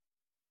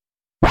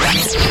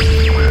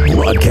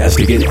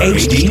Broadcasting in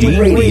HD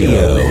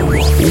radio.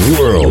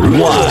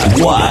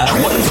 Worldwide.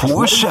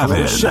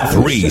 24/7.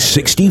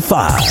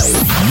 365.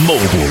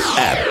 Mobile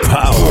app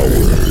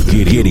powered.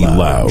 Giddy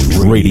Lounge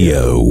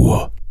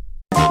Radio.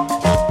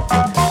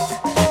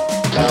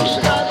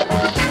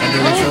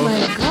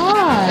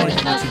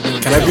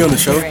 Can I be on the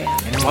show?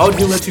 Why would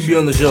you let you be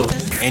on the show?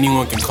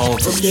 Anyone can call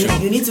into the show.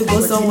 You need to go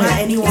somewhere.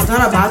 Anyone. It's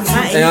not about you.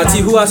 And Auntie,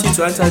 who asked you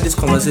to enter this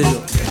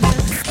conversation?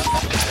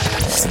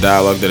 It's a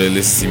dialogue that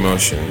elicits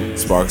emotion,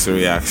 sparks a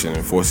reaction,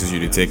 and forces you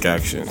to take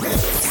action.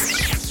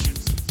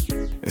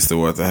 It's the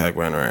What the Heck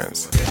Man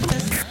Rants.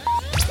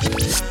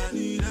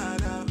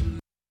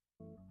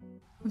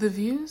 The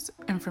views,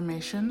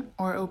 information,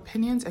 or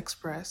opinions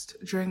expressed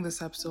during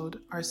this episode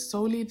are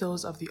solely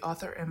those of the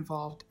author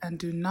involved and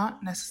do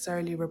not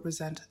necessarily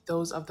represent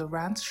those of the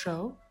Rants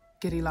Show,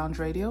 Giddy Lounge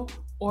Radio,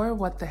 or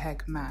What the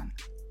Heck Man.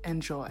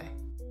 Enjoy.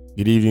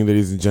 Good evening,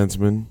 ladies and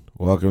gentlemen.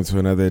 Welcome to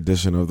another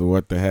edition of the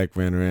What the Heck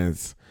Man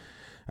Rants.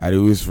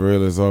 Adios for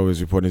real, as always,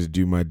 reporting to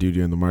do my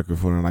duty on the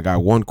microphone, and I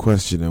got one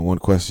question and one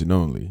question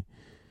only.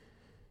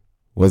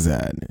 What's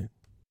that?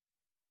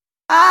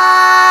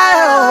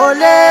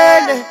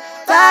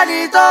 Fẹ́ni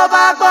tó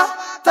bá gbọ́,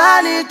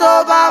 fẹ́ni tó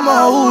bá mọ̀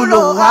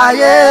wúlò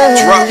ayé.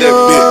 Drop that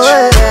bitch.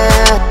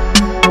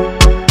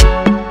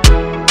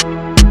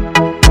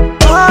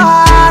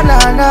 Oh, na,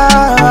 na,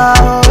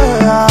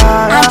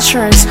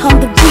 Actress on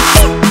the beat.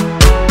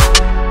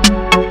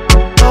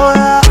 oh,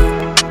 yeah.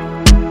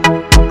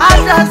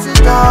 Actress is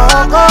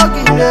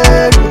talking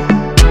lady.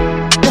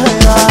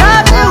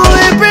 Nothing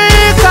we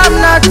bring, come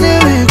nothing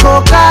we go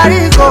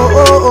carry go.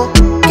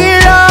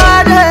 Kilo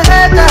ade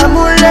ete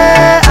mule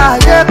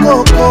aye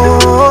koko.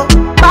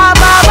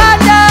 Baba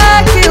bade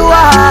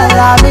kiwa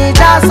la mi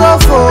da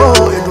sofo.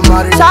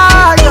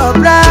 Shower your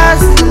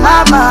blessing,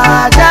 mama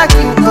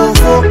jackie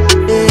kofo.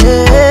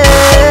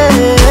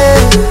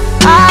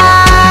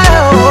 Aye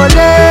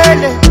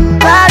olele,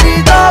 fẹ́ni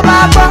tó bá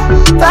gbọ́,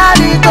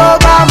 fẹ́ni tó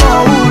bá mọ̀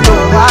wúlò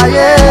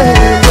ayé.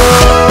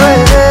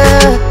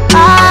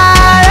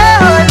 Aye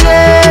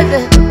olele,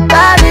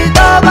 fẹ́ni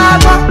tó bá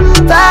gbọ́,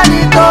 fẹ́ni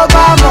tó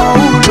bá mọ̀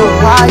wúlò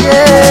ayé.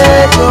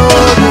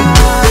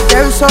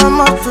 There is so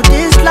much to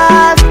this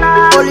life,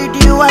 only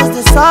the ones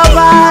they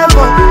survive.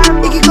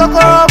 Igi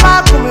kokoro bá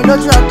kún mi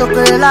lójú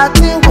àtòkèrè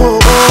láti wò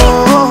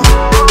ó.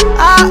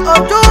 A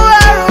ojú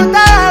ẹrù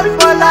tẹ́lẹ̀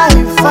fọlá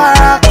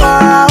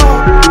ìfarakọra o.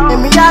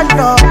 Èmi yá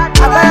lọ,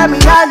 abẹ́rẹ́ mi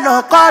yá lọ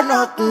kọ́nà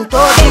kùn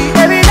tó di.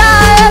 Èmi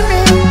láyé mi,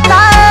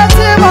 láyé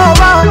tí mo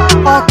wá o.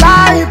 Ọ̀tá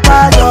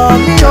ìbàdàn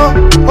mi o,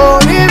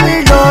 orí mi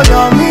ló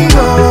yọ mí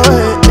o.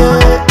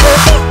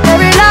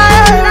 Èmi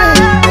láyé mi,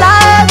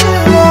 láyé tí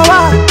mo wá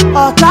o.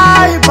 Ọ̀tá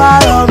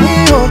ìbàdàn mi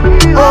o,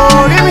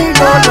 orí mi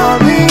ló yọ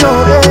mí o.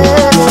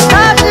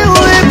 Nothing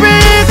we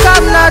bring,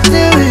 come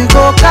nothing we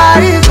go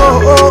carry go.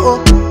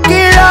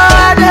 Kilo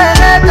ade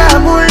ete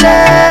mule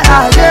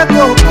aye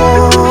koko.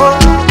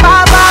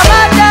 Baba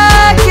bade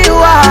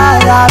kiwa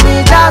la mi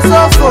da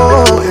sofo.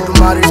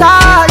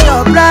 Shower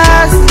your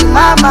blessing,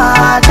 mama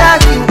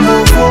jackie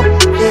kofo.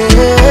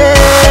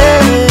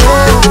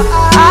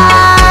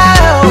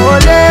 Aye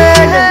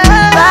olele,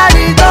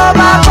 fẹ́ni tó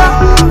bá gbọ́,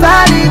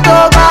 fẹ́ni tó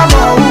bá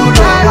mọ̀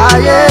wúlò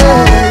ayé.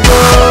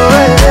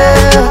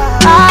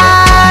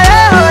 Aye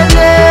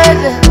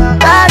olele,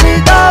 fẹ́ni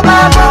tó bá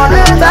mọ̀,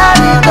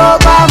 fẹ́ni tó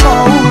bá mọ̀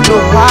wúlò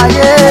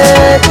ayé.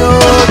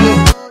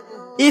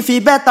 If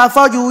it better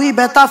for you, it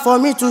better for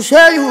me to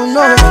share you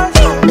know.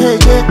 Yeah,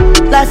 yeah.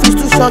 Life is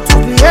too short to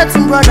be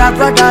hating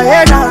brother,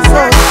 head and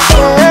soul.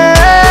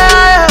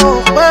 Yeah, oh,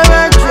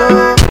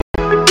 Joe.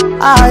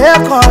 Ayé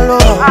kan lọ,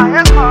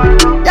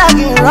 yá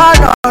kí n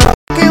rọ́nà lọ,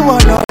 kí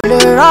wọ́n náà lè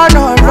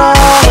rọ́nà lọ.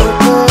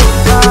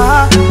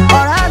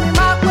 Ọ̀rẹ́ mi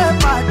máa pè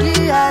pàdé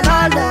ẹ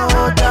lọ́lẹ̀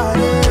ó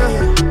jàre.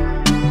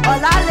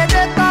 Ọ̀la lè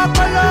dé tán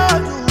kó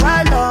lóòdù ẹ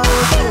lọ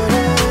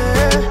òṣèré.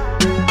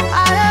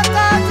 Ayé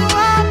kan tí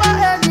wọ́n mọ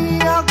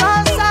ènìyàn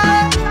kan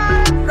sáré.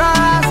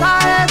 Rọra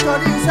sáré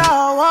torí iṣẹ́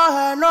ọwọ́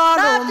ẹ náà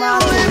ló máa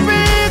tó. Nothing we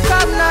bring,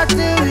 come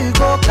nothing we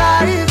go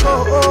carry go.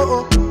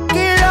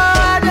 Kilo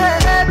ade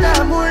ete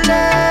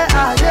mule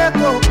aye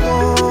koko.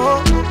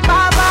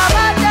 Baba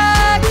bade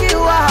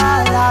kiwa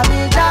la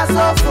mi da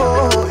sofo.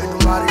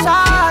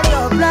 Shower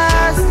your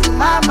blessing,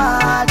 mama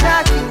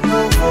jackie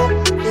kofo.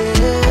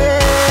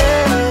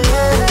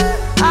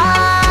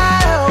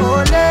 Aye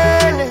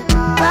olele,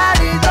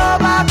 fẹ́ni tó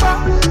bá gbọ́,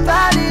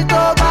 fẹ́ni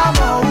tó bá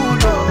mọ̀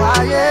wúlò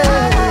ayé.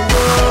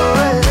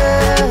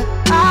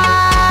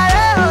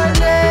 Aye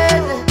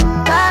olele,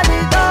 fẹ́ni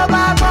tó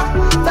bá gbọ́,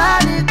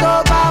 fẹ́ni tó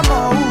bá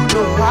mọ̀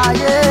wúlò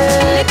ayé.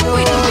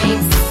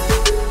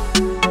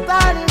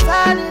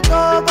 Fẹ́ni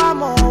tó bá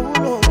mọ̀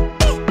wúlò.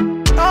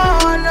 No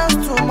one knows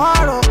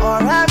tomorrow,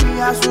 ọ̀rẹ́ mi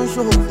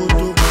aṣoṣo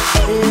kòtò.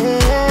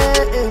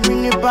 Èmi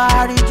ní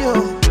bàárí jò.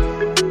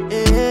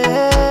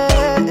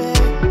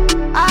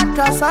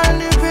 Àkàsán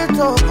ní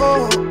fìtò.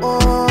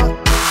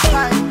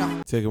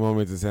 Take a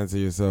moment to center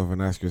yourself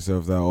and ask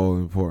yourself that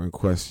all-important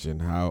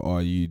question. How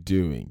are you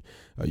doing?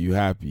 Are you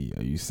happy?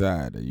 Are you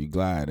sad? Are you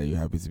glad? Are you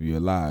happy to be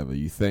alive? Are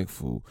you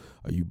thankful?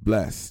 Are you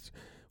blessed?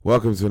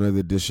 Welcome to another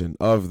edition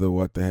of the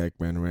What the Heck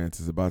Man Rants.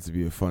 It's about to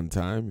be a fun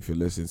time. If you're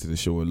listening to the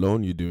show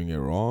alone, you're doing it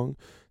wrong.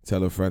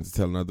 Tell a friend to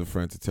tell another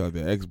friend to tell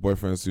their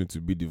ex-boyfriend,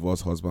 soon-to-be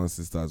divorced husband,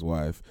 sister's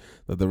wife,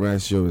 that the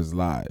Rant Show is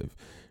live.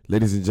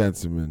 Ladies and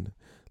gentlemen,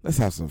 let's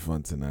have some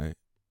fun tonight.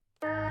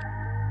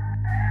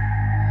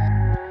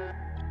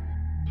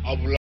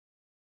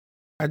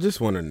 I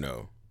just want to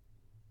know.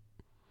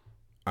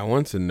 I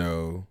want to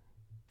know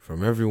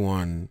from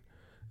everyone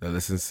that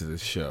listens to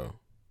this show.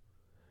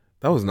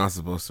 That was not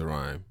supposed to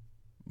rhyme,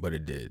 but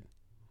it did.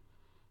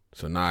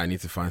 So now I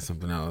need to find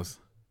something else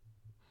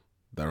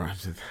that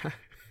rhymes with that.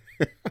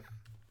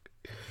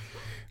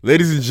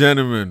 Ladies and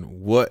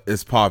gentlemen, what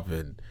is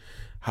poppin'?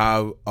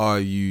 How are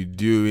you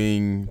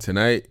doing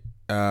tonight?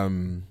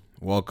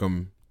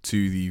 Welcome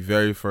to the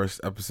very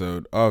first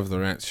episode of The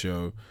Rant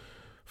Show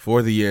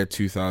for the year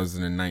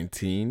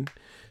 2019,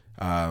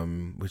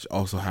 which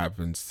also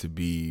happens to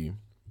be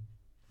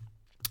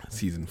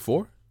season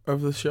 4 of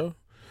the show.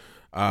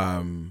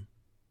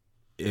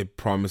 It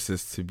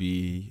promises to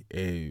be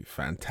a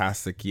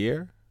fantastic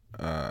year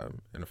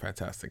and a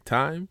fantastic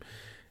time.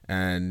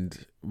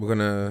 And we're going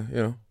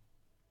to,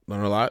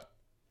 learn a lot.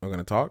 We're going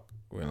to talk.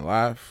 We're going to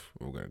laugh.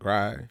 We're going to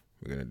cry.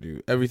 We're going to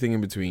do everything in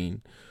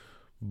between.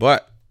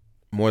 But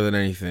more than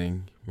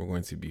anything, we're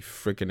going to be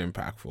freaking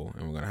impactful,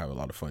 and we're going to have a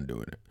lot of fun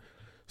doing it.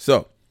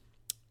 So,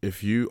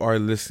 if you are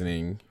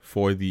listening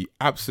for the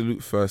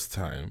absolute first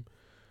time,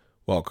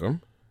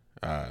 welcome.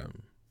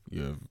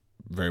 You're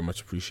very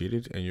much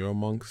appreciated, and you're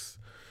amongst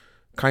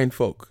kind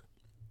folk.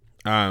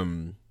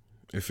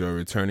 If you're a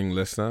returning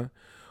listener,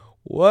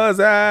 what's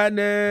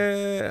happening?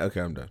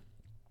 Okay, I'm done.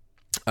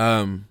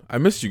 I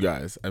missed you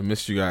guys. I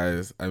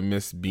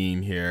miss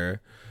being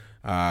here.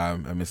 I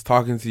miss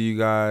talking to you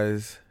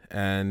guys.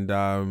 And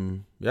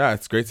yeah,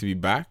 it's great to be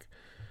back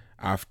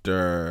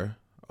after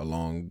a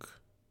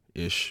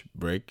long-ish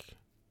break.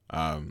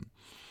 And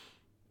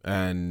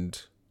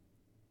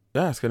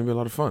yeah, it's gonna be a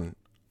lot of fun.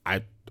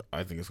 I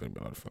think it's gonna be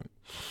a lot of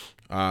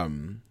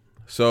fun.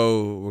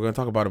 So we're gonna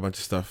talk about a bunch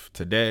of stuff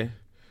today.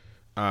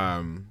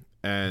 And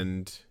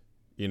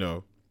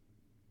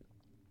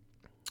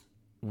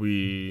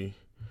we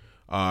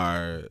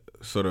are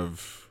sort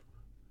of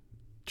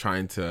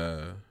trying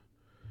to,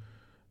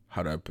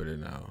 how do I put it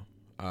now?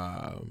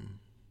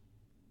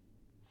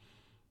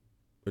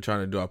 We're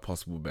trying to do our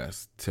possible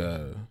best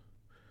to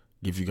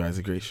give you guys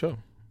a great show.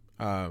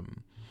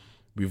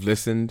 We've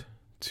listened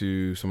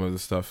to some of the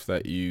stuff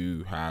that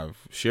you have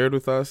shared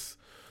with us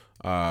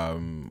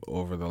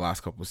over the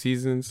last couple of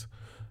seasons.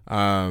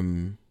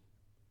 And,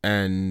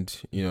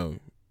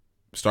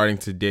 starting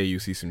today, you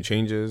see some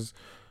changes.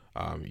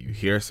 You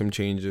hear some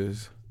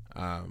changes.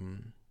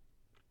 And,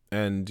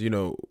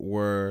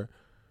 we're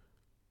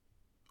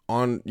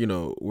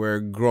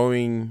a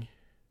growing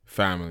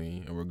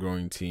family and we're a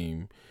growing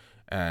team.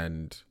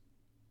 And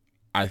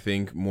I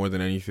think more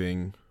than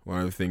anything, one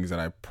of the things that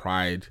I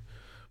pride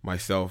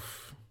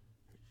myself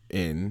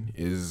in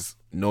is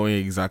knowing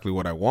exactly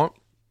what I want,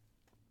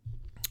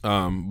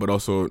 but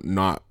also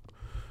not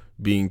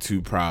being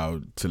too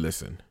proud to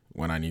listen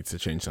when I need to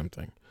change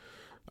something.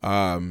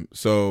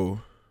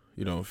 So,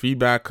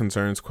 feedback,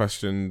 concerns,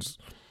 questions,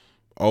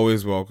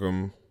 always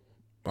welcome.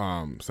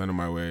 Send them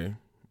my way.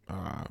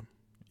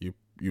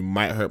 You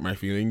might hurt my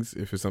feelings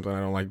if it's something I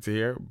don't like to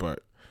hear,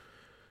 but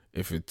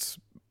if it's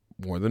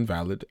more than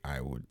valid, I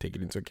would take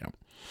it into account.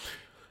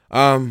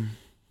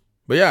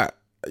 But yeah,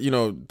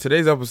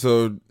 today's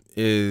episode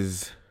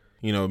is,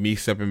 me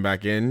stepping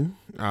back in.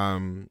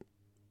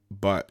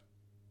 But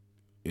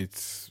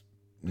it's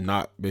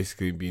not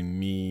basically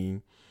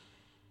me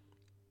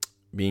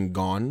being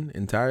gone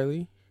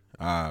entirely.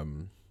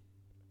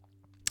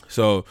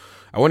 So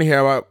I want to hear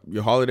about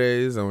your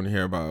holidays. I want to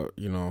hear about,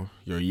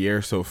 your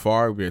year so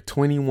far. We're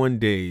 21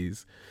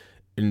 days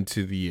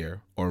into the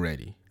year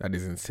already. That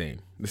is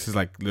insane. This is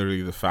like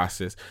literally the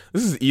fastest.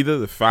 This is either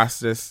the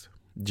fastest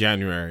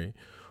January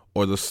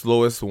or the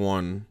slowest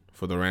one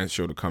for the Rant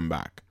Show to come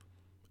back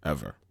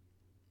ever.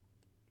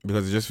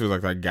 Because it just feels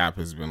like that gap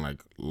has been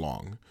like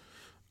long.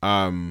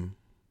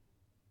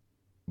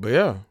 But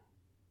yeah,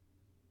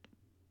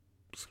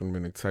 it's going to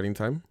be an exciting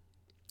time.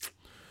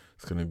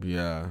 It's going to be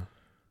there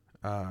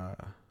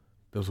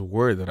was a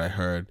word that I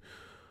heard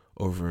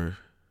over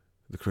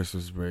the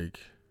Christmas break.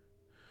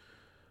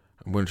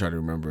 I'm going to try to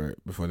remember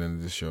it before the end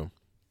of this show.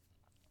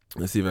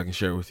 Let's see if I can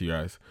share it with you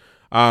guys.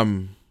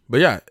 But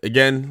yeah,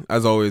 again,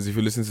 as always, if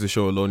you listen to the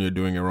show alone, you're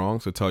doing it wrong.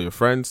 So tell your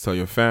friends, tell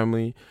your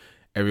family,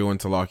 everyone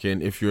to lock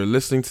in. If you're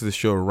listening to the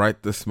show right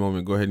this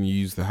moment, go ahead and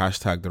use the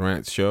hashtag The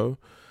Rant Show.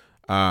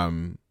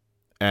 And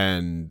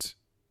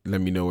let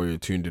me know where you're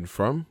tuned in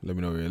from. Let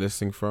me know where you're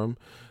listening from.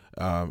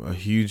 A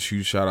huge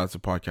shout out to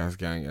Podcast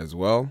Gang as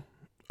well.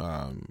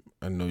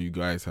 I know you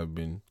guys have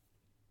been,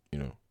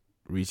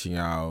 reaching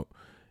out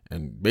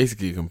and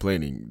basically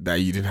complaining that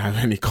you didn't have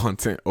any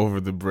content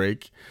over the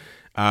break.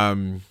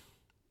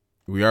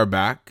 we are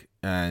back,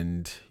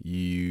 and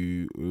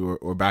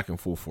we're back in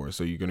full force.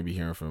 So you're going to be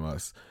hearing from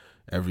us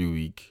every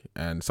week,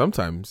 and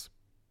sometimes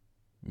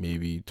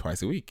maybe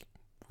twice a week.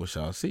 We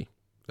shall see.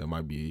 There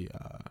might be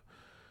a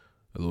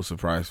little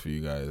surprise for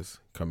you guys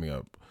coming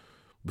up.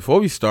 Before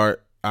we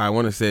start, I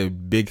want to say a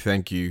big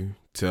thank you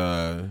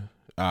to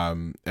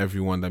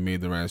everyone that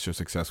made the Rants Show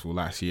successful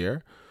last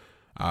year.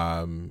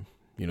 God,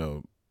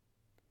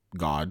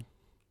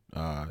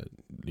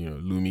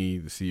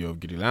 Lumi, the CEO of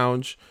Giddy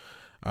Lounge,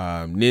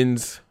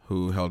 Nins,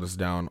 who held us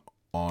down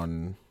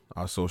on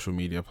our social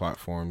media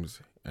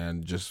platforms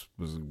and just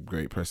was a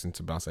great person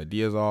to bounce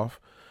ideas off.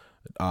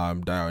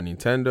 Dio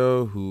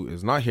Nintendo, who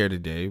is not here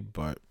today,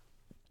 but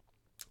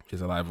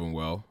is alive and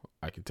well,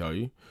 I can tell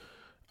you.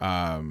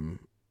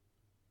 Sasha,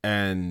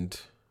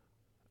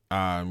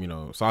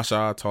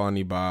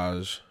 Tawani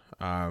Baj,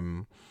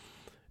 and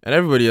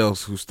everybody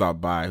else who stopped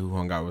by, who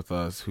hung out with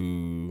us,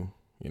 who,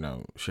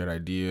 shared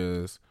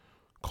ideas,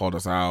 called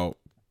us out.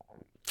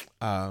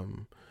 I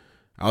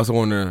also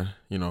want to,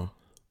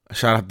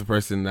 shout out the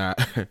person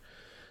that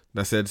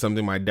that said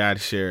something my dad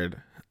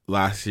shared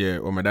last year,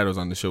 or my dad was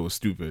on the show, was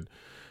stupid.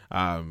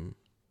 The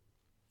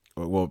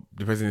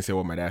person didn't say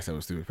what my dad said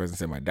was stupid. The person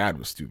said my dad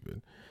was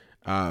stupid.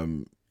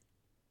 And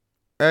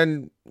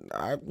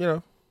I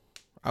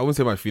wouldn't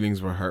say my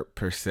feelings were hurt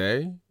per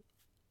se.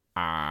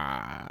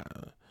 I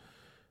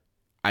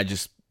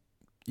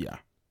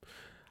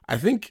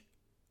think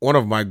one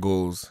of my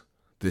goals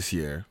this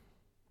year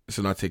is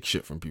to not take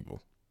shit from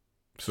people.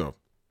 So,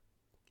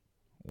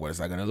 what is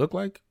that going to look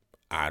like?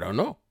 I don't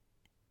know,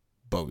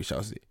 but we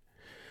shall see.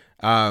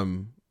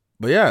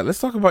 But yeah, let's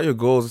talk about your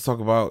goals. Let's talk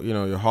about,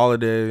 your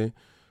holiday.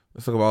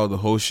 Let's talk about the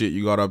whole shit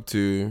you got up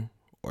to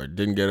or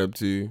didn't get up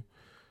to.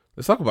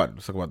 Let's talk about it.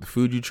 Let's talk about the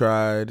food you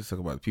tried. Let's talk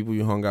about the people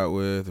you hung out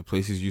with, the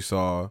places you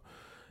saw.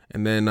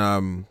 And then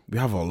we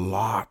have a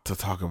lot to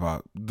talk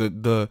about.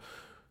 The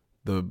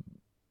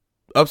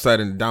upside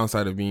and the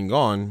downside of being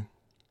gone.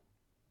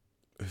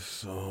 There's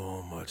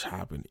so much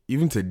happened.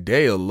 Even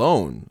today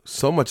alone,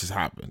 so much has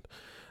happened.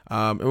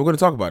 And we're going to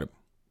talk about it.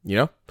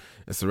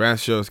 It's the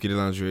Rants Show. It's Giddy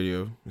Lounge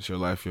Radio. It's your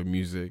life, your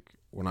music.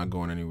 We're not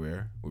going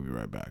anywhere. We'll be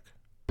right back.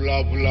 It's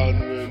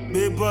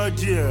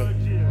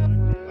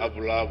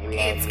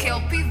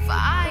Kelpie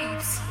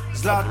Vibes.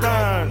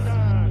 Zlatan.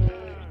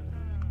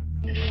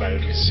 If I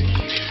receive,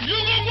 you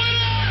go win.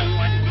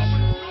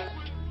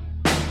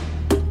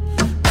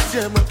 See,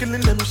 I'm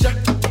killing them shot.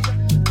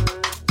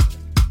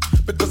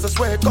 Because I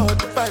swear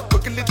God, if I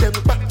we're killing them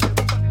back.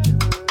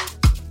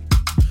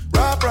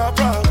 Rah,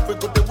 we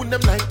go to win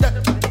them like that.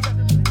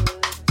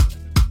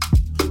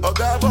 Oh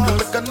God, boy,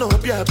 make a no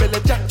be a belly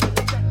jack.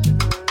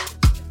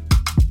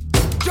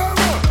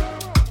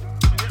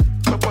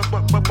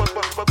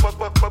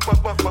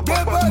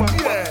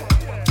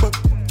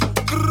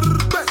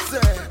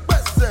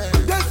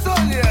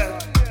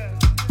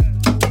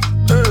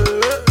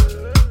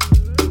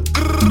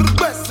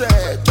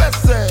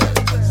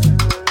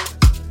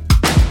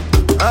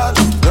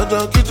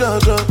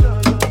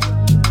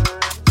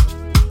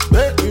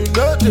 Make you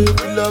know they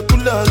feel like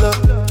kulala.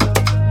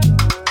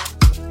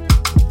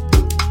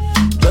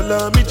 Jala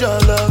mi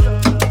jala.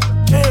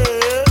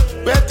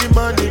 Where the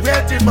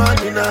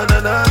money, na na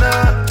na na.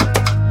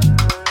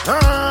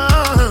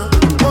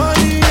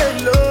 Money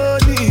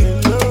lonely.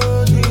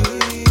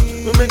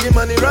 We making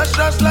money rush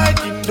like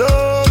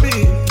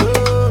Indomie.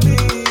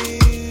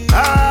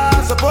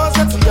 Suppose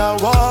that's your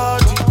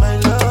word, my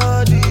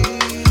lordy.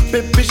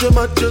 Baby, show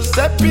my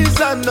Giuseppe's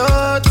a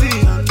naughty.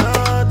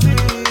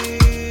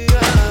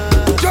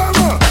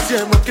 See,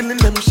 I'm killing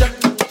them shot.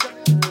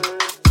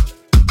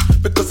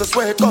 Because I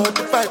swear God,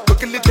 if I go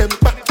killing them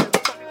back.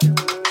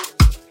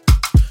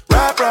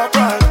 Rah,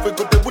 we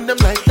go to win them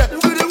like that.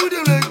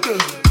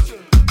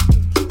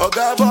 Oh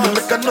God, boy,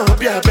 make a no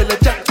be a belly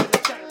jack.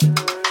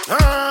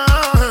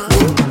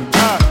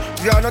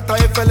 You are not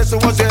a fella, so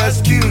what's your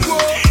excuse?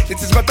 It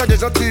is better,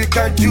 there's nothing you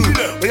can do.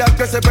 We have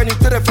to say, penny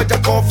to the fetch a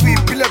coffee.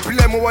 Pile,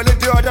 mo wale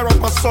the other of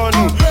my son.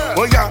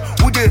 Oh yeah,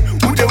 ude.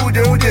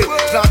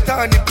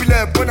 Zlatan,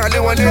 pile, bona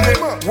le wale.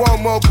 One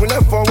more, kule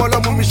for one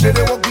of me, share.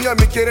 What we are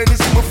making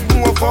this move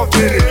for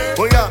fairy.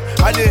 Oh yeah,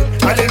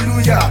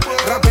 hallelujah.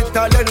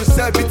 Rabita, let us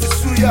say, bit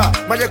suya.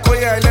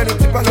 Mayakoya, let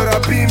us tip on a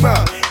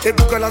bima.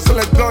 Ebuka la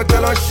sola, God,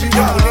 tell us she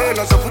got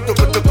a photo.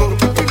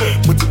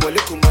 Put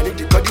money,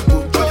 the body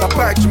book.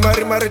 Kapag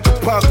mari to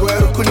pago,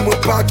 kuni mo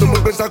pato, mo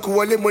benza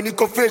kuwale money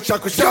kofe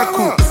shaku.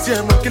 See,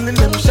 I'm killing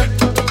them shot.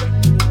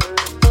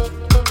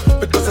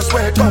 Because I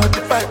swear God,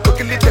 if I go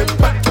killing them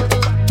back.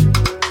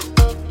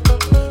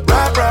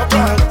 Rah,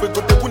 we go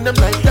to win them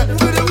like that.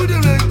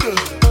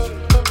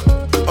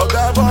 Oh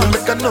God, boy,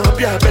 make a no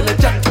be a belly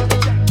jack.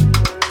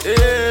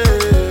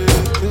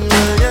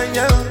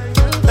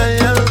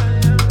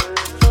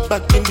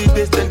 Back in the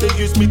days, then they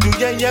used me to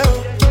yeah.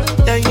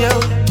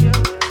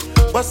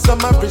 What's on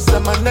my wrist,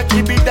 on my neck,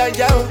 keep it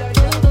die out.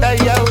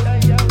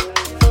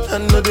 I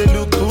know they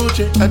look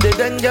Gucci, and they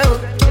done go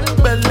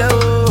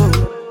below.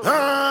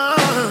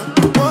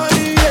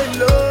 Money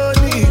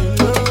lonely.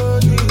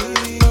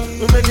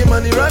 We making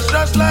money rush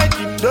just like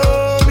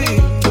Indomie.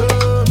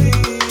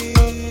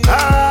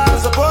 I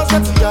suppose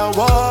that's your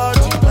word,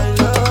 my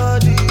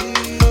lordy.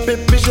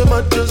 Baby, show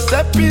my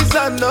Giuseppe's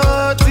a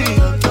naughty.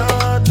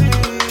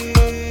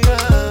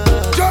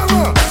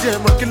 See,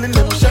 I'm killing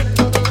them shot.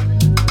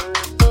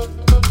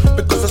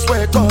 Because I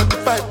swear God,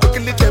 if I go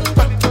killing them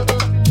back.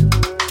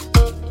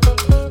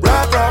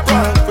 Rap,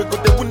 we go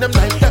to win them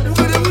like that.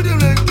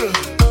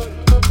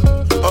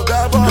 Oh,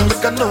 God, boy,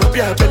 make a no be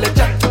a belly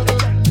jack.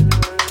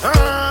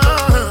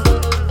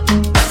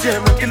 See,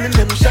 I'm killing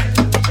them shot.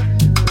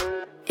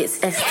 It's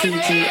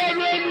STG.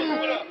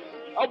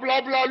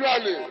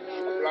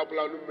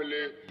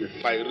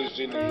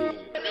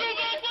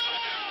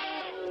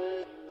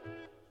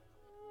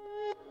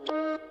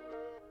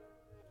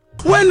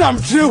 When I'm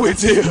through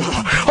with you,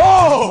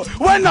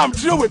 when I'm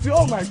through with you,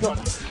 oh my God,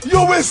 you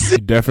will see. You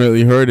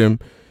definitely heard him.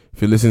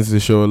 If you listen to the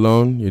show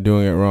alone, you're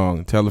doing it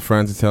wrong. Tell a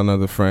friend to tell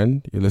another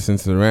friend. You listen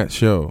to the Rant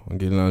Show on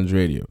Getting Lounge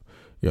Radio.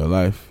 Your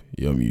life,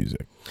 your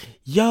music.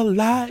 Your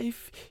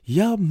life,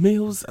 your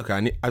meals.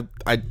 Okay,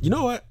 I you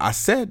know what? I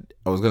said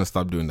I was gonna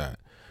stop doing that.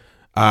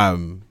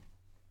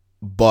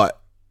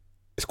 But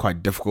it's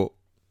quite difficult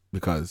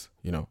because,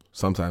 you know,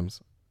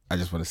 sometimes I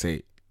just want to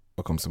say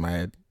what comes to my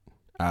head.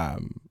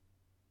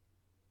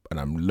 And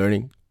I'm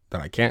learning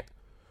that I can't.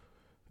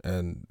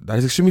 And that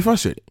is extremely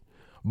frustrating.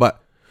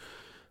 But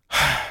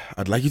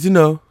I'd like you to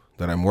know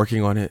that I'm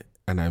working on it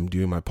and I'm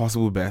doing my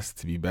possible best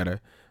to be better.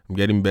 I'm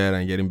getting better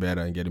and getting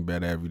better and getting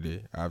better every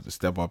day. I have to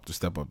step up.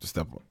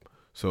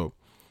 So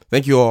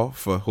thank you all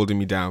for holding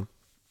me down.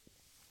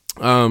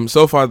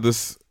 So far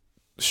this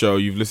show,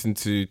 you've listened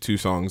to 2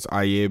 songs.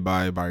 Aye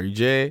by Barry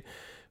J,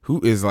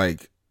 who is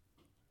like,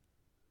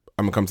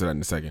 I'm going to come to that in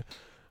a second.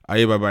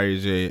 Aye by Barry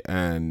J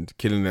and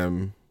Killing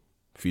Them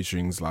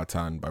featuring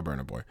Zlatan by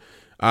Burna Boy.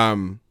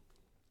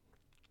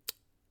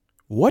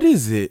 What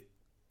is it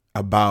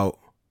about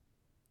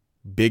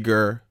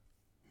bigger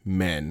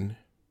men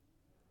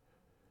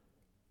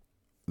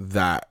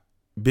that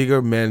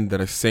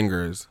are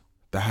singers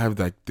that have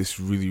like this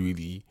really,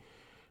 really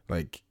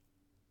like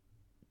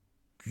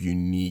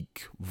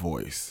unique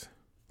voice?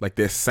 Like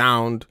their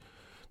sound,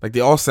 like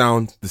they all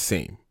sound the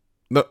same.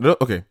 No,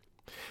 okay.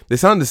 They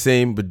sound the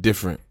same but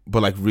different,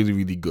 but like really,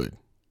 really good.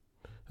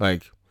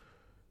 Like,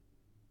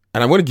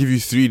 and I'm going to give you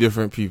 3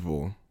 different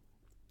people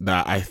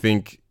that I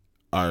think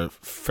are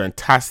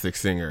fantastic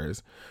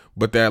singers,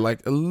 but they're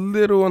like a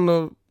little on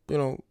the, you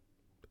know,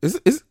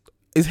 is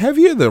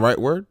heavier the right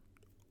word,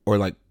 or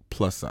like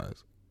plus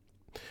size?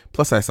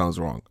 Plus size sounds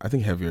wrong. I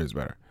think heavier is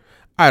better.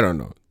 I don't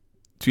know.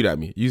 Tweet at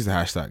me. Use the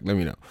hashtag. Let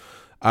me know.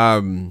 But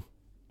I'm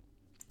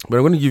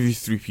going to give you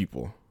 3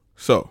 people.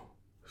 So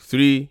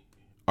 3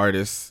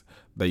 artists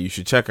that you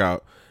should check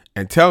out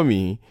and tell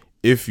me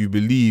if you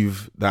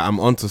believe that I'm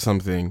onto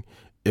something,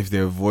 if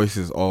their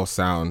voices all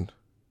sound,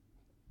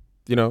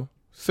 you know,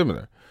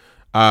 similar.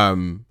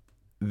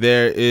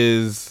 There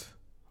is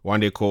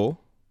Wande Cole,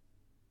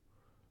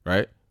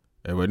 right?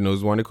 Everybody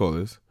knows who Wande Cole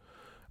is.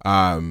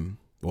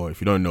 Well,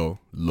 if you don't know,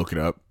 look it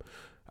up.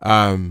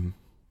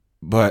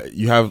 But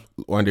you have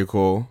Wande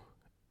Cole,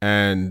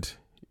 and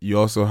you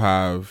also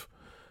have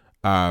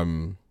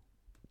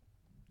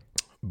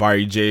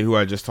Barry J, who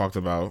I just talked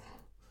about.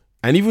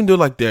 And even though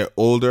like they're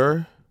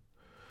older,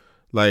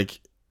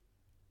 like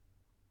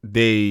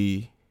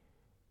they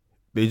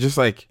just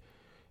like,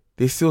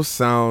 they still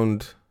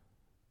sound,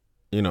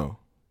 you know.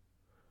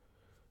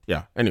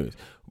 Yeah, anyways.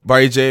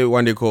 Barry J,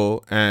 Wande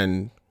Cole,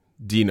 and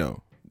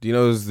Dino.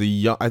 Dino is the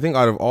young, I think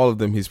out of all of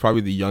them, he's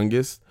probably the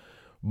youngest.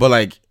 But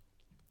like,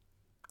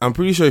 I'm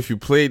pretty sure if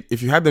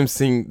you had them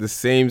sing the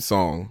same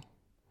song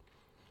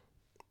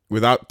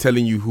without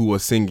telling you who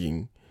was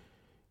singing,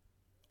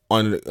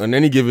 on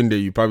any given day,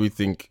 you probably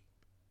think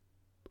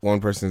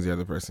one person is the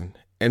other person.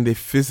 And they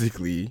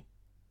physically,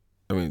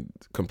 I mean,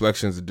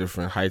 complexions are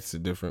different, heights are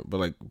different, but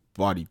like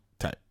body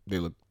type, they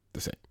look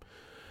the same.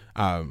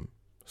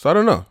 So I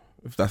don't know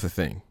if that's a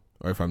thing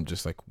or if I'm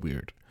just like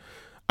weird.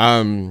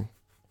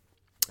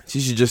 She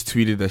just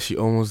tweeted that she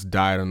almost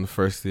died on the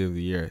first day of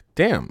the year.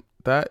 Damn,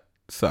 that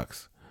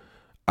sucks.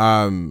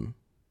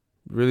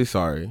 Really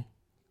sorry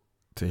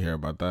to hear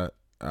about that.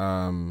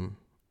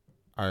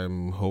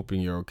 I'm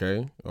hoping you're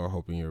okay, or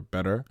hoping you're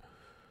better.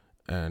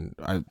 And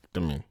I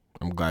mean,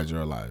 I'm glad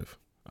you're alive.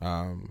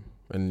 And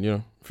you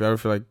know, if you ever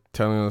feel like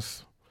telling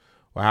us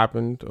what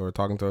happened or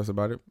talking to us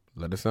about it,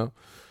 let us know.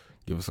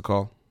 Give us a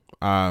call.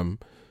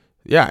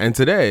 Yeah, and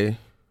today,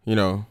 you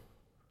know,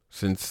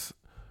 since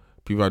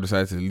people have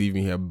decided to leave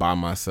me here by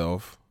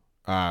myself,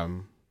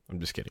 I'm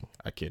just kidding.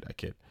 I kid.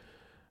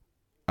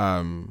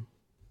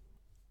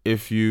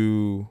 If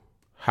you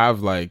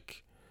have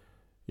like,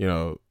 you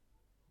know,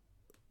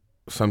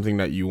 something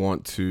that you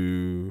want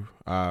to,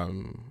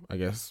 I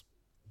guess,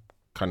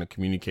 kind of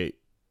communicate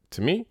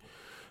to me,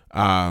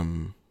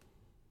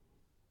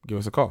 give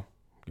us a call.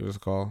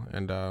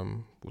 And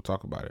we'll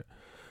talk about it.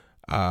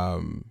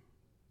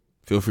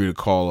 Feel free to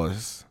call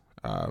us,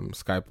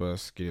 Skype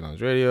us, Getting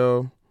Lounge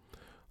Radio,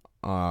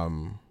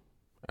 and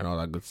all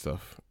that good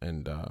stuff,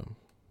 and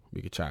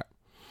we can chat.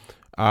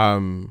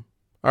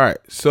 All right.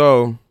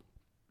 So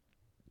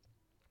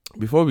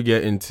before we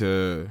get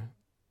into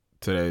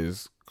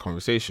today's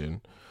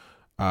conversation,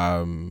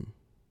 couple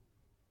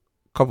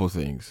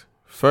things.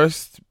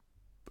 First,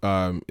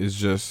 is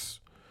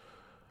just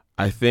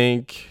I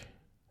think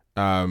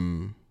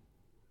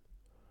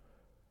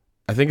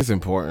it's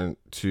important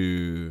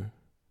to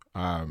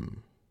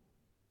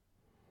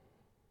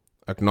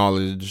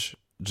acknowledge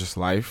just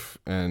life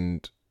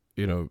and,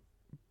 you know,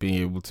 being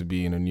able to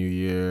be in a new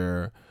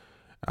year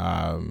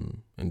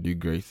and do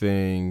great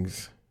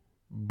things.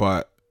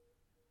 But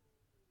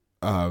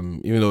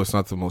even though it's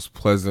not the most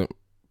pleasant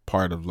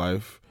part of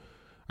life,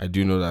 I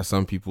do know that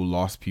some people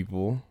lost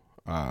people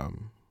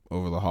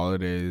over the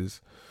holidays.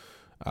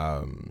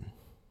 You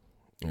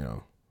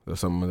know, there's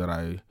someone that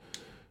I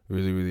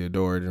really, really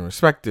adored and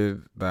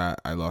respected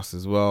that I lost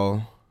as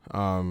well.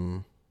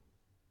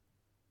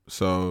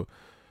 So,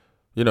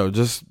 you know,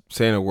 just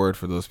saying a word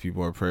for those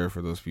people or prayer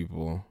for those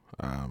people,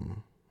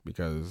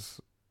 because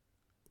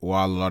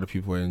while a lot of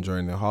people are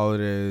enjoying their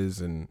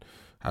holidays and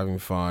having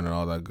fun and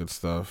all that good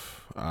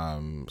stuff,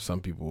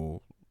 some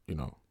people, you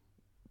know,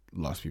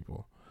 lost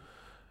people.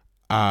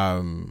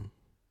 Why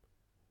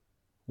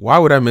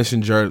would I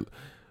mention Jared?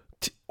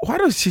 Why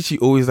does Chichi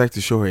always like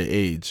to show her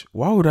age?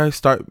 Why would I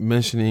start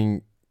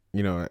mentioning,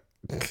 you know,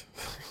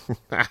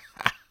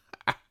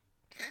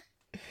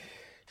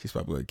 she's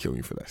probably going to kill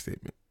me for that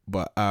statement.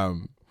 But,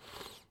 no,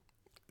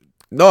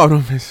 I'm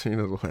not mentioning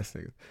those last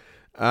things.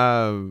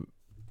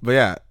 But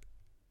yeah,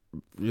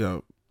 you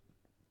know,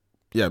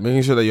 yeah,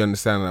 making sure that you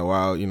understand that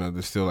while, you know,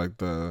 there's still like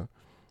the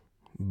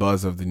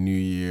buzz of the new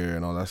year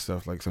and all that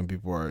stuff, like some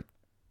people are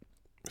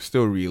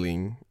still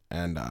reeling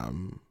and,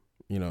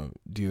 you know,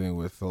 dealing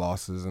with the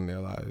losses in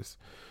their lives.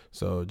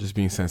 So just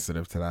being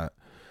sensitive to that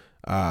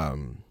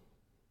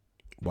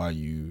while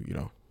you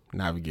know,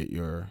 navigate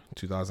your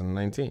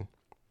 2019.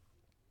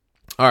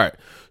 All right.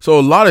 So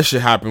a lot of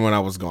shit happened when I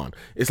was gone.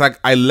 It's like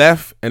I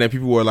left and then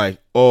people were like,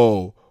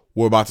 oh,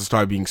 we're about to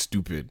start being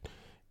stupid.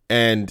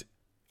 And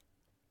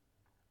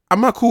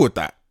I'm not cool with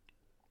that.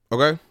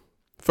 Okay?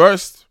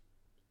 First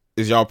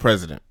is y'all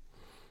president.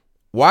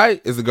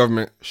 Why is the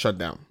government shut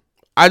down?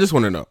 I just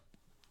want to know.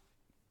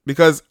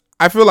 Because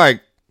I feel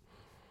like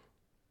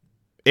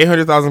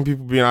 800,000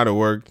 people being out of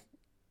work,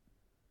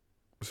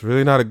 it's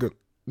really not a good,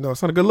 no,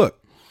 it's not a good look.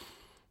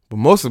 But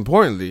most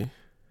importantly,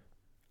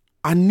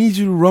 I need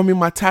you to run me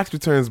my tax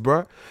returns,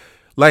 bro.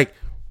 Like,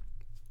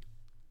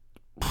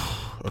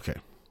 okay.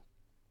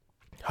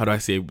 How do I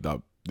say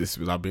without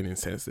being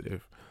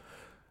insensitive?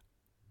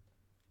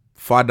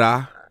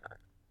 Father,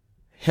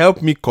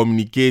 help me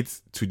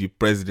communicate to the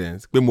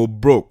president. When we're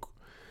broke.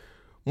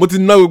 Mo ti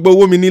ná gbogbo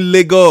owó mi ní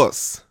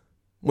Lagos.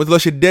 Mo ti lọ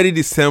ṣe dirty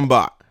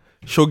December.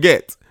 She'll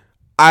get.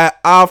 I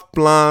have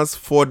plans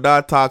for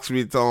that tax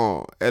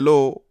return.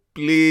 Hello,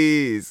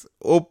 please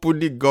open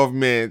the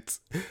government.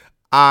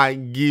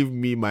 Give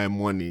me my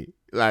money.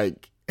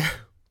 Like,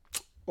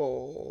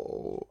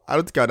 oh, I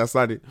don't think I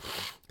understand it.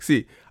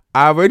 See,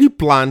 I've already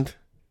planned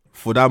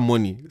for that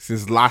money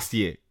since last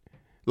year.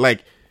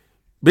 Like,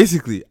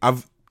 basically,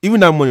 even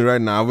that money right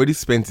now, I've already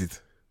spent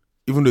it,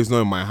 even though it's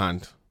not in my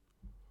hand.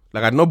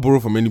 Like, I did not borrow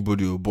from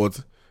anybody,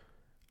 but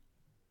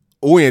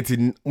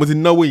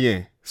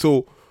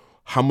so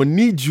I'm gonna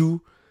need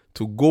you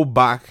to go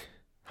back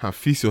and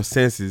fix your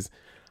senses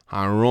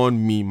and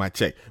run me my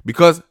check.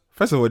 Because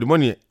first of all, the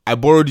money, I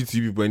borrowed it to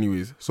you people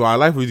anyways. So I'd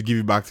like for you to give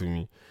it back to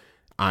me.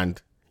 And,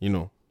 you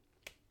know,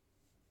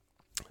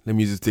 let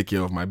me just take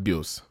care of my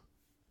bills.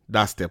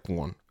 That's step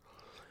one.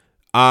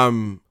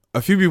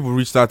 A few people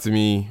reached out to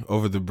me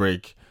over the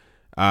break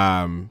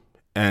and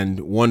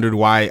wondered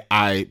why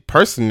I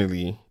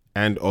personally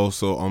and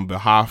also on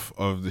behalf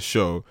of the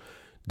show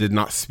did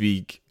not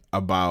speak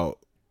about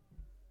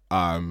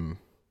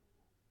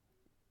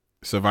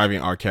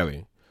surviving R.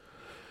 Kelly.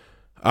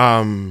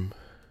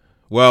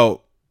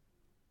 Well,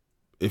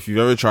 if you've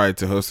ever tried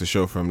to host a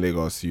show from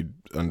Lagos, you'd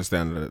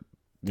understand that,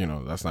 you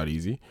know, that's not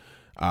easy.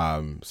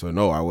 So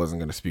no, I wasn't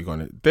going to speak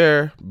on it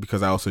there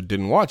because I also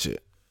didn't watch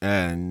it.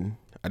 And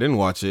I didn't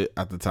watch it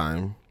at the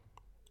time.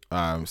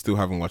 Still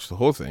haven't watched the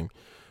whole thing,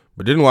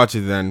 but didn't watch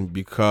it then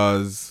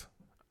because,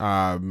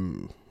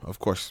 of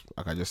course,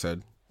 like I just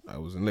said, I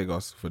was in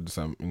Lagos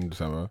in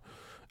December,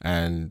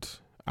 and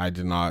I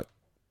did not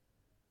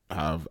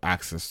have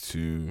access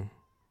to,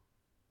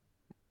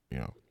 you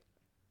know,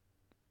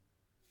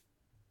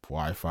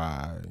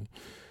 Wi-Fi,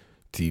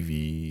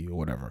 TV, or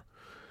whatever.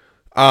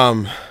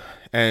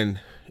 And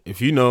if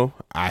you know,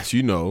 as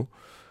you know,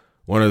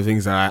 one of the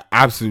things that I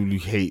absolutely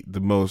hate the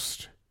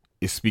most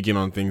is speaking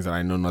on things that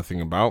I know nothing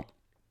about.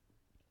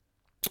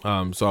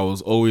 So I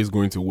was always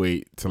going to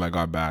wait till I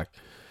got back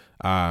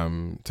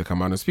to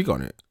come out and speak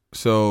on it.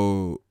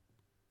 So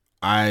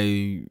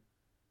I'm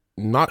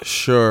not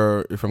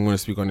sure if I'm going to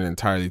speak on it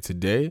entirely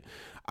today.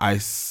 I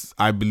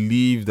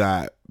believe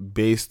that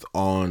based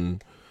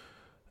on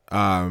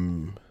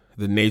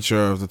the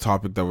nature of the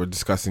topic that we're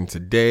discussing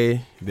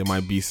today, there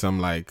might be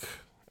some like,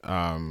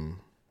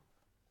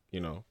 you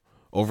know,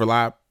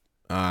 overlap.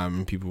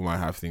 People might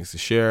have things to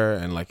share,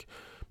 and like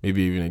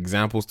maybe even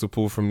examples to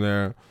pull from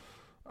there.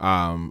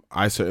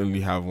 I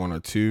certainly have one or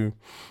two.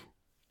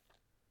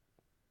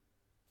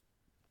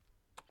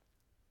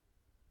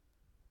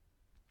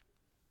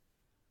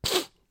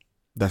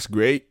 That's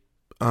great.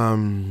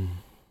 So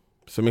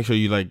make sure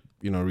you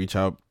reach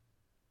out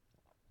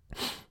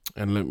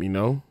and let me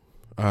know.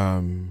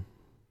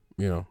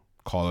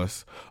 Call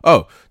us.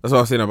 Oh, that's what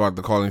I was saying about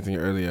the calling thing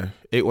earlier.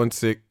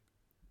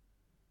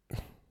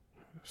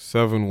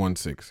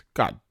 816-716.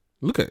 God,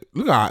 look at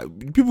how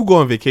people go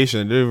on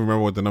vacation and they don't even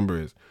remember what the number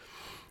is.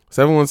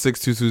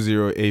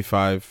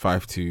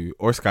 716-220-8552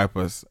 or Skype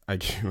us at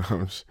Giddy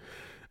Lounge.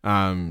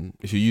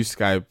 If you use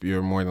Skype,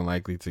 you're more than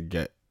likely to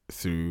get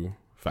through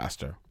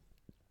faster.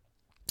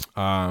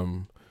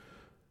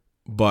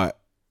 But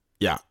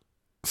yeah,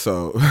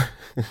 so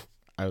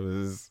I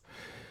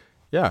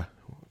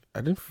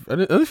didn't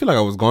feel like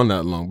I was gone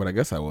that long, but I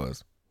guess I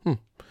was.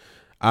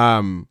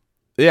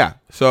 Yeah,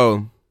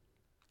 so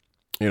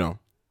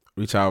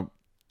reach out,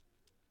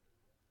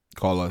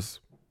 call us,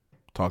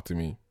 talk to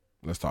me,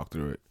 let's talk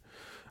through it.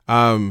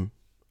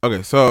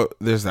 Okay, so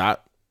there's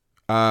that.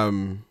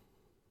 And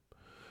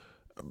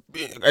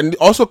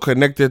also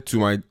connected to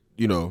my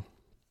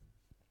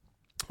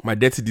my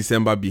Dirty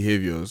December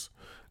behaviors.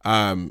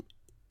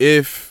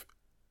 If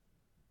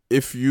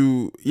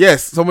you,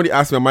 yes, somebody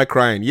asked me, am I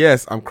crying?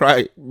 Yes, I'm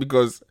crying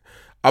because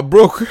I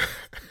broke.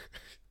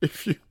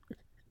 The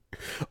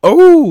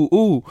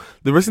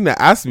person that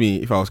asked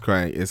me if I was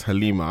crying is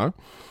Halima.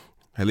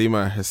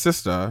 Halima, her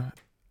sister,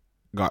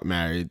 got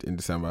married in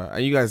December,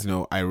 and you guys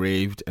know I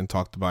raved and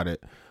talked about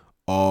it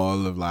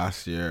all of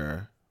last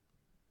year,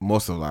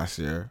 most of last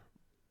year,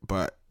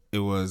 but it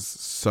was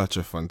such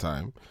a fun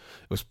time.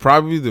 It was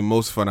probably the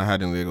most fun I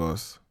had in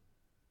Lagos.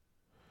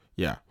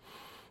 Yeah.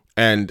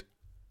 And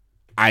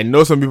I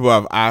know some people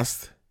have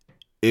asked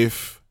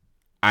if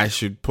I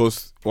should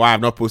post, why I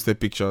have not posted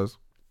pictures.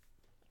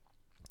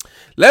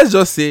 Let's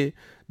just say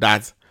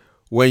that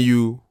when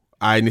you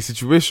are in a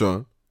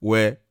situation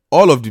where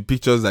all of the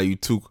pictures that you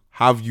took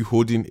have you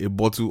holding a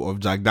bottle of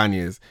Jack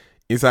Daniels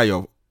inside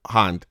your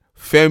hand,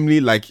 firmly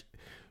like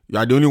you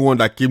are the only one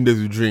that came there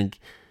to drink,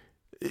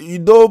 you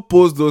don't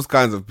post those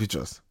kinds of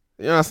pictures.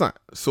 You understand?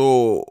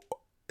 So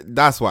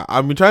that's why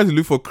I've been trying to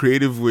look for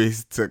creative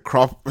ways to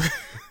crop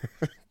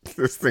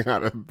this thing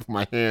out of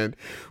my hand.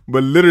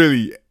 But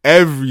literally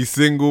every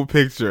single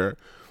picture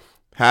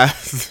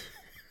has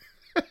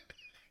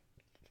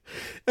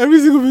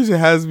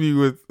me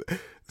with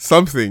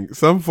some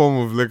form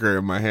of liquor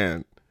in my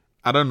hand.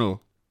 I don't know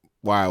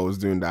why I was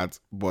doing that,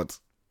 but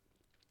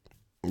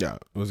yeah,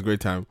 it was a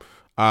great time.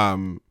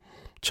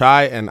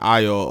 Chai and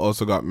Ayo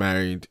also got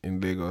married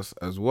in Lagos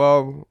as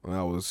well.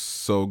 That was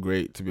so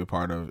great to be a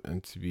part of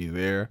and to be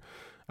there.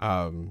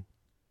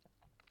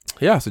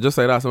 Yeah, so just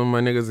like that, some of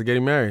my niggas are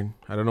getting married.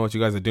 I don't know what you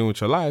guys are doing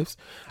with your lives.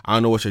 I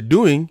don't know what you're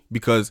doing,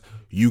 because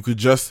you could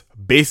just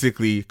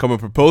basically come and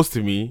propose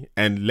to me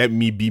and let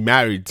me be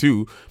married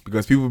too,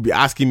 because people be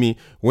asking me,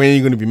 when are you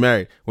going to be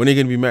married? When are you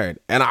going to be married?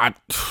 And I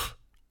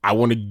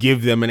want to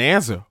give them an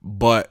answer,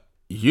 but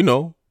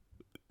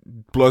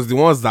plus the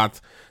ones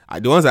that I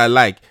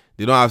like,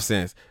 they don't have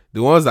sense.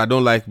 The ones that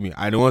don't like me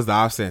are the ones that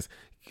have sense.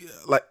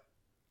 Like,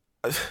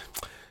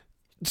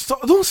 so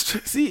don't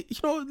stress. See,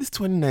 this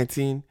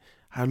 2019,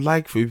 I'd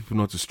like for people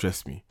not to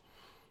stress me.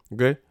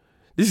 Okay?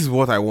 This is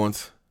what I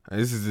want. And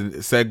this is a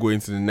segue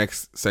into the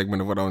next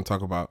segment of what I want to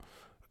talk about,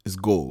 is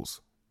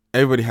goals.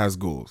 Everybody has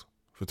goals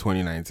for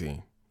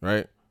 2019,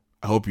 right?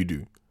 I hope you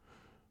do.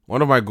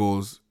 One of my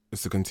goals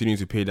is to continue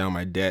to pay down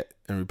my debt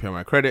and repair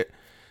my credit.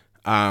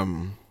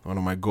 One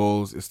of my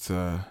goals is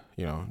to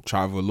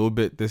travel a little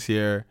bit this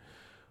year.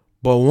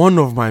 But one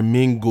of my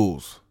main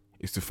goals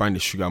is to find a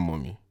sugar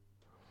mommy.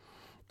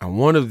 And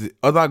one of the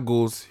other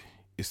goals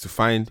is to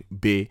find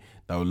bae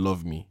that will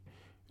love me.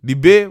 The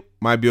bae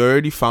might be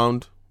already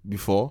found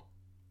before.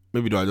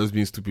 Maybe they are just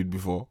being stupid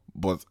before.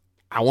 But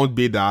I want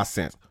bae that has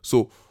sense.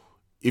 So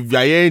if you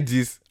are hearing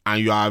this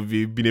and you have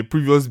been a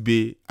previous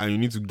bae and you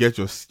need to get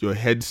your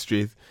head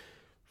straight,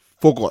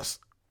 focus.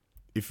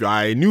 If you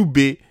are a new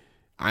bae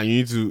and you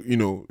need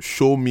to,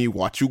 show me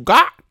what you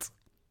got.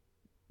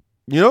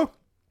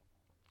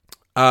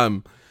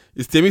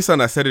 It's Temi-san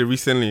that said it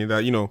recently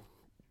that,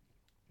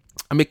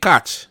 I'm a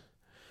catch.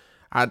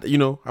 I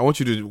want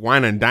you to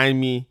wine and dine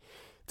me,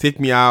 take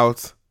me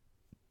out,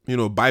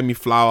 buy me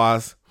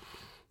flowers,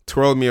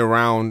 twirl me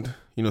around,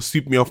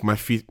 sweep me off my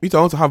feet. I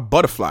want to have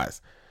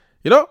butterflies.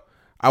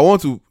 I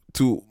want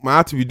my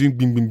heart to be doing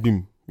bing, bing,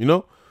 bing.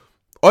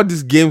 All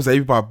these games that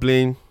people are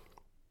playing,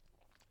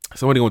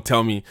 somebody gonna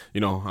tell me,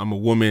 I'm a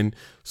woman,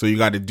 so you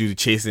got to do the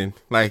chasing.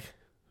 Like,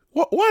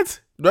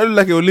 what? Do I look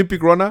like an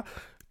Olympic runner?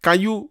 Can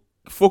you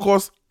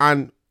focus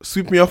and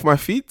sweep me off my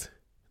feet?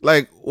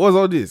 Like, what's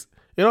all this?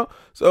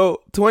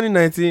 So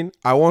 2019,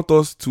 I want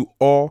us to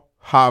all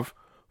have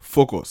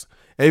focus.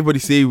 Everybody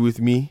say it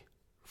with me,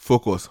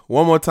 focus.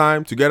 One more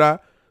time, together,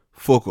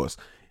 focus.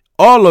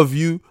 All of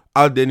you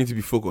out there need to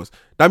be focused.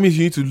 That means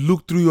you need to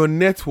look through your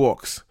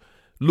networks.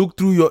 Look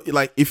through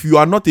if you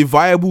are not a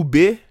viable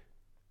bae,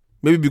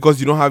 Maybe because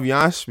you don't have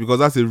Yash, because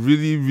that's a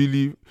really,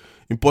 really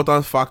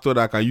important factor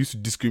that I can use to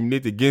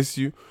discriminate against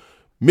you.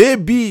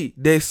 Maybe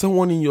there's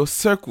someone in your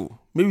circle.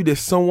 Maybe there's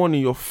someone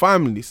in your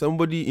family,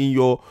 somebody in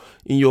your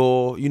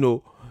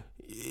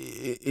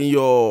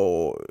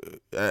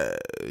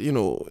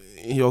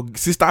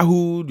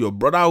sisterhood, your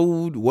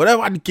brotherhood,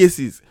 whatever the case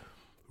is.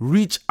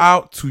 Reach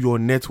out to your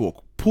network.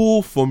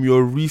 Pull from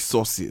your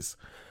resources.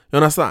 You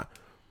understand?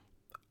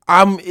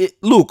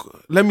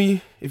 Look, let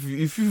me, if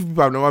you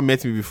people have never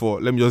met me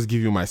before, let me just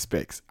give you my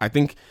specs. I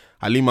think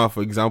Halima,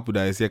 for example,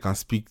 that is here can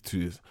speak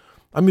to this.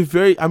 I'm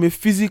a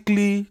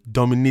physically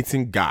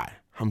dominating guy.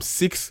 I'm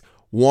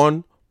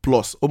 6'1"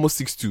 plus, almost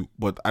 6'2",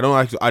 but I don't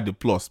like to add the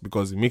plus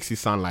because it makes it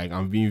sound like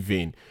I'm being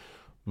vain.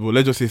 But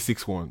let's just say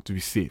 6'1" to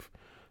be safe.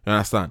 You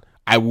understand?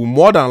 I will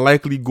more than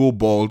likely go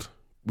bald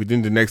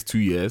within the next 2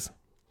 years.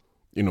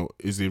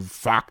 Is a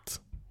fact.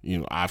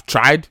 I've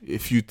tried a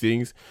few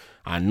things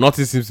and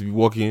nothing seems to be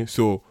working.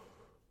 So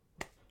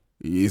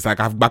it's like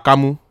I've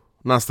bakamu.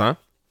 Understand?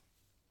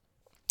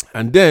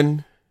 And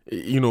then,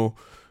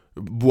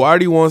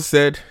 Buhari once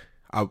said,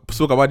 I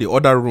spoke about the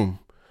other room.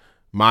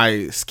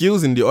 My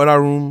skills in the other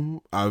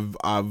I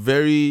are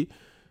very,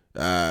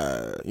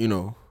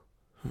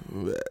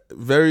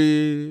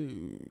 very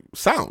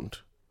sound.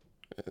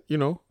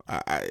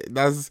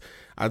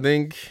 I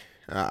think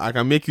I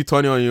can make you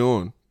turn it on your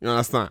own. You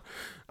understand?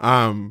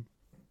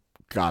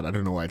 God, I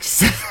don't know why I just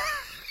said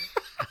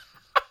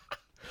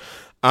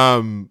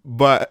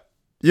but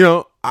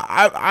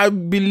I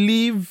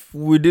believe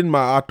within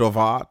my heart of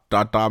heart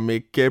that I'm a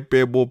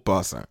capable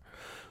person.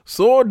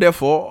 So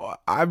therefore,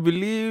 I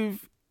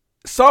believe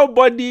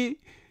somebody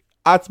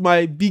at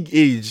my big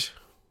age,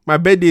 my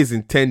birthday is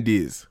in 10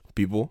 days,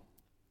 people.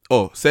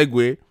 Oh,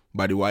 segue,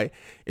 by the way,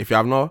 if you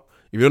don't know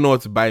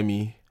what to buy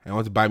me and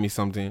want to buy me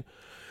something,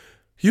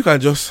 you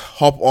can just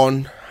hop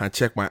on and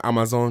check my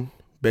Amazon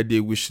birthday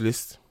wish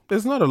list.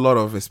 There's not a lot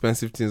of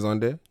expensive things on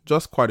there,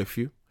 just quite a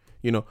few.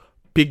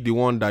 Pick the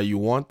one that you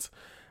want.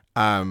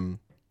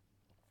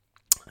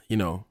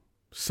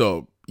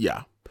 So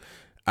yeah.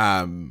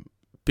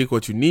 Pick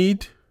what you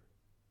need.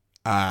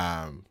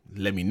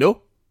 Let me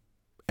know.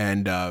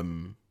 And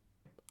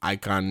I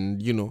can,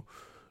 you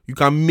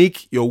can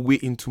make your way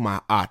into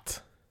my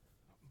art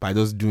by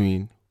just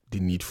doing the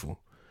needful.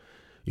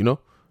 The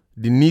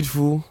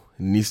needful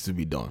needs to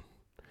be done.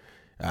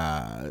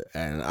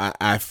 And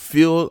I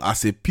feel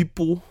as a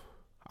people,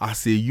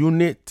 as a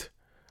unit,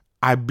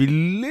 I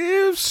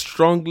believe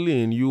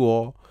strongly in you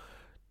all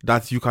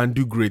that you can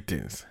do great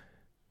things.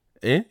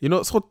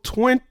 So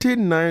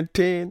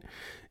 2019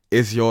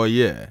 is your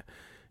year.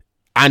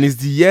 And it's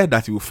the year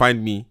that you will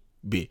find me,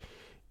 bae.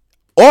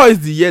 Or it's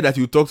the year that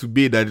you talk to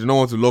bae that did not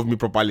want to love me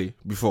properly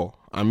before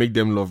and make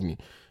them love me.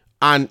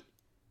 And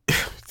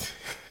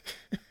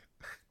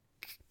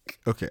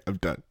okay, I'm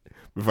done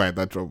before I had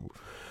that trouble.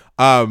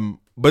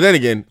 But then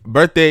again,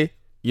 birthday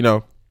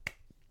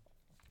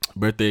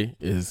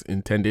is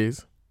in 10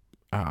 days.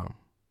 I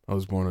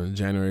was born on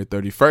January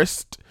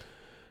 31st,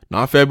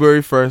 not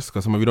February 1st,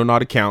 because some of you don't know how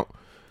to count.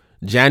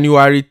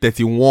 January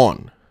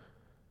 31.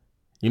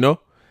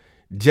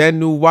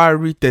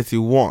 January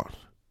 31.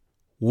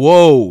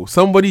 Whoa,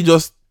 somebody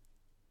just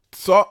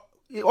saw.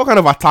 What kind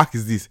of attack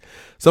is this?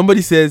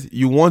 Somebody says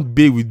you want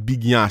bae with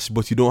big yash,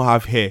 but you don't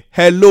have hair.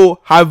 Hello,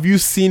 have you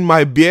seen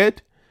my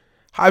beard?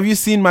 Have you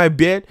seen my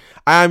beard?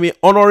 I am an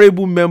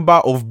honorable member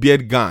of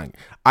Beard Gang.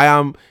 I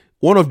am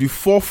one of the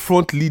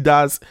forefront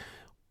leaders.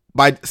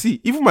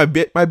 Even my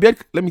beard,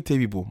 let me tell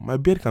you people, my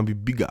beard can be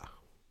bigger.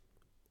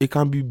 It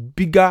can be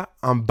bigger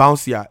and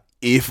bouncier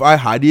if I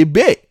had a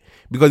bae.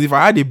 Because if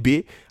I had a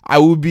bae, I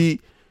would be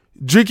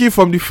drinking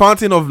from the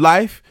fountain of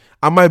life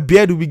and my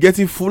beard will be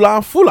getting fuller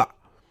and fuller.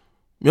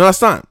 You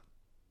understand?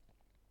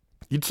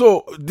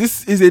 So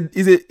this is a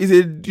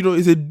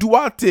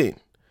dual thing.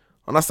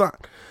 Understand?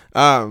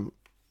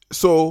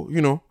 So,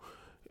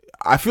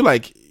 I feel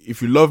like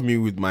if you love me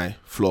with my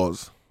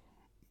flaws,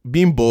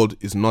 being bald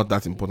is not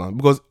that important.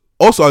 Because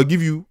also I'll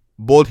give you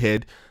bald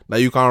head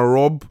that you can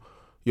rub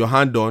your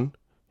hand on,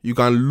 you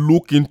can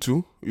look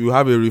into, you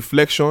have a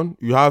reflection,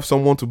 you have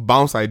someone to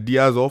bounce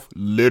ideas off,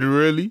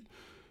 literally.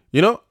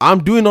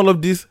 I'm doing all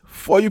of this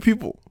for you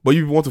people. But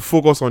you want to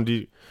focus on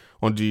the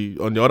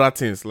other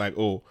things, like,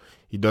 oh,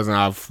 he doesn't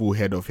have full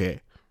head of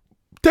hair.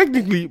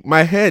 Technically,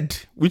 my head,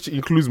 which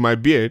includes my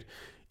beard,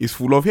 is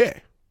full of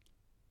hair.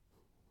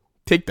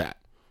 Take that.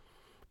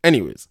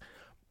 Anyways,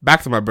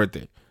 back to my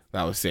birthday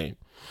that I was saying.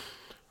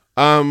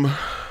 I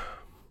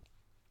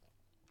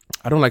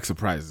don't like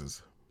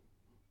surprises.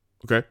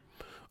 Okay?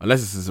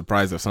 Unless it's a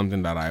surprise of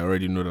something that I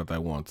already know that I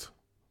want,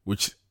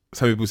 which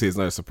some people say is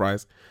not a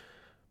surprise.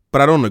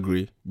 But I don't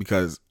agree,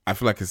 because I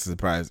feel like it's a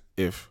surprise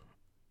if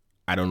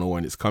I don't know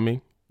when it's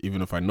coming,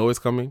 even if I know it's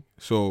coming.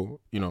 So,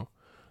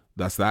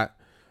 that's that.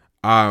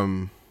 There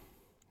are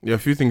a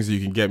few things you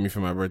can get me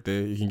for my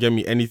birthday. You can get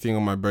me anything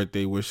on my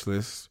birthday wish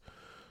list.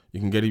 You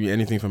can get me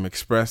anything from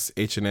Express,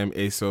 H&M,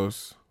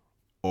 ASOS,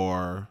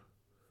 or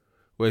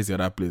where's the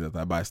other place that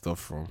I buy stuff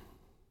from?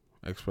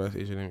 Express,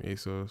 H&M,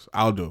 ASOS,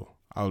 Aldo.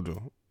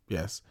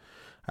 Yes.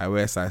 I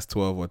wear size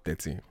 12 or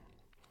 13.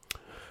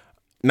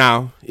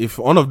 Now, if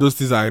one of those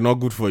things are not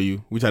good for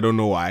you, which I don't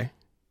know why,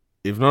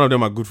 if none of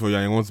them are good for you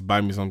and you want to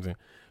buy me something,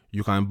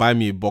 you can buy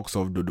me a box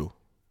of dodo.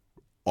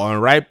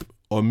 Unripe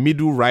or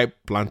middle ripe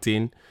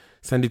plantain,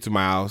 send it to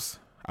my house.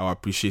 I will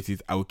appreciate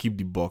it. I will keep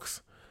the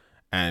box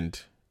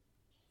and,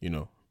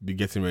 be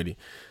getting ready.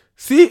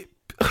 See,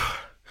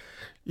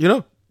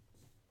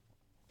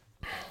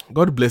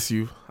 God bless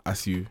you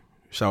as you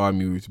shower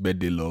me with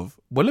birthday love.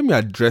 But let me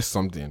address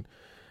something.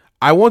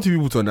 I want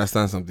people to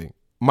understand something.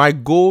 My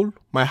goal,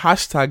 my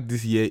hashtag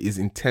this year is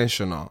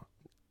intentional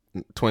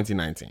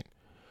 2019.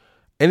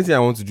 Anything I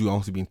want to do, I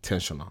want to be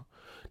intentional.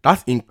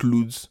 That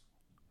includes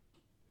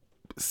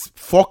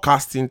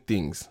forecasting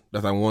things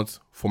that I want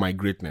for my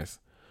greatness.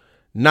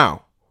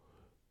 Now,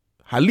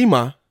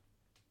 Halima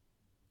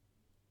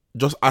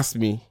just asked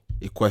me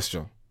a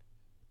question,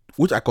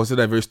 which I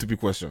consider a very stupid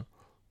question.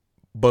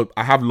 But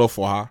I have love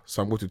for her,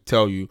 so I'm going to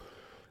tell you,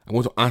 I'm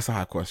going to answer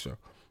her question.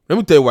 Let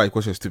me tell you why the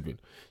question is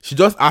stupid. She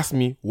just asked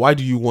me, why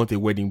do you want a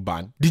wedding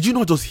band? Did you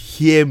not just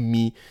hear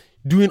me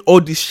doing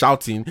all this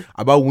shouting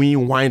about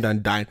winning wine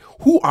and dine?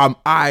 Who am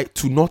I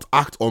to not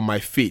act on my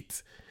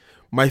faith?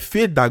 My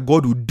faith that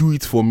God will do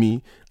it for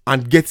me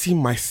and getting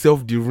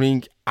myself the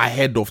ring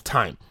ahead of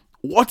time.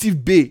 What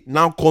if Bae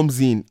now comes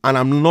in and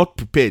I'm not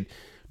prepared?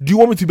 Do you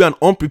want me to be an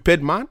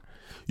unprepared man?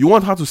 You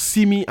want her to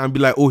see me and be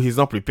like, oh, he's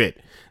not prepared.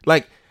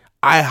 Like,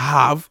 I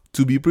have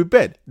to be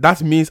prepared.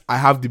 That means I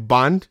have the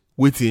band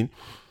waiting.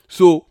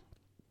 So,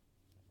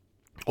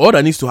 all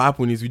that needs to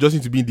happen is we just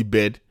need to be in the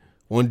bed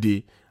one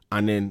day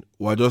and then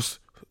we're just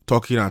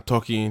talking.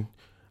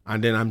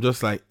 And then I'm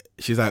just like,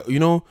 she's like,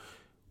 what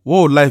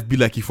would life be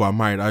like if we're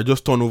married? I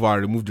just turn over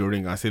and remove the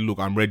ring and say, look,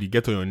 I'm ready.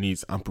 Get on your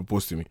knees and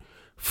propose to me.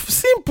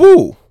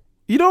 Simple.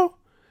 I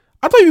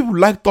thought people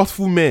like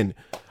thoughtful men.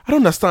 I don't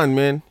understand,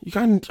 man. You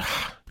can't.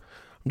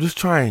 I'm just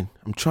trying.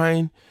 I'm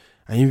trying.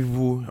 And you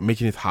people are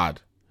making it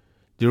hard.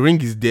 The ring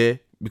is there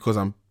because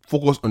I'm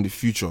focused on the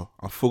future.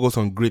 I'm focused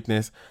on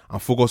greatness. I'm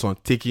focused on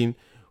taking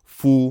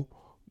full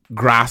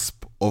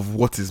grasp of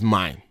what is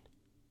mine.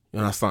 You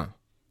understand?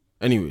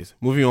 Anyways,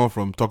 moving on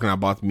from talking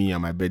about me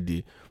and my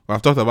birthday.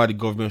 I've talked about the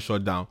government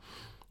shutdown.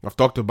 I've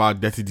talked about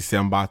Dirty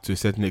December to a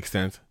certain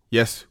extent.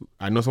 Yes,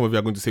 I know some of you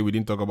are going to say we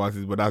didn't talk about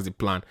it, but that's the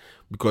plan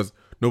because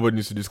nobody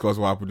needs to discuss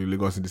what happened in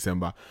Lagos in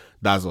December.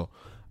 That's all.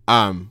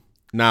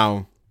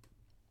 Now,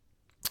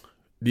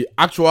 the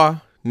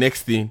actual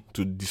next thing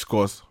to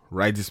discuss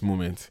right this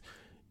moment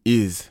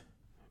is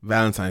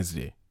Valentine's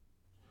Day.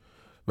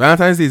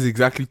 Valentine's Day is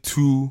exactly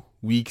 2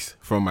 weeks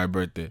from my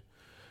birthday.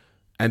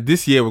 And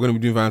this year, we're going to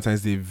be doing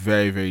Valentine's Day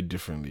very, very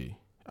differently.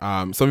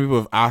 Some people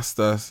have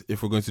asked us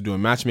if we're going to do a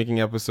matchmaking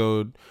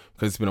episode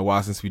because it's been a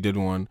while since we did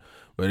one.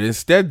 But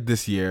instead,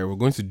 this year, we're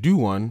going to do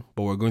one,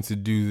 but we're going to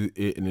do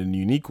it in a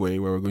unique way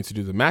where we're going to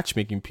do the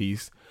matchmaking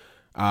piece,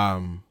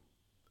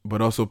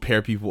 but also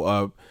pair people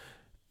up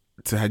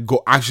to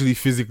go actually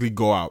physically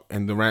go out,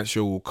 and the rant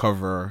show will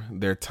cover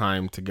their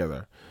time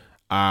together.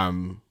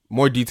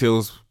 More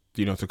details,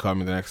 to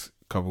come in the next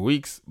couple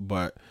weeks.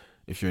 But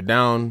if you're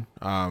down,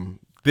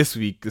 this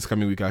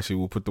coming week, actually,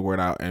 we'll put the word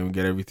out and we'll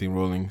get everything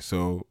rolling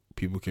so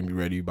people can be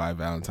ready by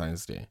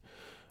Valentine's Day.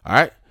 All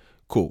right,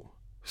 cool.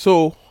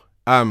 So,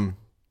 on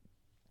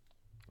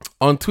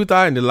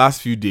Twitter in the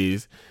last few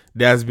days,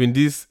 there has been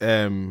this,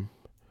 Ojewa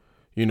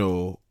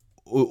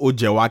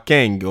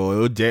Keng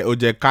or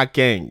Ojeka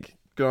Keng,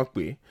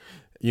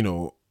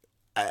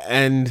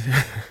 and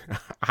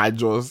I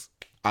just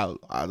wanted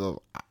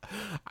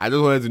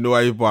to know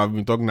why people have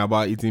been talking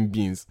about eating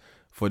beans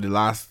for the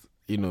last,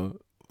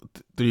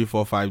 3,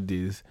 4, 5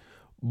 days.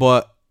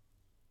 But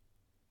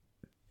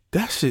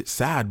that shit's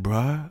sad,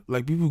 bruh.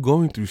 Like, people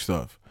going through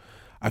stuff.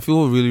 I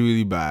feel really,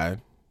 really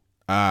bad.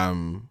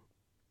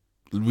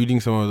 Reading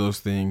some of those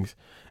things.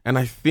 And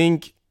I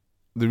think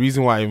the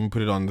reason why I even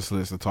put it on this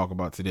list to talk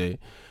about today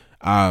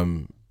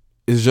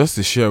is just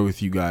to share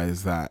with you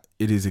guys that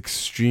it is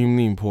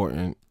extremely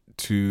important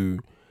to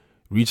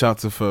reach out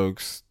to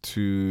folks,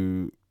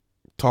 to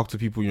talk to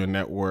people in your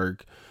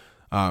network,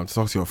 to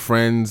talk to your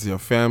friends, your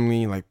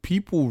family, like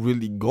people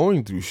really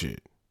going through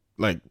shit.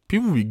 Like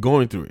people be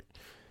going through it.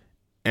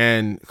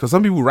 And because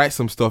some people write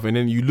some stuff and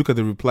then you look at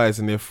the replies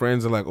and their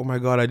friends are like, oh my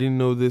God, I didn't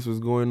know this was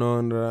going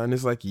on. And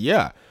it's like,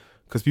 yeah,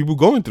 because people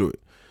going through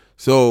it.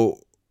 So,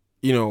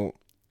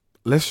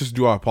 let's just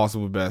do our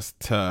possible best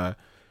to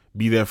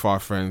be there for our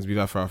friends, be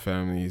there for our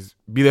families,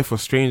 be there for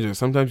strangers.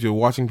 Sometimes you're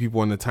watching people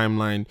on the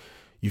timeline,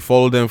 you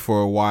follow them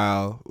for a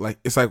while. Like,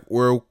 it's like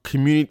we're a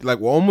community, like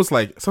we're almost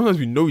like, sometimes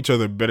we know each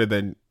other better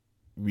than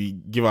we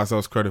give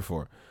ourselves credit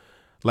for.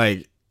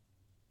 Like,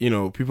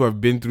 people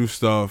have been through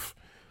stuff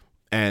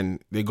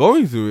and they're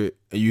going through it,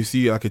 and you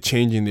see like a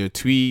change in their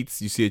tweets,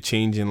 you see a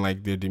change in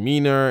like their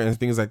demeanor and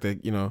things like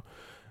that,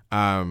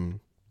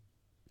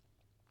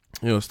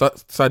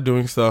 start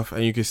doing stuff,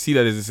 and you can see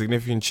that there's a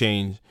significant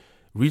change.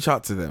 Reach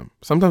out to them.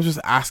 Sometimes just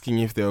asking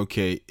if they're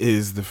okay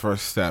is the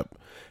first step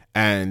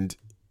and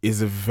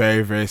is a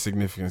very, very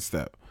significant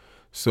step.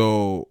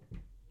 So,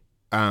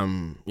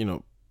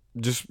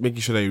 just making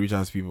sure that you reach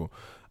out to people.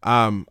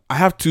 I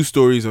have 2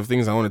 stories of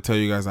things I want to tell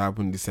you guys that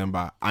happened in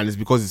December, and it's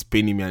because it's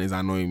paining me and it's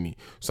annoying me.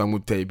 So I'm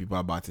going to tell you people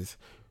about it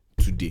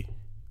today.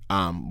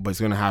 But it's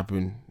going to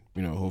happen,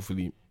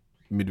 hopefully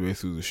midway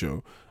through the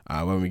show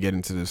when we get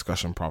into the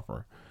discussion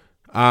proper.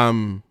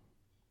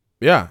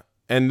 Yeah.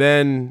 And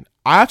then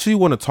I actually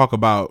want to talk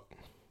about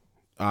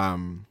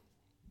Iman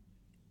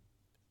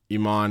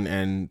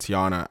and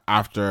Tiana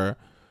after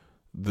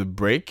the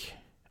break.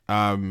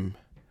 And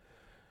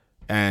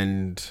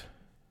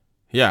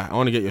yeah, I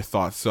want to get your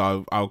thoughts.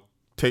 So I'll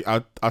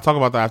talk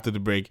about that after the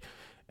break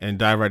and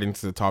dive right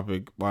into the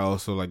topic, while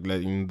also like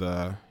letting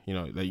the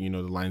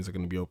lines are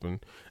going to be open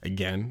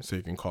again, so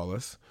you can call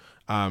us.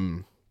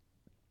 I'm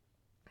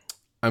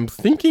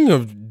thinking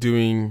of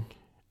doing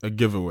a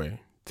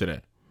giveaway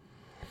today.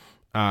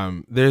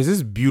 There's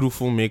this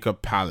beautiful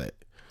makeup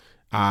palette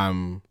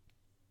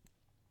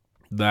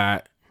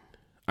that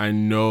I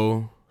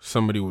know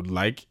somebody would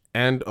like,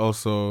 and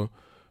also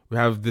we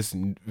have this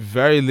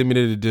very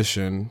limited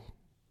edition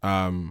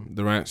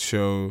The Rant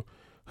Show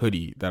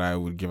hoodie that I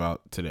would give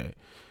out today.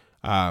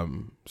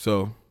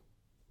 So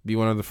be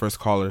one of the first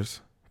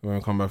callers when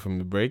we come back from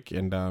the break,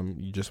 and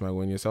you just might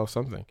win yourself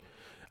something.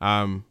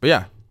 But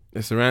yeah,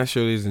 it's The Rant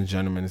Show, ladies and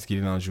gentlemen. It's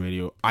Getting Lounge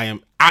Radio. I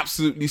am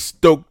absolutely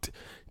stoked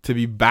to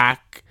be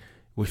back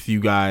with you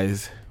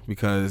guys,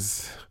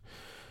 because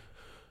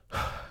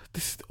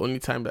this is the only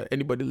time that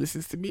anybody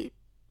listens to me,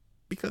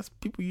 because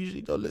people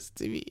usually don't listen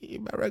to me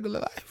in my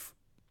regular life.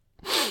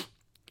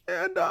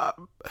 And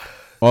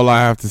all I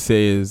have to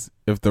say is,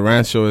 if The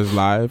Rant Show is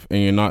live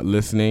and you're not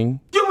listening,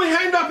 you will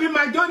end up in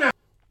my donut.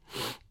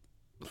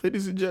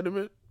 Ladies and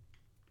gentlemen,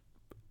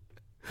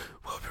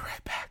 we'll be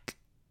right back.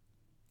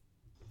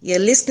 You're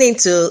listening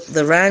to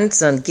The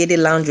Rants on Giddy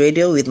Lounge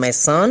Radio with my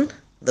son,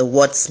 the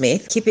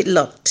Wordsmith. Keep it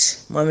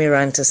locked. Mommy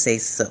Ranta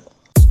says so.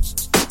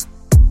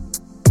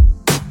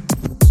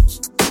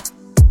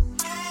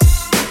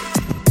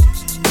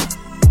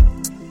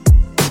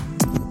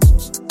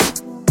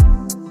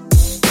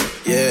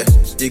 Yeah,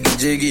 jiggy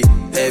jiggy,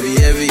 heavy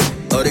heavy.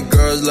 All the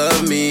girls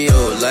love me,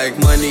 oh, like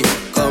money.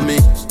 Call me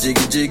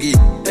jiggy jiggy,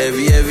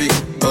 heavy heavy.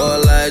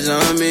 All eyes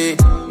on me.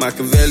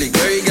 Machiavelli,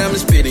 girl, you got me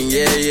spitting,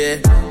 yeah, yeah.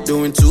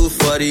 Doing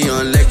 240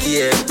 on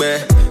Lecky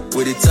Ekpe.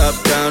 With the top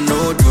down,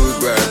 no do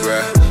gra.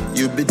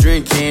 You be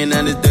drinking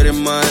and the dirty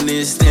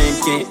money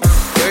stinking.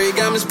 Girl, you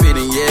got me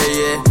spitting, yeah,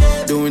 yeah.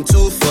 Doing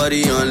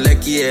 240 on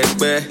Lecky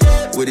Ekpe.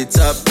 With the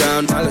top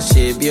down, all the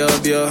shit, bio.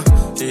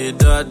 Shit,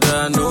 da,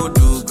 no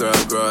do gra,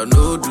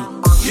 no do.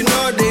 You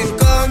know they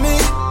call me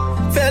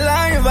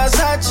Fela in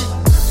Versace.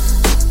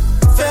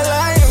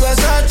 Fela in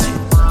Versace.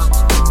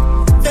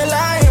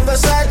 Fela in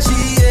Versace,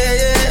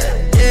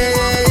 yeah.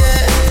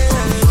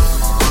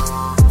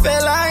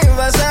 Fela in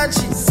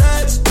Versace.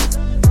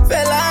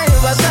 Fela in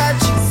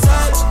Versace.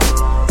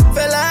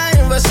 Fela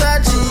in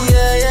Versace,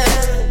 yeah.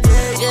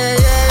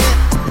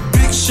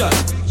 Big shot,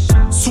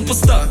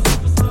 superstar,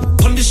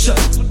 condition,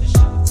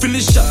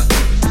 finisher,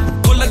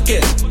 call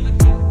again,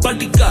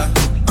 bodyguard.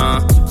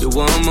 You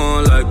want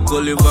more like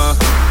Oliver.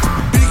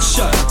 Big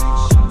shot,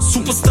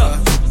 superstar,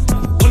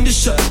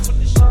 condition,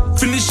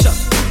 finisher.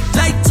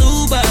 Like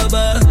two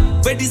Baba,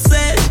 ready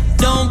set,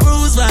 don't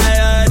bruise my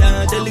heart,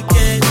 I'm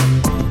delicate.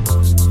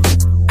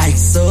 I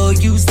saw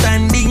you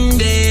standing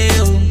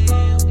there.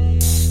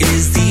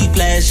 Is the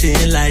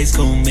flashing lights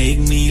gon' make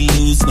me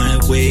lose my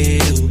way?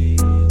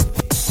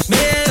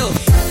 Mail,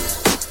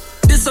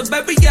 this a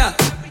baby, yeah.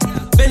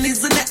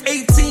 Bentley's in the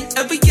 18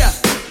 every year.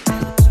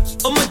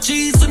 All my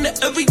G's in the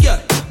every year.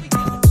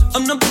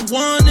 I'm number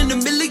 1 in the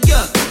million.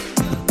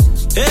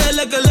 Yeah,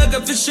 like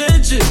a fish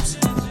and chips.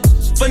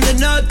 From the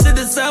north to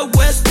the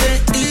southwest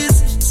and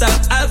east,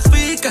 South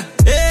Africa.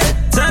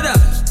 Yeah, tada.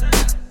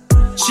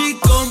 She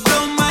gon'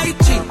 blow my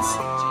cheeks.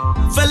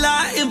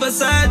 Fella in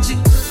Versace.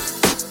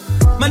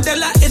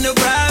 Mandela in a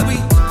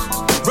Rari.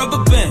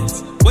 Rubber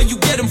bands, where you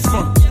get them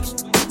from?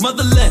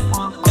 Motherland,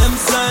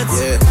 M-Sons.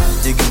 Yeah,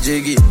 jiggy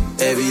jiggy,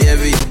 heavy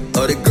heavy.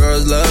 All the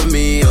girls love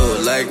me,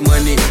 oh, like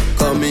money.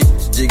 Call me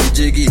jiggy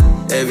jiggy,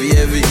 heavy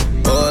heavy.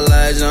 All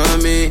eyes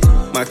on me.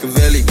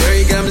 Machiavelli, girl,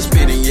 you got me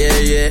spitting,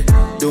 yeah.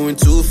 Doing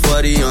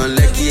 240 on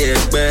Lecky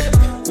Ekpe.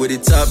 With the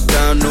top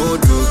down, no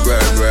do gra.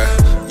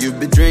 You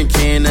be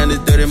drinking and the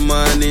dirty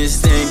money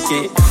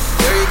stinking.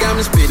 Girl, you got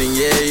me spitting,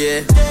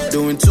 yeah.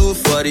 Doing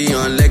 240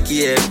 on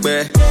Lecky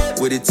Ekpe.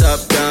 With the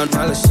top down,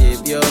 all the shit,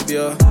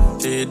 bio.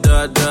 Shit,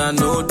 da,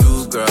 no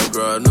do gra,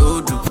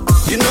 no do.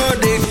 You know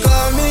they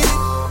call me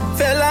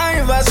Fela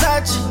in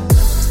Versace.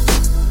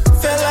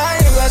 Fela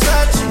in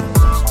Versace.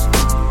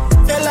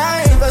 Fela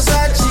in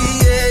Versace,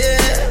 yeah.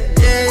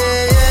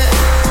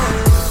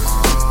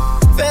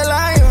 Fela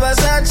in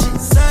Versace.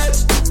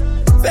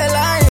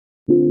 Fela in...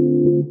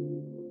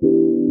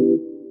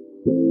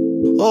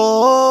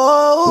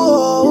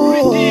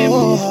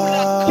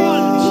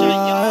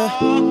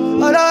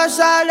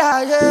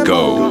 Go.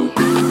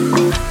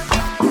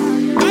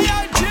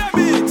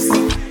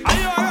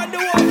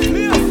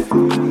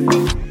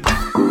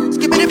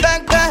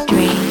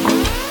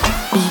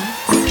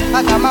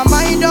 I got my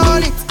mind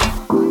on it,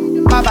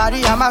 my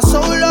body and my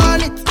soul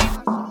on it.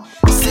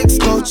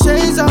 gold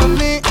chains on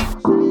me.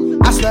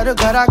 I swear to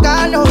God, I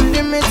got no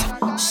limit.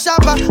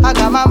 Shabba, I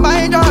got my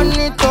mind on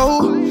it,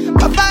 oh.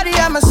 My body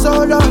and my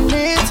soul on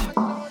it.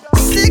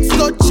 6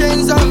 gold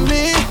chains on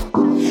me.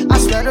 I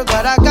swear to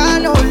God, I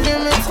got no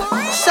limit.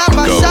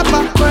 Shabba,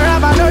 shabba,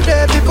 wherever I know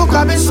the people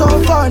can be so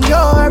fun,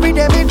 yo. Every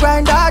day we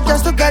grind out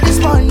just to get this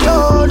money,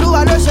 yo.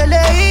 Lua no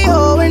shele,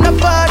 yo, in the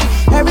party.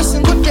 Every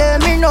single day,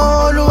 me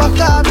know Lua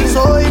got me.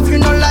 So if you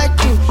don't like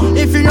me,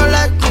 if you don't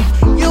like me,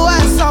 you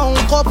and some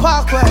go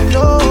park well,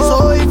 yo.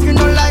 So if you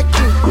don't like me,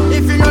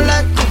 if you don't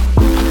like me,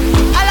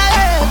 I like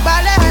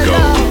it,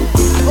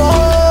 oh,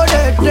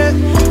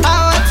 I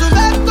want to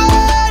let go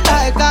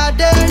like I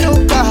didn't know.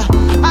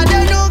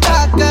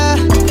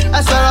 I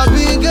saw a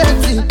big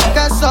getty,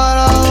 I saw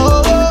a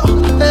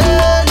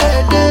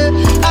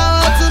I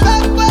want to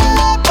let go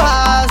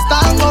past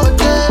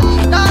Dangote,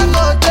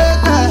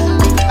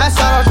 I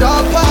saw a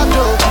dog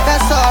Pablo, I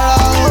saw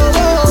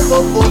a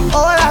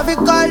all I be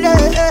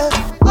calling,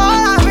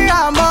 all I be a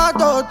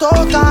moto to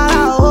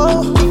cara,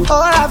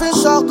 all I be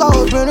shock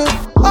out,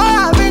 all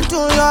I be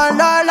doing your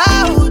lola,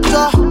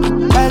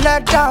 and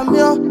let them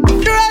yo,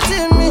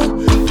 dressing me,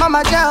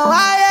 mama, tell why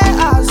I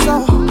saw.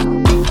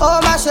 Oh,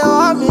 my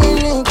show me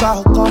nigga,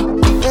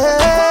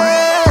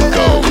 yeah.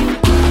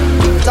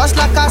 Just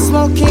like a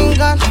smoking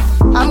gun,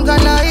 I'm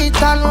gonna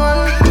eat and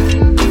run.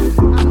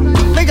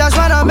 Me just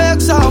wanna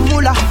make some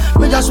moolah,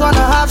 me just wanna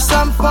have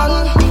some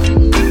fun.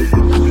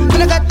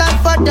 When I got time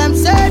for them,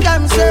 say,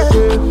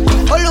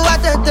 oh, look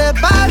at the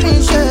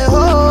baby, say,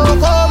 oh,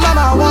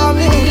 mama, want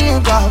me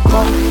nigga,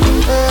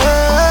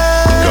 yeah.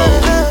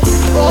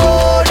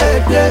 Oh,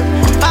 they,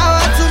 I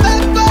want to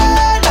make go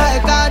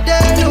like I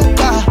did,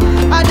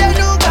 I did.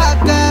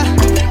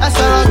 I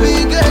saw a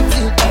big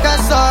getty, I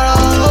saw a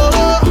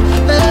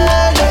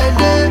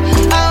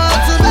I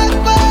want to make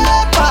my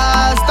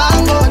past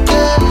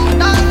Dangote,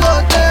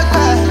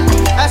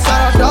 I saw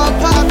a dog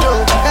Pablo,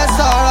 I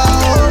saw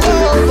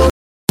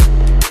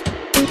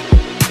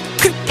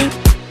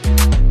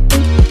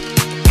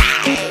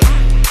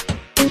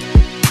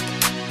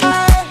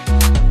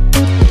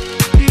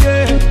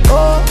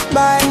oh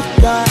my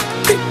God,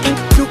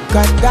 look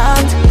at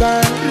that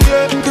girl,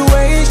 the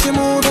way she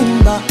moving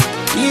back,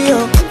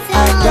 yo. I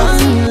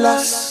done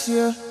lost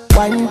you.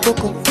 Wine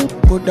poco,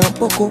 go down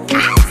poco.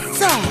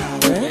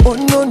 Oh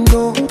no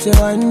no, say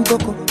wine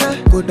poco,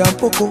 go down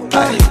poco.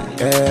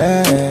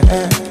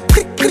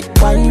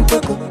 Wine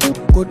poco,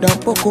 go down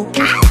poco.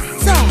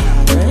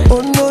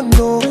 Oh no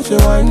no, say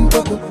wine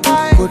poco,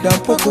 go down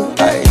poco.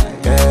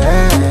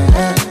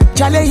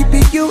 Charlie, it be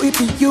you,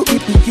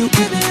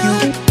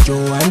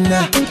 Joanna.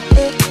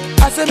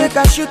 I say make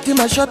a shoot him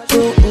a shot,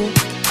 oh,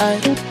 I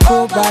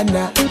go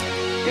banana.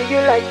 Do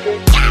you like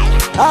it?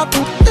 Up,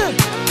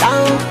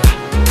 down,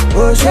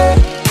 oh shit,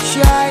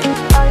 shy.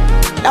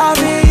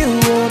 Loving you,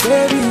 oh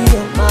baby,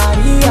 oh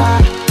Maria.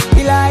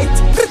 Delight,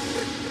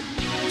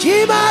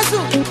 Jimazu,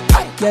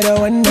 you're the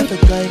one of a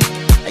kind.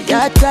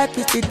 Your type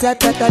is the type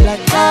that I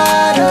like.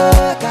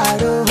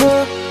 Caro,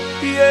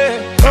 yeah.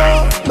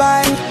 Oh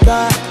my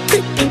God,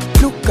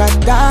 look at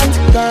that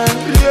girl,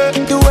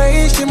 the way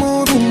she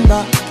moving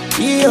back.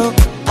 Yo,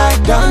 I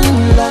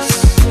done lost.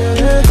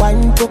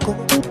 Wine poco,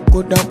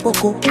 go down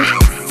poco.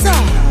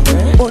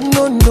 Oh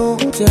no no,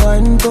 say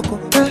wine poco,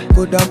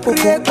 go down poco.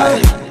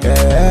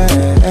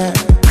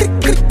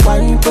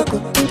 Wine poco,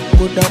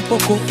 go down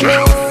poco.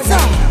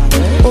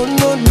 Oh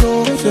no no,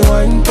 say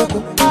wine poco,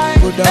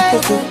 go down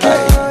poco.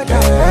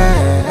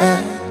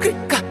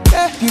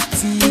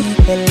 Beauty,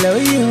 hello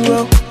you,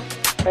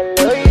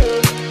 hello you.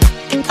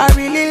 I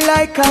really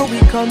like how we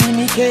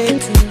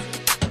communicate.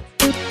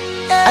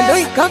 I know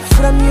you come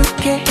from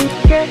UK,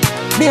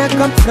 me I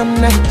come from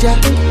Niger.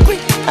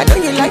 I know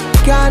you like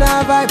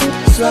Ghana vibe,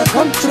 so I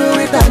come through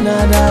with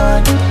another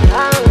one.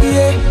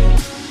 Yeah,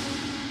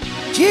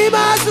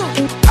 Jimazu,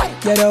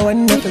 you're the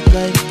one of a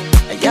kind.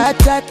 Your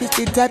type is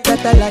the type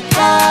that I like.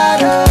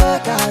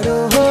 Caro,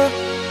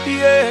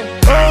 yeah.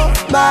 Oh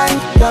my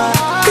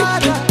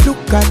God,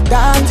 look at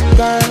that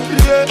girl,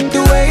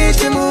 the way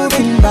she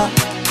moving back.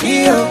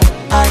 Yo,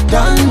 I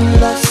done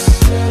lost.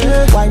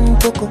 Wine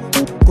poco,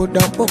 go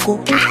down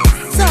poco.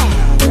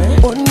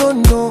 Oh no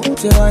no,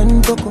 say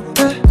wine poco,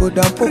 go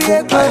down poco.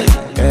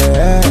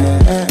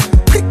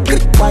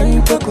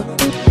 Wine poco,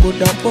 go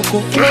down poco.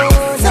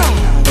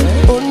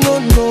 Oh no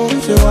no,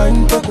 say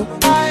wine poco,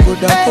 go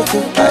down poco.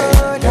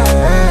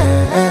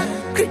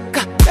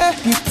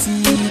 Beauty,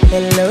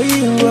 hello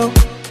you,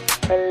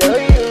 hello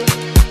you.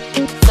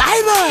 Fly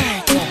boy.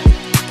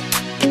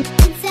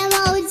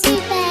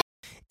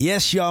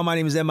 Yes, y'all, my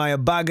name is Emaya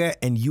Baga,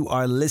 and you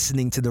are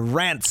listening to The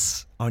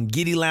Rants on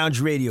Giddy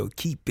Lounge Radio.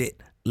 Keep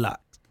it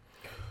locked.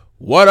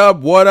 What up?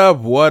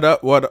 Why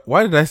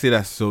did I say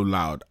that so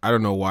loud? I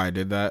don't know why I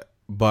did that,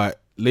 but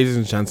ladies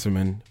and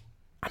gentlemen,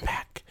 I'm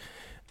back.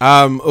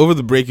 Over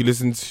the break, you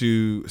listened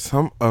to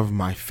some of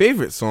my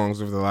favorite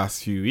songs over the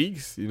last few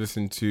weeks. You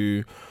listened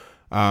to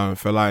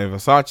Fela and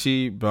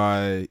Versace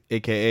by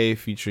AKA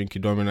featuring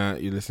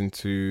Kidomina. You listened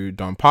to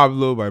Don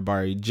Pablo by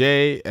Barry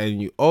J, and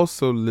you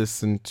also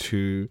listened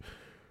to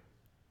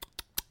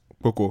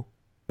Coco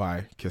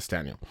by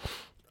Castania.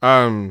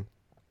 All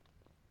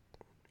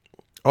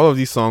of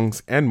these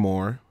songs and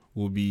more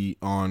will be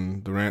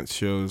on the Rant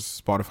Show's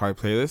Spotify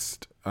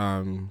playlist.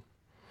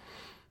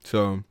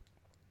 So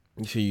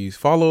make sure you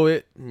follow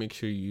it. Make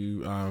sure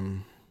you,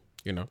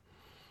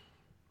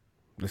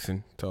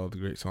 listen to all the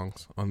great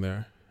songs on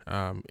there.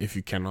 If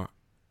you cannot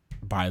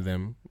buy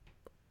them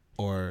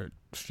or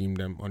stream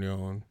them on your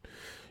own,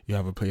 you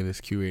have a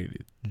playlist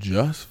curated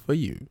just for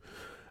you.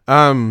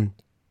 All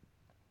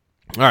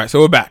right, so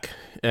we're back,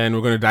 and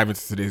we're going to dive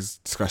into today's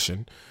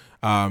discussion.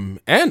 And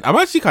I'm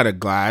actually kind of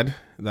glad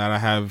that I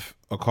have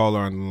a caller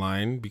on the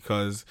line,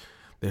 because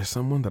there's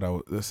someone that I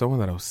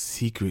was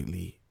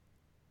secretly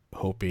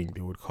hoping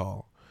they would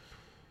call,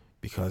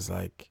 because,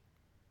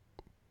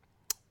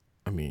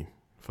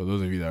 for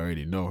those of you that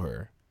already know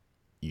her,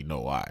 you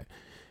know why,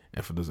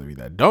 and for those of you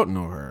that don't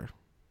know her,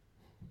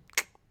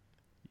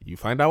 you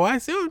find out why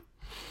soon.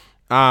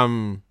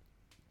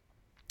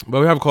 But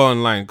we have a call on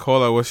the line.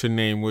 Caller, what's your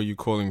name? Where are you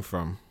calling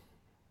from?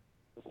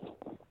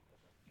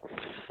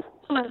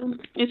 Hello,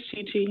 it's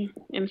Gigi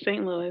in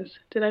St. Louis.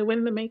 Did I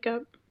win the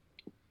makeup?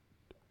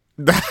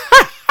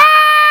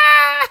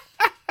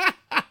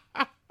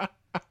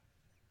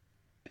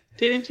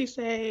 Didn't you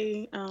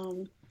say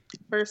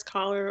first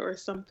caller or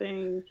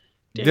something?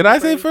 Did I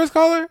say first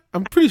caller?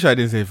 I'm pretty sure I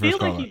didn't say first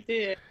caller. I feel like you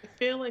did. I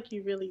feel like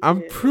you really did.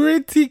 I'm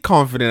pretty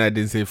confident I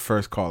didn't say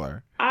first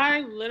caller.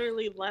 I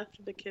literally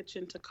left the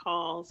kitchen to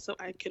call so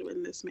I could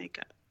win this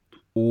makeup.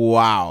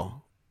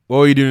 Wow. What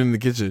were you doing in the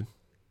kitchen?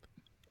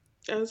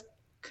 I was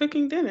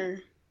cooking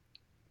dinner.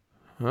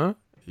 Huh?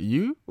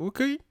 You?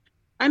 Okay.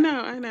 I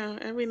know.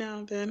 Every now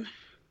and then.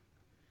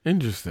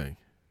 Interesting.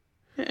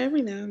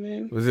 Every now and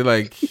then. Was it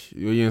like,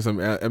 were you in some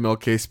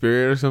MLK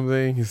spirit or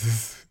something?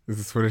 Is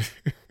this what it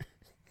is?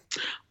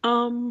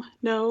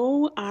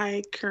 No,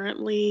 I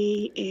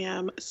currently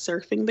am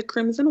surfing the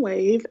Crimson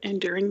Wave,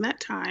 and during that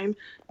time,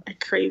 I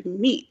crave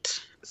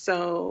meat.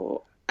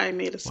 So I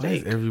made a steak. Why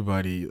is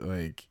everybody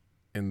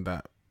in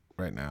that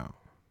right now?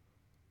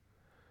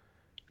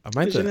 Am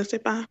I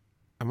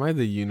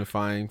the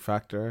unifying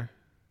factor?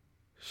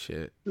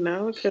 Shit.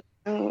 No, because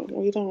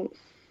we don't.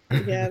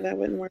 Yeah, that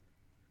wouldn't work.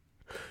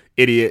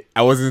 Idiot.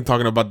 I wasn't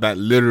talking about that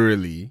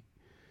literally.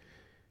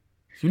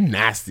 You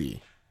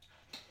nasty.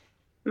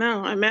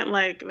 No, I meant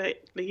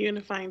the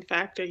unifying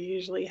factor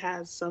usually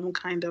has some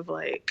kind of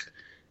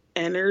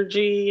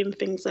energy and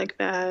things like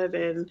that.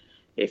 And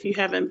if you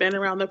haven't been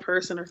around the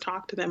person or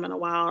talked to them in a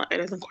while, it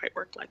doesn't quite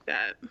work like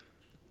that.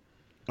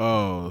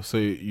 Oh, so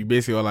you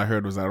basically, all I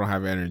heard was I don't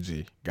have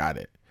energy. Got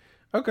it.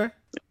 Okay.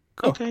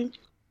 Cool. Okay.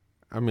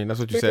 I mean, that's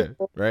what you said,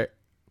 right?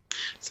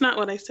 It's not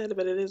what I said,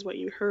 but it is what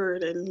you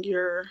heard, and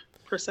your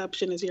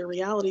perception is your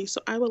reality. So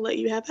I will let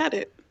you have at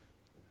it.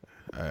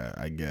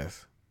 I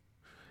guess.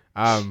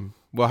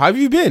 Well, how have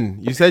you been?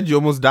 You said you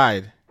almost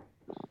died.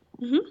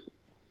 Mm-hmm.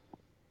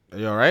 Are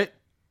you all right?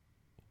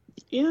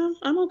 Yeah,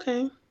 I'm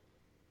okay.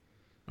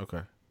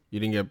 Okay. You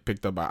didn't get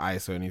picked up by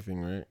ice or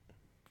anything, right?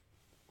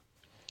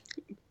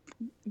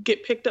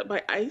 Get picked up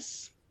by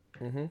ice?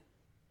 Mm-hmm.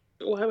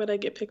 Why would I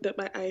get picked up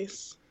by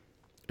ice?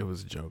 It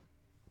was a joke,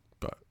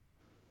 but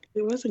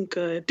it wasn't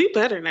good. Do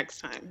better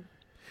next time.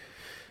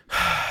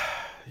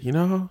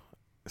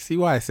 See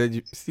why I said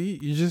you. See,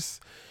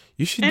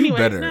 you should do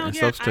better and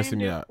stop stressing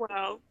me out.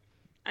 Well,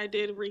 I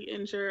did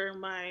re-injure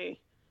my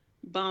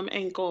bum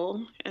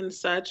ankle and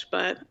such,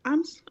 but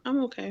I'm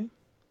okay.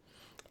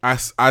 I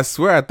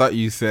swear I thought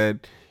you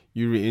said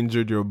you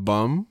re-injured your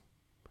bum,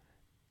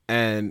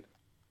 and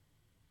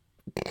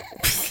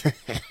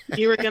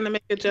you were gonna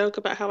make a joke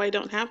about how I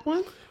don't have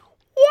one.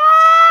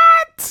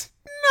 What?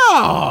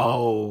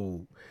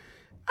 No,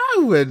 I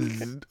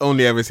would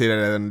only ever say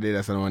that on a day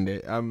that's on one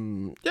day.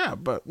 Yeah,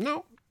 but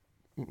no.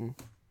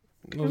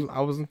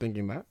 I wasn't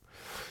thinking that.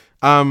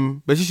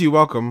 But Shishi,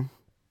 welcome.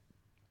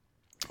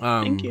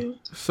 Thank you.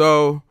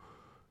 So,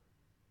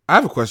 I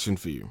have a question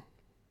for you.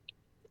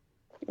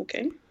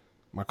 Okay.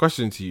 My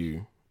question to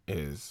you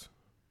is,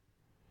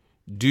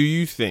 do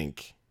you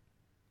think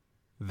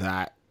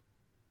that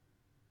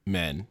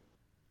men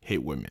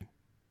hate women?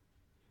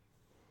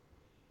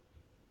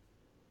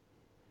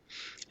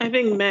 I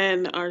think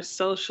men are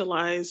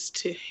socialized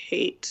to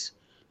hate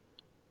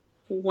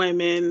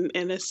women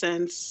in a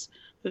sense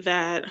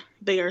that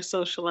they are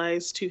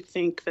socialized to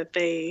think that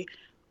they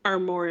are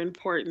more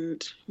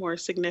important, more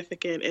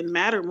significant, and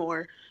matter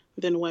more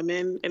than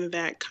women. And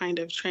that kind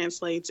of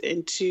translates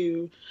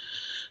into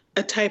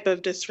a type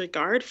of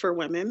disregard for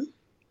women.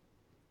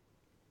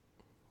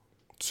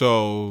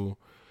 So,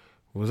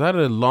 was that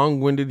a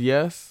long-winded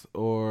yes,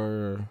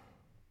 or?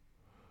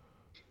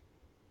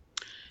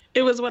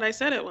 It was what I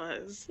said it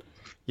was.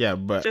 Yeah,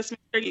 but just make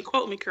sure you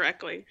quote me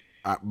correctly.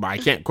 I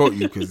can't quote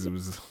you because it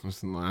was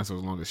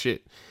long as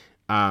shit.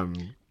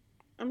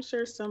 I'm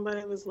sure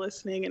somebody was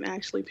listening and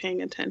actually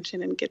paying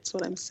attention and gets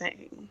what I'm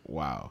saying.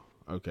 Wow.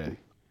 Okay.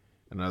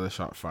 Another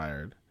shot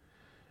fired.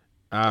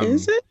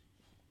 Is it?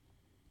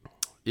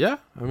 Yeah.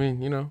 I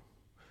mean, you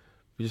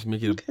just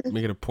make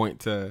it a point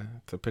to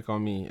pick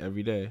on me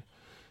every day.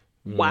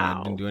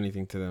 Wow. I didn't do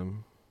anything to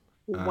them.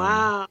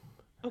 Wow.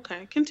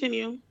 Okay,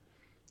 continue.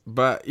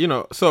 But,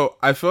 so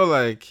I feel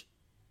like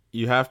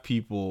you have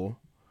people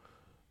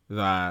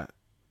that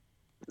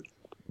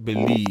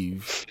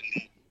believe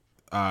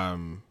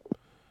that,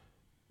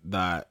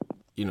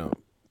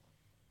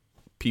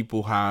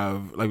 people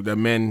have, like, that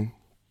men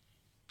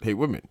hate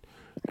women.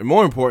 And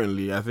more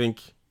importantly, I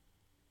think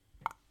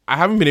I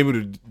haven't been able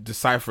to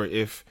decipher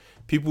if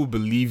people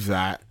believe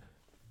that,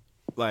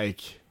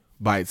 like,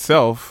 by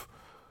itself,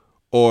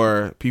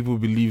 or people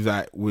believe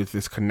that with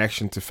this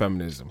connection to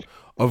feminism,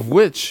 of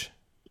which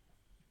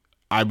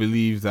I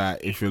believe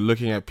that if you're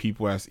looking at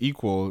people as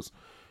equals,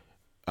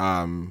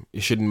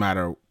 it shouldn't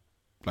matter,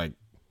 like,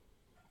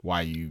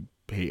 why you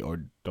hate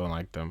or don't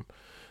like them.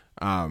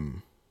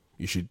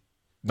 You should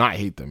not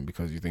hate them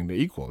because you think they're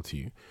equal to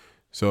you.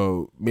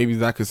 So maybe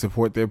that could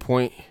support their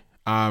point.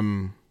 I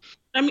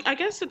mean, I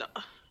guess it.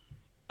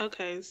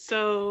 Okay,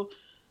 so,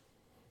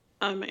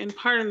 and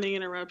pardon the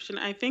interruption.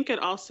 I think it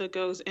also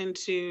goes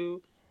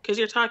into, because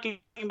you're talking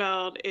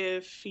about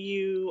if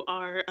you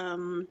are,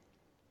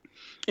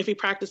 if you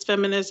practice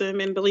feminism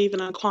and believe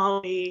in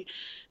equality,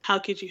 how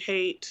could you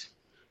hate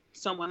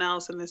someone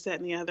else and this, that,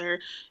 and the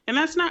other? And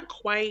that's not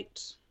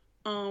quite,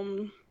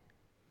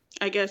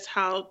 I guess,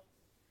 how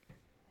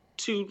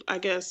to,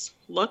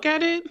 look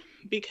at it,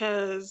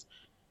 because,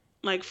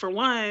 like, for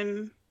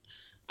one,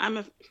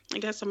 I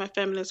guess I'm a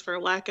feminist for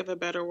lack of a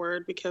better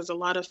word, because a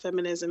lot of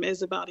feminism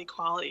is about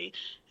equality,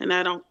 and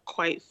I don't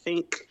quite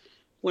think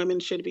women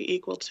should be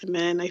equal to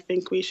men. I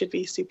think we should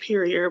be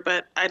superior,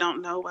 but I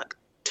don't know what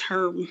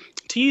term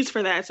to use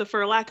for that. So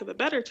for lack of a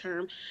better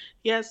term,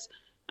 yes,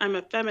 I'm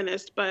a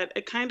feminist, but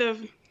it kind of,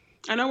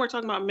 I know we're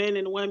talking about men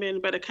and women,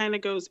 but it kind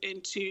of goes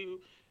into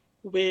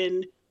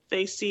when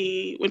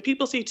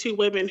people see two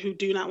women who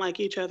do not like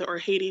each other or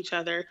hate each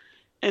other,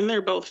 and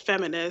they're both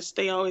feminists,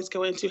 they always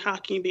go into how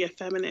can you be a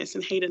feminist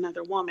and hate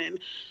another woman?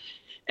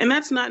 And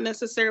that's not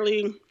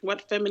necessarily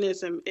what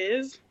feminism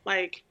is.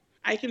 Like,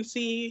 I can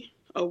see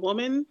a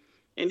woman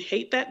and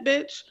hate that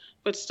bitch,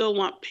 but still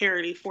want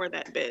parity for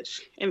that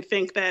bitch and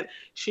think that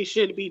she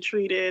should be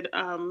treated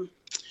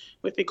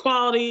with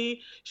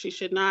equality. She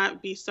should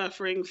not be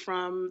suffering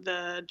from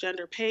the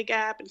gender pay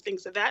gap and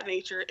things of that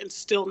nature, and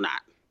still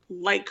not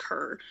like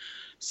her.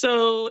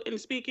 So in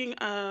speaking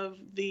of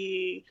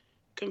the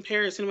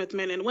comparison with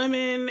men and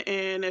women,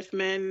 and if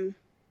men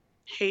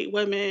hate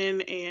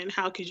women and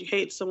how could you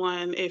hate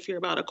someone if you're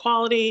about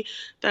equality,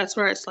 that's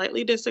where I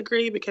slightly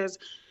disagree, because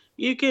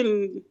you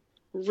can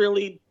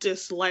really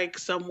dislike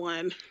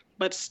someone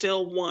but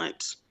still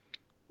want,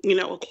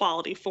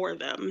 equality for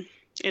them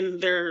in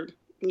their,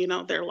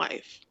 their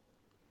life.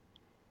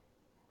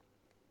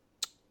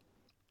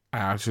 I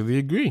actually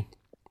agree.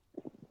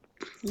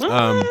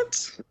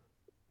 What?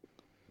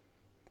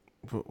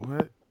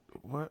 What?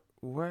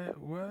 Why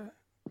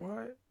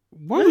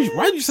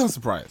do you sound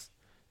surprised?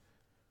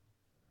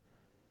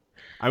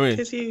 I mean,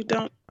 because you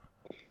don't.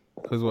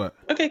 Because what?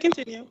 Okay,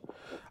 continue.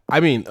 I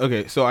mean,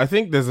 okay, so I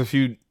think there's a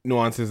few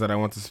nuances that I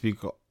want to speak,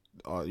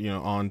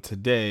 on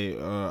today.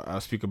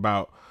 I'll speak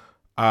about.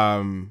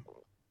 I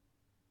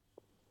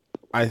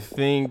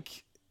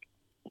think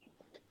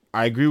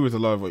I agree with a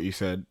lot of what you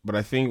said, but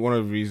I think one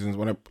of the reasons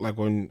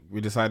when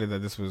we decided that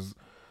this was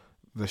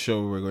the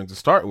show we were going to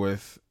start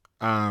with,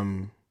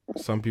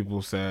 some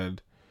people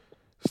said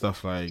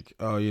stuff like,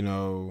 "Oh,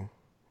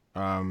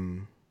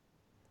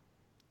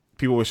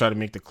 people always try to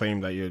make the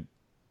claim that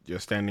you're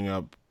standing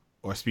up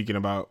or speaking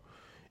about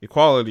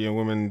equality and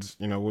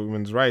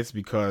women's rights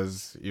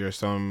because you're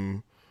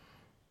some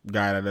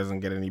guy that doesn't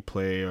get any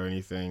play or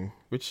anything,"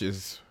 which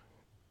is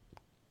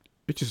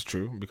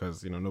true,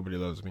 because nobody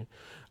loves me.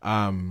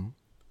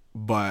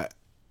 But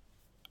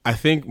I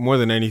think more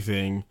than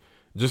anything,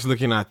 just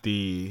looking at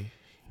the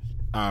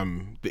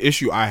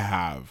issue I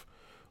have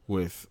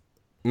with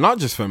not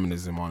just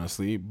feminism,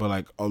 honestly, but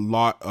like a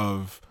lot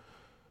of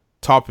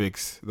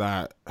topics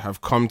that have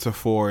come to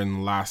fore in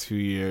the last few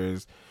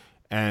years,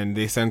 and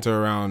they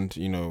center around,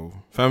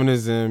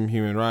 feminism,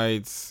 human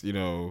rights,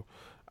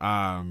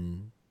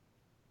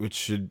 which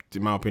should,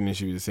 in my opinion,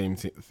 should be the same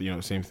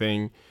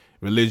thing,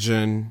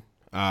 religion,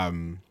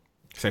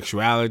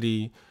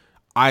 sexuality.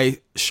 I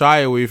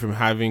shy away from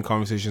having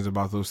conversations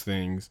about those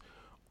things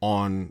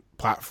on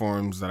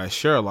platforms that I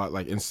share a lot,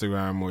 like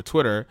Instagram or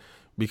Twitter,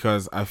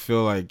 because I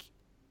feel like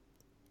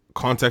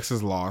context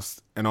is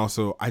lost, and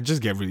also I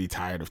just get really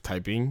tired of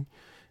typing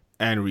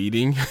and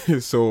reading.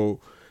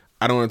 So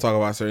I don't want to talk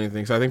about certain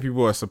things. So I think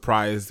people are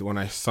surprised when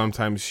I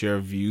sometimes share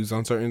views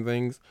on certain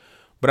things,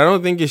 but I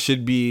don't think it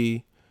should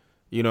be,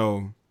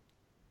 I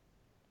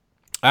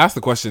asked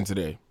the question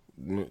today,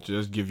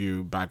 just give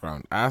you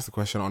background. I asked the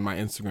question on my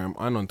Instagram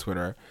and on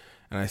Twitter,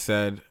 and I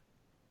said,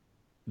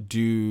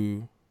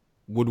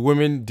 would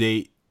women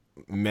date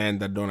men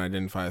that don't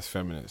identify as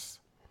feminists?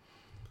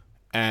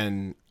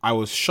 And I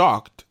was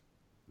shocked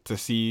to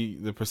see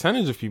the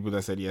percentage of people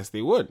that said yes,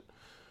 they would,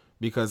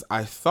 because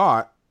I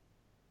thought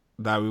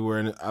that we were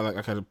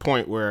at a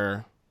point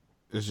where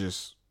it's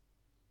just,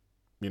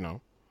 why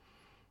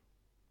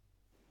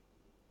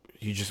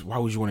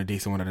would you want to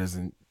date someone that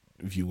doesn't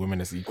view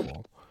women as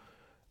equal.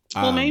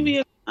 Well,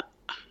 maybe.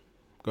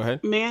 Go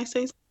ahead. May I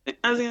say something?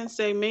 I was going to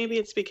say maybe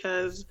it's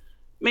because,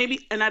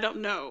 and I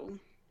don't know,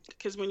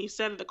 because when you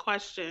said the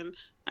question,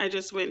 I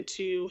just went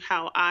to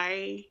how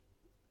I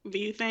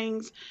view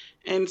things.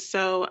 And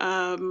so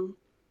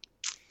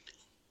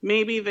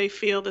maybe they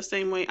feel the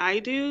same way I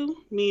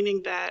do,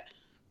 meaning that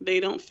they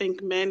don't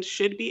think men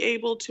should be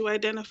able to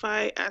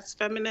identify as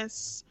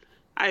feminists.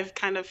 I've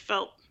kind of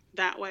felt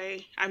that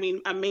way. I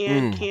mean, a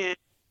man can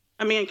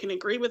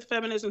agree with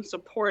feminism,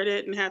 support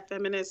it, and have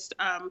feminist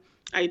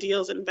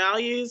ideals and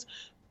values,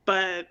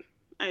 but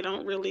I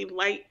don't really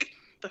like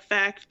the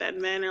fact that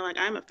men are like,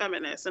 I'm a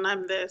feminist and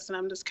I'm this, and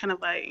I'm just kind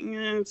of like,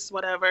 it's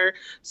whatever.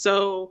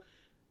 So,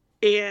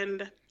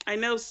 and I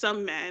know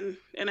some men,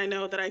 and I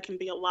know that I can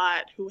be a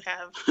lot, who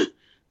have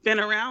been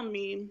around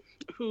me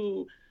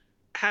who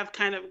have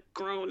kind of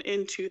grown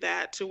into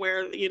that, to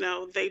where, you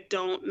know, they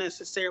don't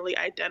necessarily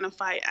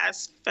identify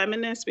as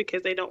feminists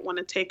because they don't want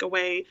to take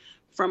away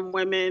from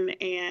women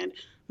and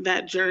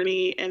that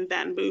journey and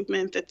that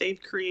movement that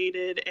they've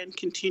created and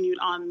continued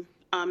on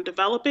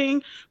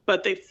developing,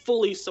 but they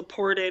fully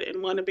support it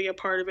and want to be a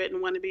part of it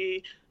and want to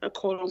be a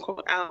quote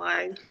unquote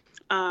ally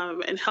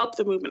and help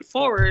the movement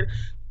forward.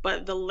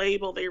 But the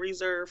label they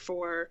reserve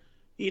for,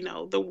 you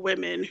know, the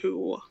women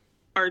who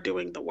are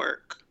doing the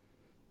work.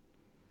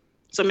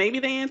 So maybe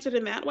they answered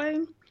in that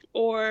way,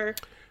 or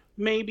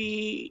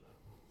maybe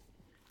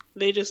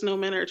they just know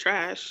men are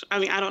trash. I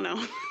mean, I don't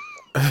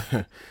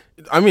know.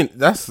 I mean,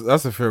 that's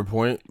a fair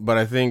point, but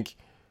I think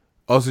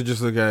also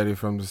just look at it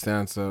from the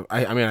stance of,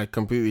 I mean, I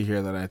completely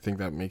hear that. I think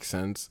that makes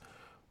sense,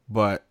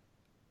 but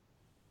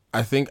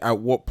I think at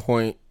what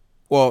point,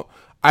 well,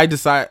 I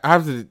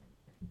have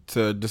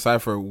to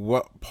decipher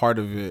what part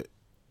of it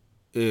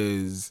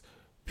is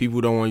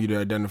people don't want you to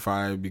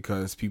identify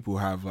because people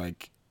have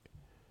like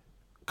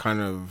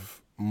kind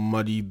of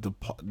muddied the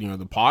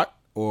pot,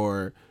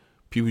 or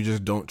people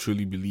just don't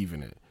truly believe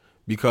in it,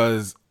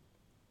 because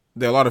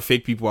there are a lot of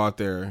fake people out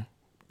there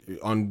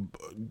on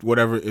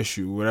whatever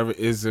issue, whatever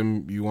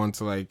ism you want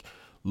to like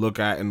look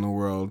at in the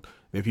world.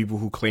 There are people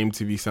who claim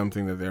to be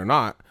something that they're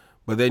not,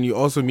 but then you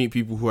also meet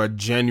people who are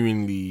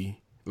genuinely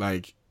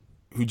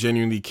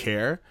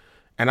care.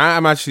 And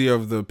I'm actually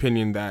of the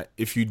opinion that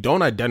if you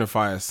don't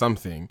identify as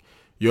something,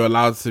 you're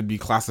allowed to be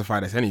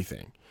classified as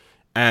anything.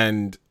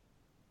 And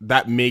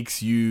that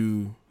makes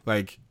you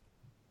like,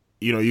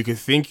 you know, you can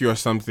think you're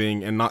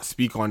something and not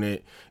speak on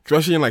it,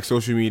 especially in like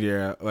social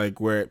media, like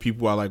where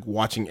people are like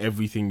watching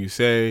everything you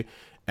say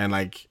and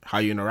like how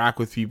you interact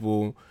with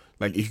people.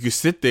 Like if you could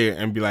sit there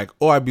and be like,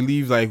 oh, I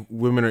believe like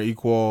women are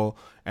equal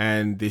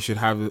and they should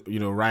have, you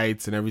know,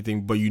 rights and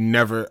everything, but you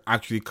never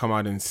actually come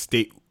out and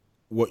state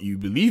what you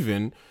believe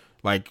in,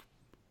 like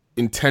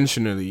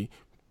intentionally,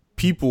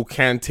 people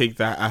can take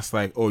that as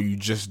like, oh, you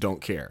just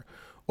don't care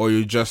or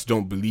you just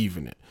don't believe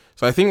in it.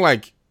 So I think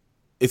like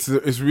it's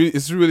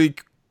really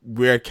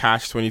weird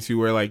catch-22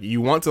 where like you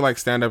want to like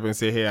stand up and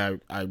say, hey,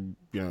 I you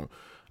know,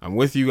 I'm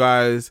with you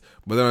guys,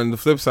 but then on the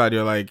flip side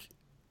you're like,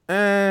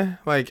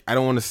 like I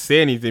don't want to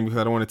say anything because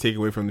I don't want to take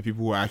away from the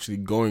people who are actually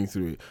going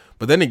through it.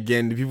 But then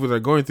again, the people that are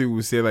going through it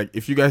will say like,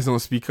 if you guys don't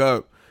speak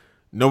up,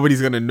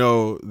 nobody's gonna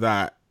know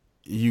that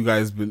you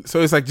guys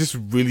so it's like just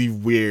really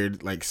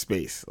weird like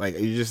space. Like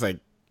you just like,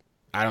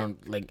 I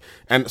don't like,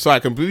 and so I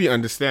completely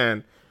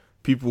understand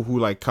people who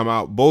like come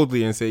out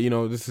boldly and say, you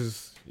know, this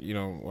is, you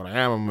know, what I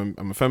am.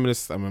 I'm a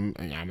feminist. I'm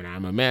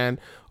a man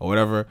or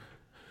whatever.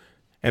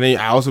 And then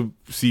I also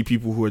see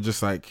people who are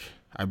just like,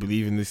 I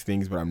believe in these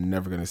things, but I'm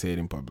never gonna say it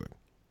in public.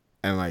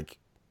 And like,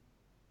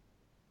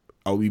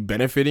 are we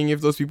benefiting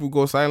if those people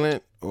go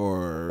silent?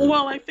 Or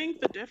well, I think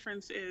the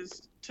difference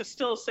is to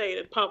still say it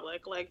in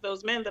public. Like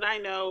those men that I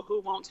know who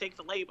won't take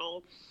the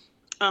label,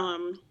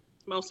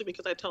 mostly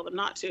because I tell them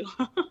not to.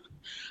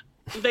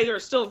 They are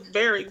still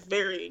very,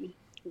 very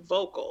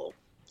vocal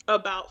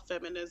about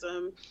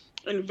feminism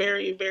and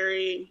very,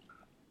 very,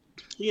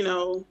 you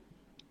know,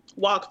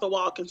 walk the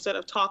walk instead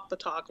of talk the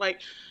talk.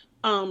 Like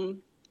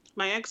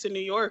my ex in New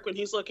York, when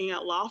he's looking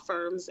at law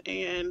firms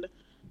and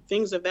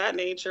things of that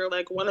nature,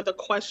 like one of the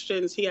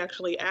questions he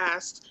actually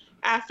asked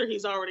after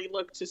he's already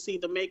looked to see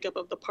the makeup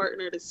of the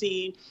partner, to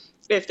see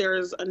if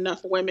there's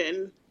enough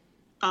women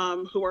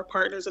who are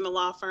partners in the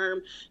law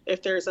firm,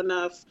 if there's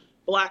enough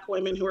Black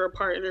women who are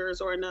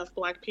partners or enough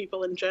Black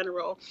people in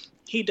general,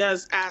 he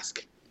does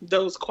ask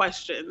those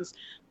questions,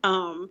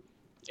 and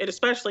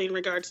especially in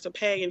regards to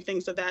pay and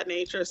things of that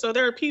nature. So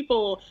there are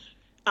people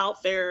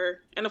out there,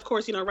 and of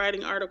course, you know,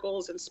 writing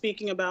articles and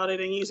speaking about it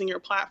and using your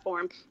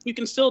platform, you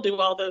can still do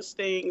all those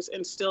things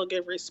and still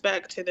give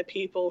respect to the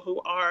people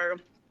who are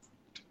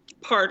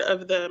part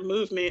of the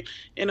movement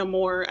in a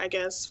more, I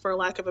guess, for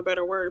lack of a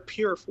better word,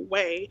 pure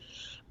way.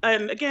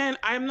 And again,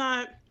 I'm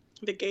not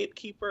the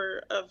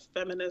gatekeeper of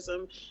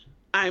feminism.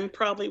 I'm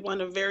probably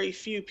one of very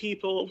few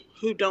people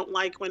who don't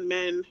like when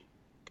men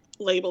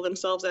label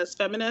themselves as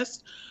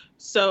feminists.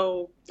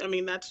 So, I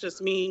mean, that's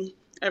just me.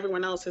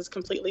 Everyone else is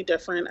completely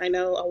different. I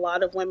know a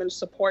lot of women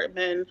support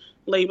men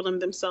labeling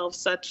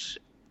themselves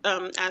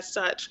as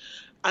such.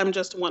 I'm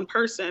just one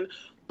person.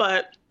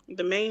 But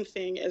the main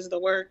thing is the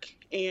work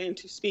and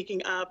to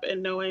speaking up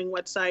and knowing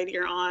what side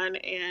you're on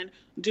and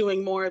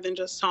doing more than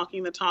just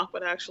talking the talk,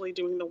 but actually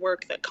doing the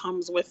work that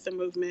comes with the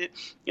movement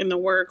and the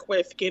work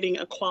with getting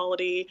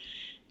equality.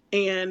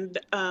 And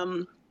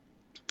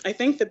I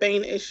think the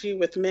main issue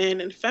with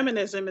men and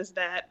feminism is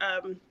that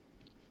a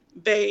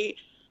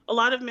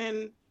lot of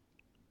men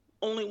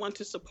only want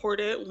to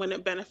support it when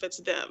it benefits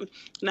them,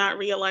 not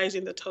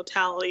realizing the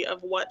totality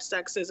of what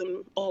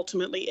sexism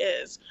ultimately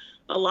is.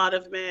 A lot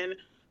of men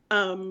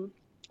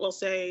will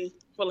say,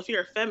 well, if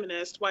you're a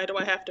feminist, why do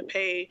I have to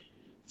pay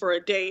for a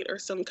date or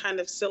some kind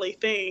of silly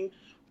thing?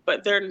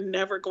 But they're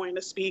never going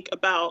to speak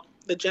about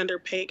the gender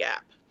pay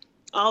gap.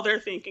 All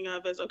they're thinking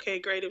of is, okay,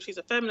 great, if she's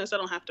a feminist, I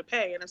don't have to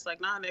pay. And it's like,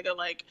 nah, nigga,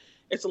 like,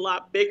 it's a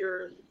lot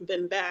bigger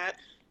than that.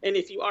 And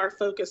if you are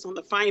focused on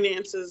the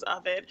finances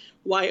of it,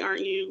 why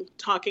aren't you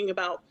talking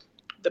about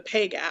the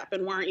pay gap?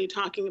 And why aren't you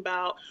talking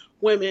about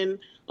women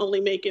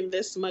only making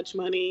this much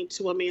money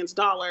to a man's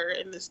dollar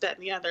and this, that,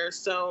 and the other?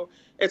 So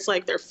it's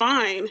like they're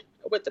fine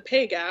with the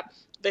pay gap.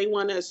 They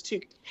want us to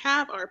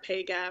have our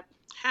pay gap,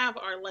 have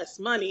our less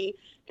money,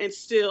 and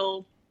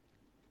still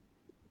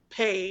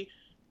pay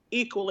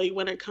equally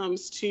when it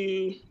comes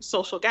to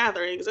social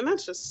gatherings. And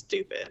that's just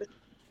stupid.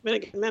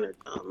 Men are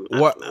dumb.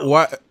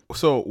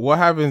 What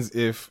happens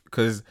if,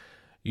 because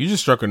you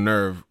just struck a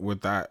nerve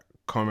with that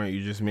comment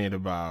you just made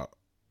about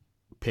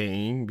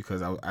paying,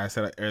 because I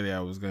said earlier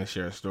I was going to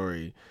share a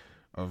story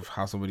of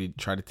how somebody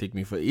tried to take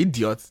me for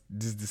idiot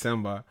this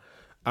December.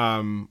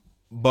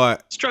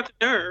 But struck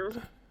a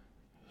nerve.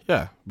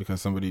 Yeah,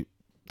 because somebody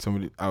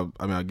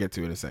I'll get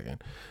to it in a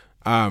second.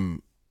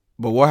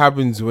 But what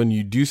happens when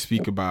you do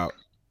speak about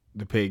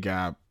the pay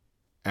gap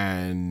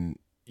and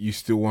you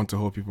still want to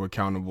hold people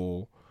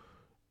accountable,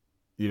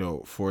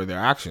 for their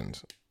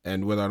actions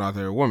and whether or not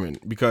they're a woman?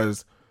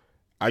 Because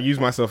I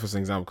use myself as an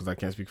example because I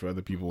can't speak for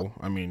other people.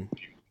 I mean,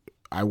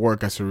 I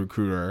work as a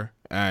recruiter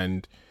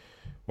and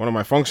one of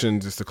my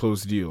functions is to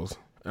close deals.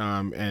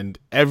 And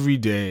every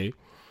day,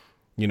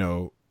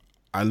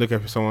 I look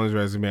at someone's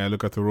resume, I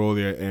look at the role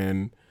they're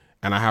in,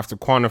 and I have to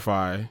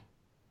quantify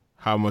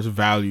how much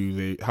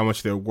how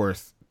much they're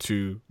worth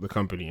to the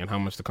company and how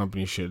much the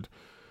company should,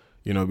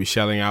 be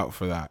shelling out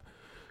for that.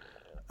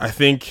 I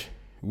think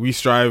we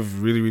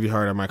strive really, really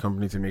hard at my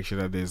company to make sure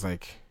that there's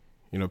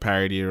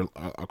parity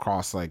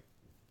across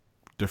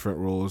different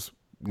roles,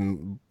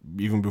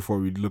 even before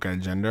we look at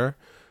gender.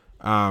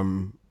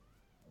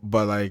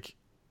 But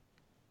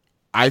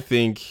I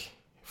think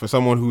for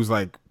someone who's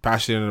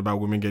passionate about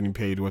women getting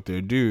paid what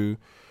they're due,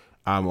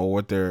 or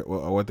what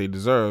they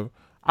deserve,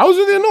 I was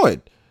really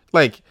annoyed.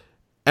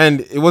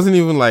 And it wasn't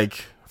even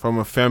from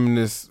a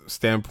feminist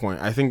standpoint.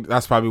 I think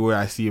that's probably where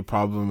I see a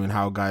problem in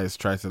how guys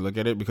try to look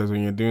at it, because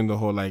when you're doing the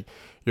whole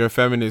you're a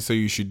feminist, so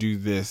you should do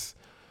this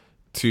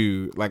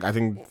too, I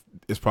think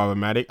it's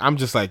problematic. I'm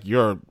just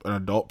you're an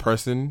adult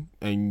person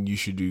and you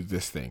should do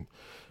this thing.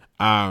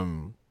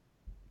 And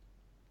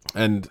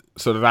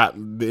so that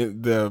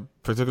the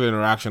particular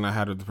interaction I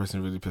had with the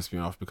person really pissed me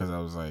off, because I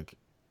was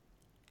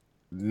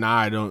nah,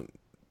 I don't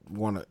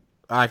want to.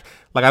 I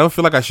don't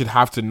feel like I should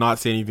have to not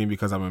say anything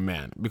because I'm a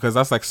man, because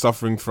that's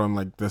suffering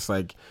from this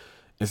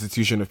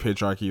institution of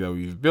patriarchy that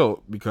we've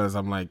built, because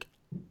I'm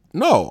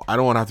no, I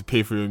don't want to have to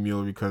pay for your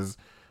meal because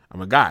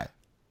I'm a guy.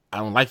 I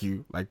don't like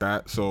you like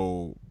that,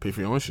 so pay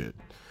for your own shit.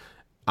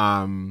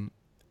 And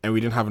we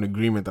didn't have an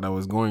agreement that I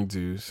was going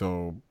to,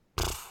 so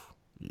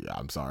yeah,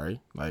 I'm sorry.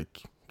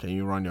 Can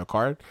you run your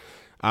card?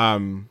 But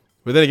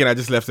then again, I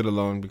just left it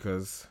alone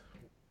because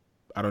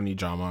I don't need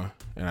drama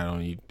and I don't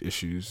need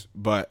issues.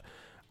 But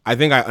I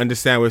think I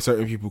understand where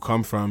certain people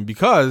come from,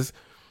 because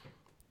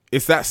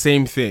it's that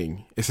same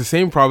thing. It's the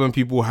same problem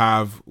people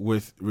have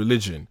with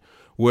religion,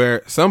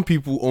 where some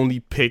people only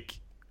pick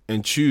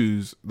and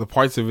choose the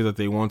parts of it that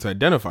they want to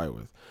identify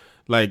with.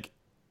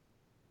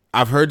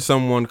 I've heard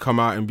someone come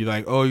out and be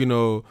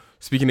oh,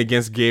 speaking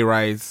against gay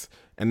rights,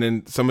 and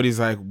then somebody's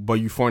but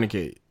you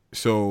fornicate,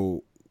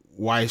 so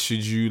why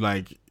should you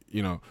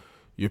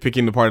you're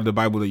picking the part of the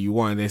Bible that you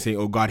want, and then saying,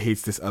 oh, God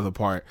hates this other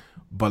part,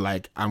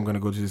 but I'm gonna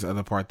go to this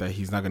other part that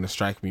he's not gonna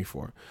strike me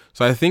for.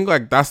 So I think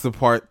that's the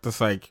part that's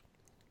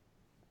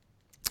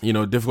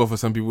difficult for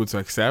some people to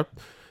accept.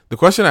 The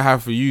question I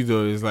have for you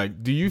though is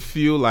do you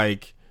feel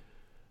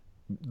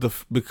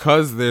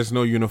because there's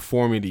no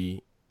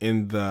uniformity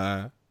in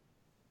the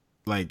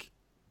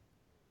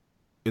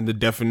in the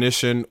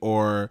definition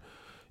or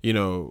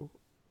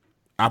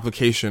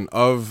application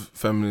of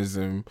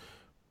feminism,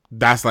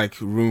 that's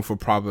room for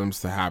problems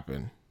to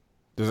happen?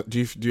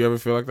 Do you ever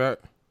feel like that?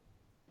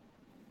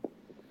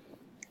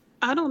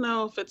 I don't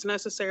know if it's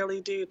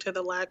necessarily due to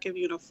the lack of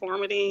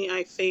uniformity.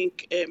 I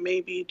think it may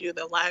be due to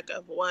the lack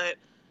of what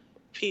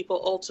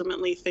people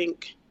ultimately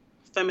think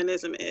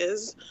feminism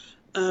is.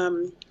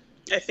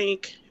 I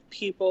think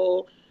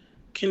people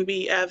can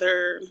be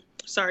rather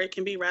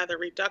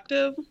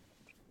reductive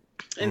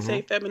and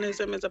say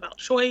feminism is about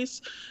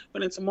choice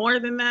when it's more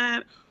than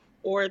that,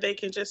 or they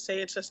can just say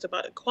it's just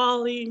about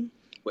equality,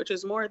 which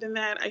is more than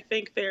that. I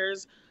think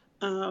there's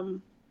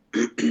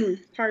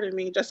pardon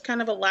me, just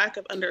kind of a lack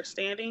of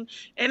understanding.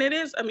 And it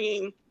is, I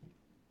mean,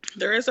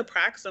 there is a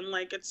praxis.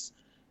 Like it's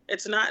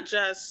not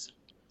just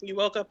you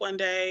woke up one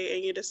day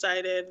and you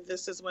decided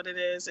this is what it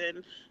is,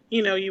 and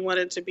you know you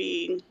wanted to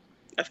be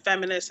a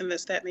feminist and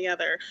this, that, and the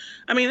other.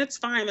 I mean, it's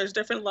fine. There's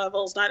different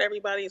levels. Not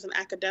everybody is an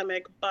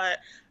academic, but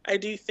I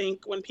do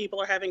think when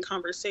people are having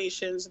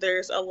conversations,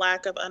 there's a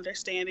lack of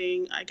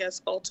understanding, I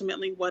guess,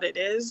 ultimately what it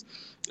is,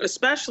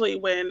 especially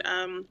when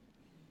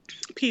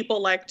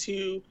people like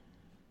to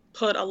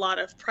put a lot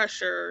of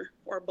pressure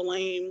or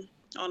blame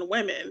on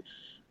women.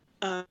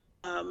 I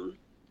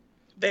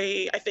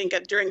think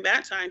during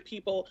that time,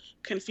 people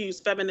confuse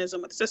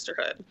feminism with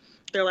sisterhood.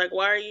 They're like,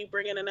 why are you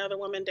bringing another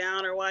woman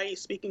down, or why are you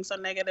speaking so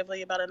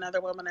negatively about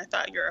another woman? I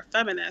thought you're a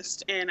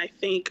feminist. And I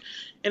think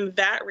in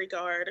that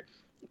regard,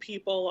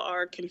 people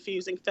are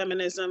confusing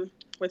feminism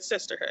with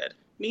sisterhood.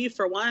 Me,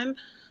 for one,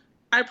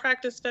 I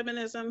practice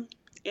feminism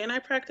and I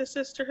practice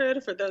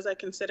sisterhood for those I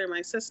consider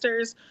my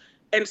sisters.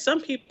 And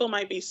some people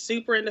might be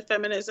super into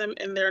feminism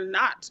and they're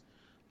not.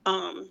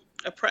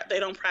 They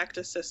don't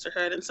practice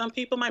sisterhood. And some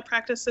people might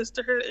practice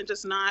sisterhood and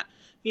just not,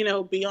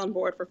 be on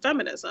board for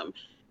feminism.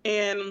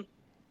 And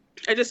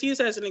I just use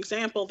it as an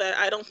example that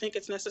I don't think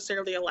it's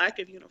necessarily a lack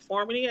of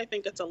uniformity. I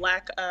think it's a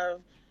lack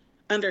of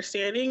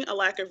understanding, a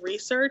lack of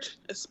research,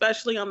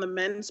 especially on the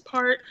men's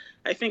part.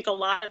 I think a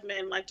lot of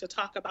men like to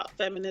talk about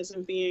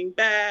feminism being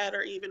bad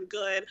or even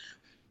good,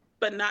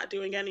 but not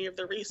doing any of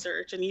the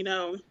research.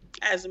 And,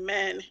 as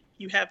men,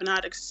 you have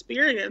not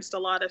experienced a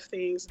lot of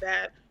things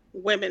that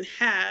women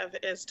have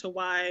as to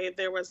why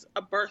there was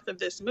a birth of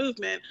this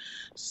movement.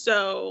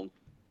 So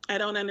I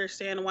don't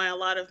understand why a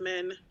lot of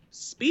men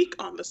speak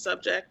on the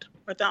subject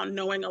without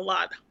knowing a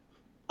lot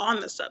on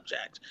the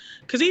subject.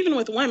 Because even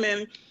with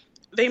women,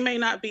 they may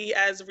not be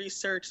as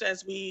researched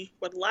as we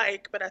would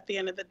like, but at the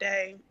end of the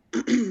day,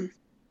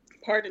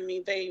 pardon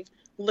me, they've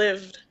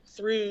lived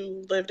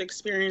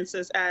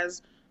experiences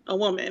as a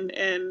woman,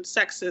 and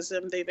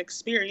sexism they've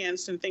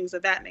experienced and things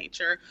of that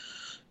nature.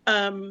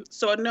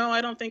 So no,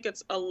 I don't think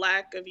it's a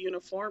lack of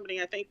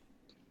uniformity. I think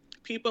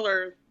people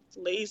are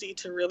lazy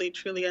to really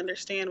truly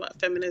understand what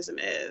feminism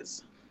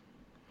is.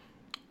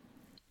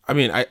 I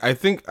mean, I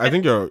think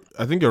you're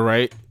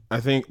right.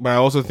 But I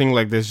also think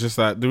like there's just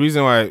that the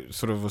reason why I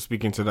sort of was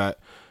speaking to that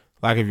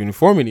lack of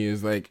uniformity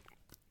is like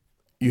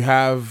you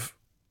have.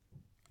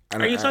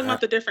 Are you talking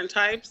about the different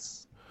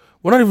types?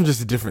 Well, not even just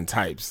the different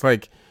types.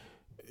 Like,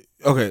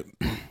 okay,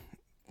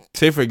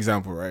 say for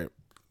example, right?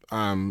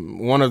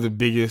 One of the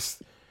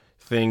biggest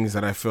things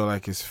that I feel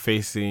like is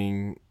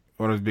facing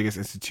one of the biggest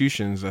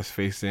institutions that's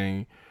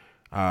facing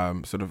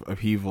sort of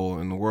upheaval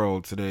in the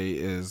world today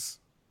is,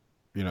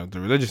 the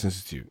Religious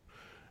Institute.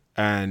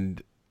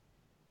 And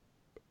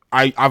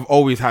I've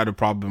always had a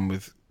problem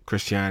with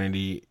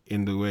Christianity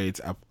in the way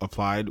it's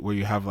applied, where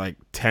you have like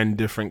 10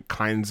 different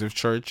kinds of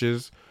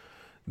churches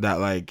that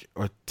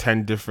or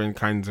 10 different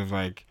kinds of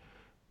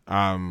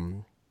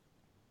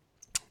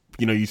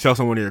you tell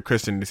someone you're a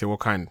Christian, they say, what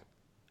kind?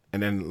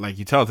 And then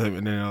you tell them,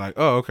 and then they're like,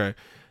 oh, okay.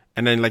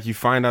 And then you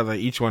find out that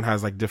each one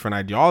has different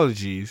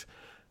ideologies,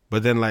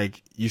 but then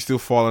you still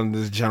fall under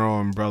this general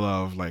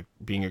umbrella of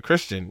being a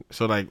Christian.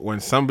 So when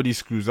somebody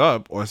screws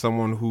up, or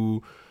someone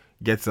who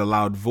gets a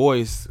loud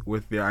voice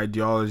with their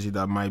ideology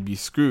that might be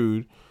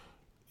screwed,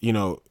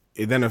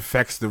 it then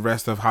affects the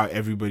rest of how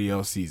everybody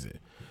else sees it.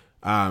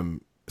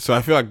 So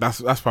I feel like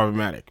that's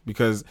problematic,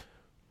 because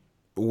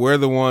we're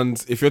the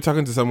ones, if you're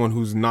talking to someone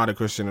who's not a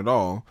Christian at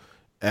all,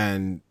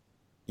 and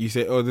you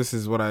say, "Oh, this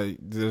is what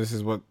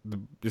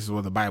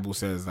the Bible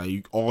says."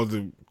 All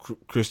the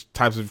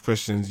types of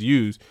Christians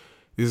use.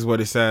 This is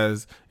what it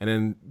says, and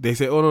then they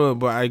say, "Oh no,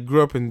 but I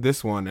grew up in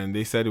this one, and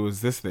they said it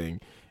was this thing."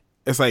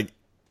 It's like,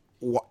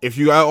 if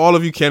all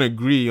of you can't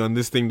agree on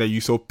this thing that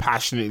you so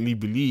passionately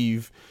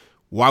believe,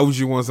 why would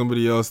you want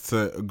somebody else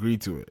to agree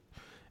to it?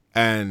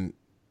 And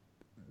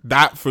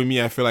that, for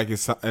me, I feel like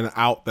it's an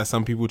out that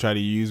some people try to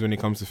use when it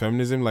comes to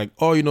feminism.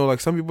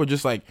 Some people are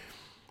just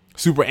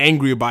super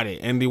angry about it,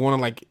 and they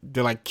want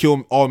to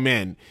kill all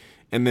men,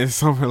 and then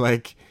some are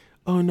like,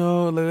 oh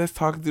no, let's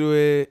talk through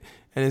it,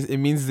 and it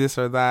means this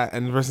or that,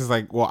 and the person's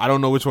like, well, I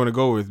don't know which one to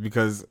go with,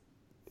 because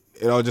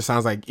it all just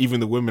sounds like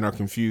even the women are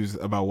confused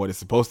about what it's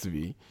supposed to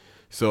be.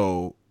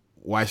 So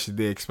why should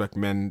they expect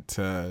men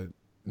to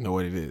know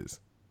what it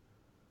is?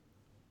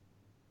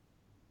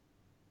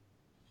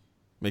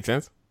 Make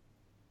sense?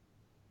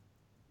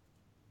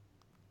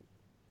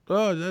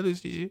 Oh, that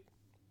is easy.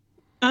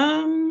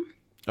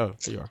 Oh,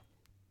 there you are.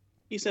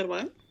 You said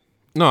what?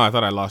 No, I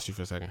thought I lost you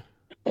for a second.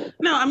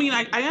 No, I mean,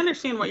 I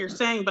understand what you're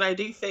saying, but I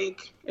do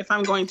think, if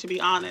I'm going to be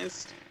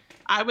honest,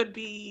 I would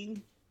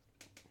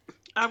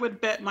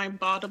bet my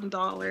bottom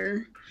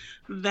dollar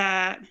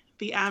that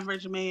the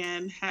average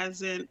man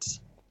hasn't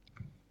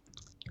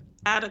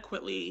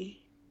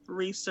adequately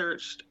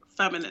researched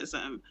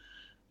feminism.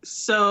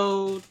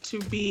 So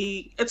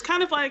it's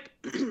kind of like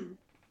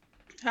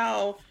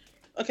how,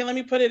 okay, let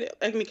me put it,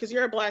 because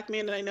you're a black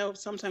man, and I know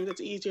sometimes it's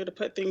easier to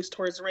put things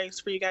towards race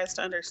for you guys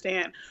to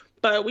understand.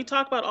 But we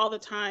talk about all the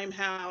time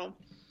how,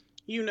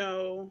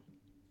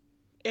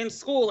 in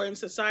school or in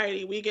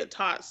society, we get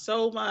taught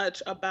so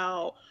much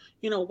about,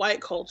 white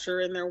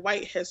culture and their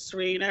white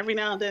history. And every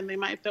now and then they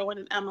might throw in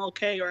an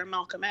MLK or a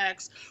Malcolm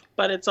X,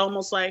 but it's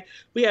almost like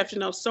we have to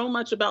know so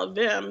much about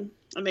them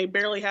and they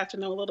barely have to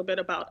know a little bit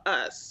about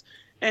us.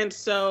 And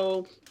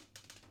so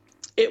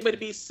it would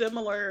be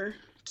similar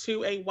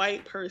to a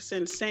white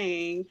person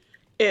saying,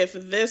 if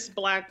this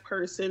Black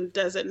person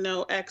doesn't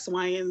know X,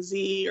 Y, and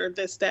Z, or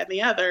this, that, and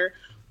the other,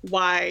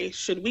 why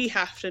should we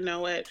have to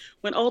know it?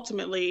 When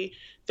ultimately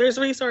there's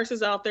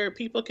resources out there,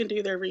 people can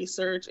do their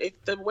research. If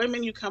the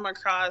women you come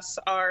across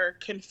are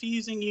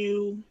confusing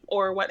you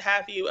or what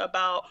have you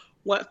about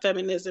what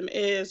feminism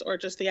is, or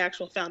just the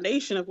actual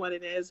foundation of what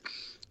it is,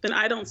 then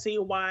I don't see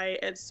why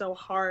it's so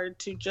hard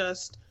to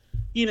just,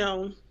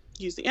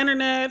 use the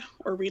internet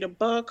or read a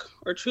book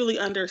or truly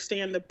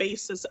understand the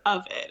basis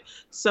of it.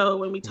 So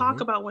when we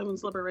talk about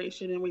women's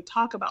liberation and we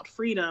talk about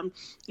freedom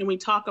and we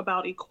talk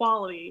about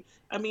equality,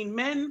 I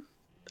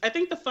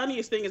think the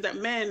funniest thing is that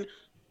men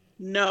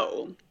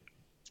know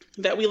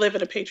that we live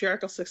in a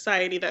patriarchal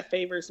society that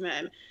favors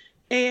men,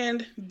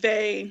 and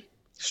they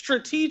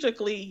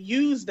strategically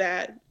use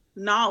that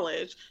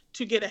knowledge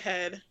to get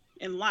ahead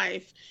in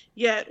life.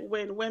 Yet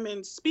when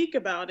women speak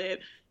about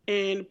it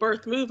in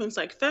birth movements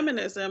like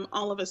feminism,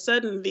 all of a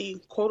sudden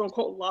the quote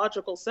unquote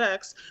logical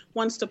sex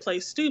wants to play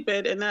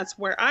stupid. And that's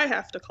where I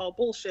have to call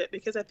bullshit,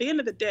 because at the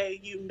end of the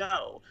day,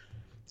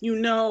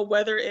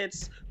 whether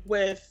it's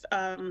with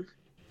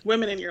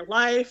women in your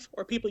life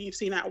or people you've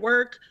seen at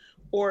work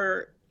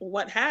or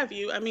what have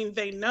you,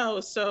 they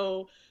know.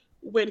 So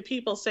when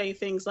people say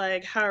things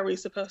like, how are we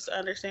supposed to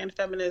understand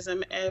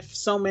feminism if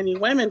so many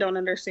women don't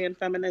understand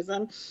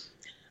feminism?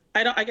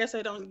 I guess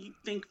I don't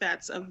think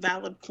that's a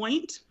valid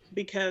point,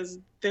 because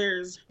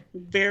there's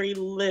very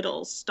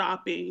little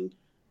stopping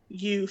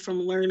you from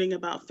learning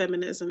about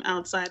feminism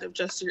outside of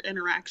just your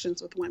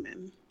interactions with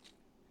women.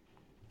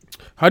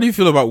 How do you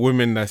feel about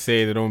women that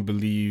say they don't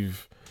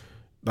believe,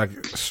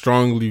 like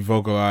strongly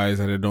vocalize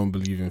that they don't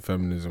believe in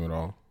feminism at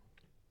all?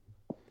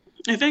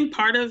 I think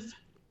part of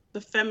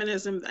the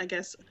feminism, I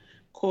guess,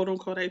 quote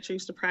unquote, I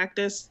choose to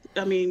practice,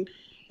 in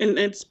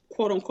its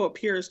quote unquote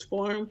purest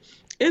form,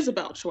 is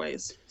about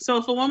choice. So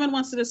if a woman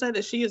wants to decide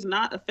that she is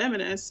not a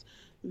feminist,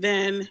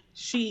 then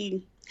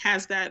she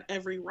has that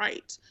every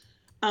right.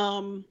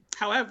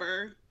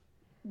 However,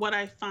 what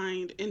I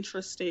find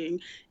interesting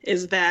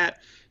is that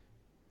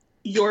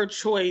your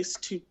choice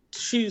to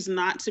choose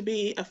not to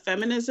be a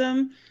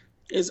feminism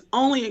is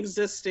only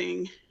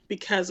existing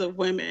because of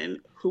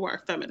women who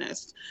are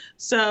feminists.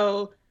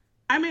 So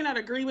I may not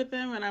agree with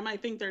them, and I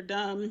might think they're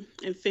dumb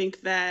and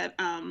think that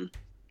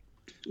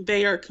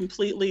they are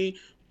completely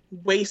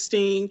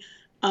wasting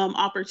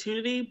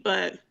opportunity,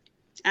 but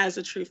as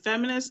a true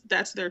feminist,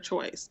 that's their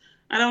choice.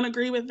 I don't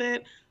agree with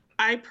it.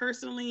 I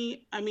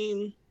personally,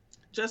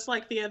 just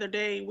like the other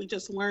day, we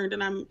just learned,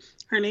 and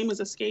her name is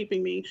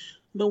escaping me,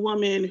 the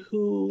woman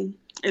who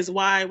is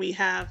why we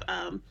have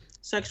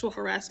sexual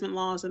harassment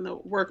laws in the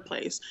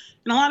workplace.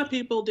 And a lot of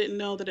people didn't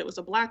know that it was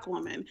a Black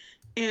woman.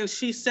 And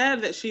she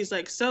said that she's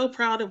like so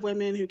proud of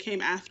women who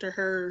came after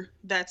her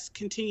that's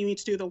continuing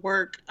to do the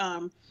work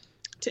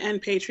to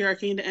end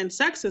patriarchy and to end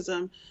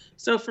sexism.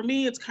 So for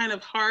me, it's kind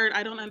of hard.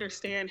 I don't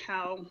understand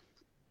how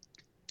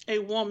a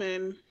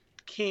woman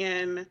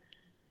can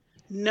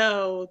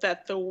know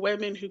that the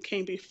women who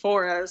came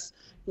before us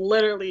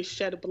literally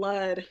shed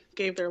blood,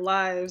 gave their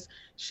lives,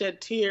 shed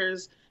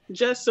tears,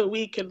 just so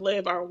we could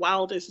live our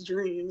wildest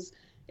dreams.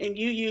 And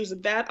you use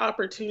that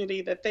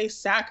opportunity that they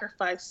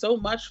sacrificed so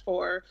much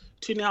for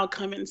to now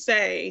come and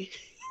say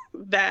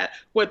that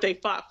what they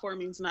fought for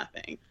means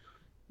nothing.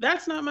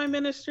 That's not my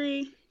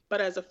ministry. But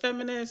as a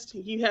feminist,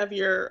 you have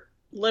your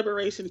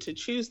liberation to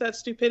choose that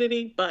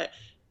stupidity, but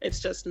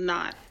it's just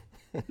not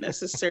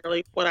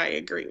necessarily what I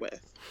agree with.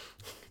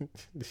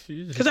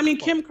 Because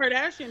Kim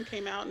Kardashian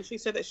came out and she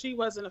said that she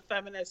wasn't a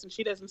feminist and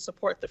she doesn't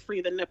support the free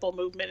the nipple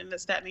movement and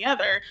this, that, and the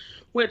other,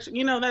 which,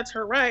 that's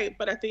her right.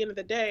 But at the end of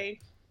the day,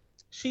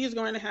 she's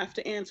going to have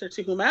to answer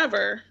to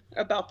whomever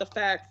about the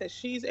fact that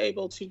she's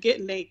able to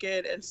get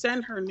naked and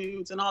send her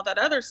nudes and all that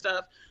other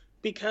stuff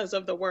because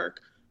of the work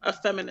of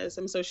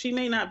feminism. So she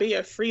may not be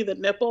a free the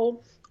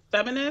nipple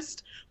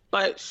feminist,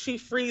 but she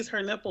frees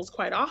her nipples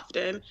quite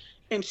often,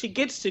 and she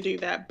gets to do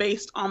that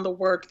based on the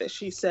work that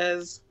she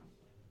says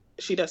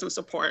she doesn't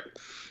support.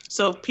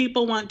 So if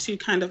people want to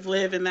kind of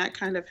live in that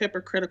kind of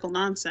hypocritical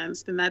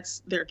nonsense, then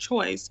that's their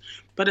choice.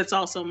 But it's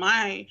also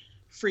my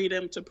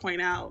freedom to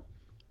point out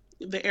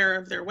the error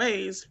of their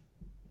ways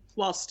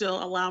while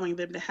still allowing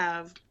them to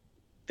have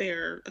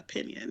their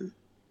opinion.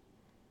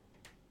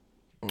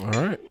 All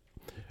right.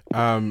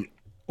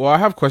 Well, I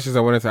have questions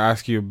I wanted to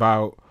ask you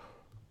about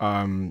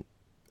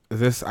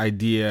this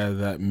idea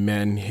that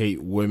men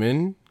hate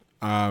women.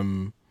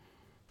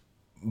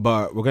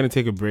 But we're going to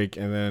take a break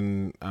and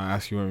then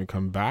ask you when we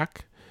come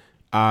back.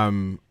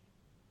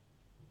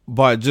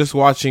 But just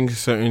watching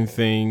certain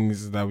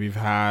things that we've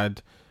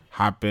had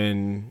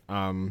happen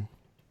on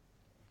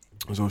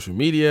social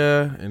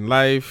media, in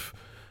life,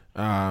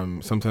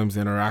 sometimes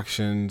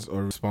interactions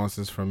or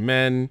responses from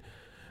men,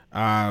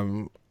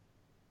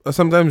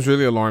 Sometimes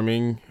really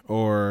alarming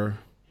or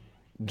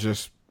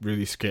just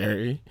really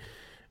scary.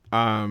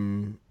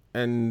 And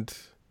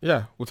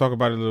yeah, we'll talk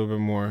about it a little bit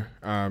more.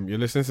 You're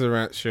listening to The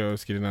Rant Show,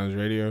 Giddy Lounge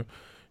Radio.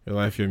 Your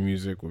life, your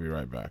music. We'll be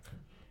right back.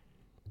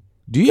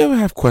 Do you ever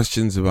have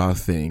questions about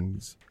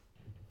things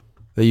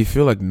that you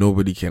feel like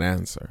nobody can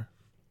answer?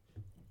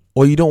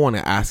 Or you don't want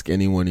to ask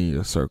anyone in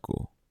your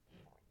circle?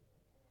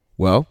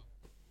 Well,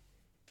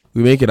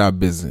 we make it our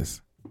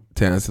business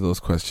to answer those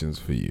questions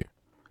for you.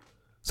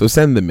 So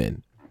send them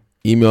in.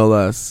 Email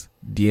us,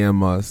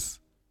 DM us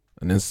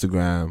on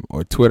Instagram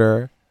or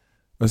Twitter,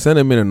 or send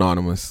them in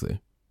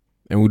anonymously.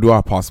 And we'll do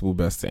our possible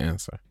best to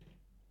answer.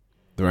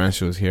 The Rant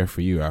Show is here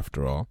for you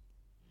after all.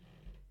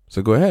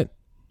 So go ahead.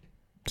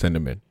 Send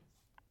them in.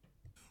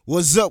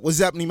 What's up? What's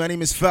happening? My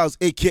name is Fouls,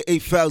 aka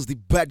Fouls, the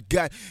bad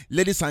guy.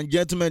 Ladies and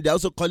gentlemen, they're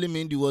also calling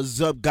me the What's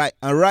Up guy.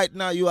 And right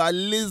now, you are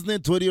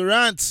listening to The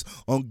Rants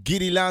on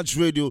Giddy Lounge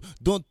Radio.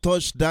 Don't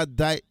touch that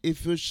die.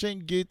 If you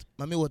shake it,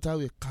 Mami Water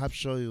will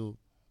capture you.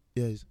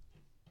 Yes.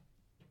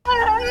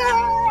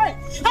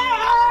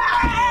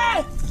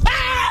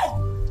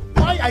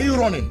 Why are you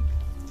running?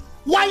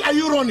 Why are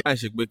you running?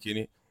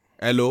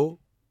 Hello?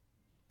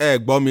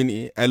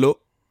 Hello?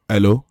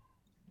 Hello?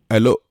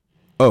 Hello?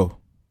 Oh.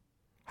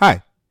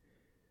 Hi.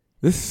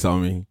 This is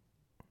Sami,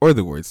 or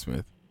the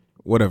Wordsmith.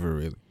 Whatever,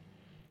 really.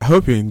 I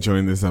hope you're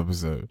enjoying this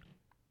episode.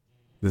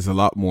 There's a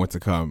lot more to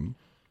come.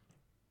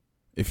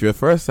 If you're a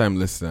first-time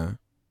listener,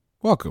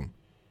 welcome.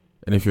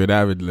 And if you're an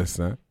avid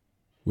listener,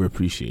 we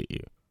appreciate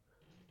you.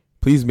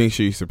 Please make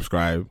sure you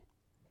subscribe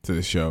to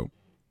the show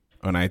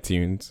on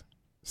iTunes,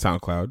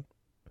 SoundCloud,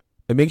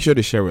 and make sure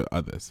to share with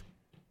others.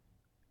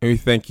 And we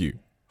thank you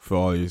for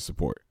all your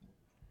support.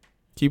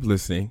 Keep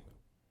listening,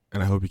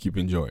 and I hope you keep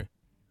enjoying.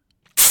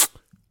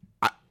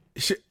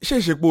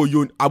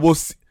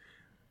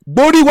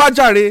 Body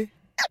wajare.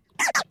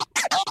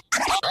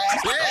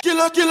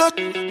 Killer.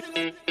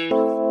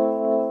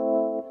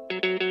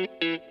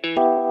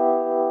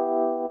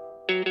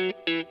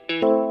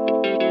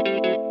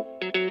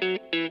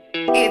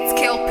 It's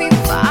Kelpie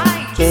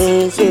Vibes.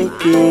 Sound so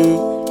cute.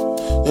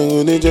 They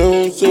go they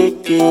sound so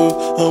cute.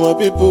 And my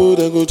people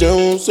they go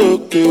sound so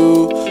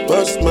cute.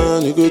 Boss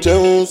man they go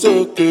sound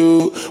so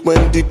cute.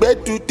 When the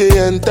bed do they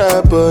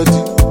enter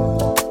body.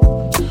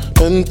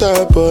 All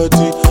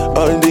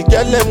the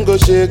girl them go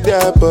shake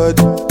their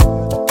body.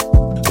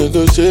 They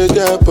go shake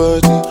their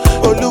body.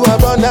 Oluwa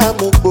bona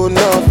mo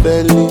bona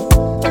belly.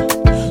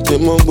 They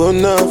mo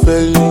bona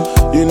belly.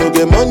 You know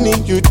get money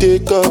you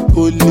take up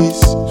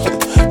police.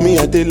 Me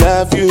I dey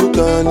love you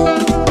gone.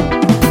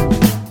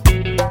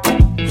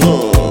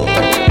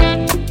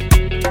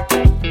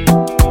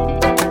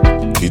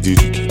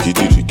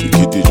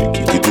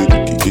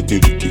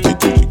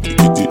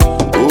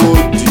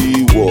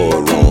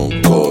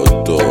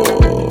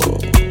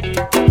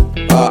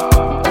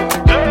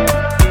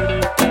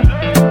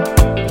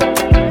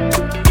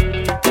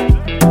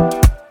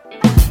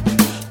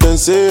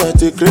 Say I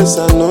take grace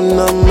and no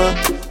nama.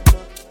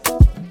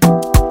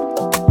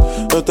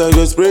 But I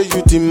go spray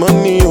you the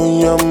money on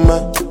your ma.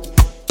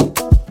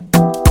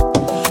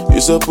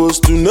 You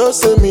supposed to know,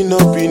 say me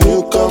not be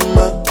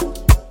newcomer.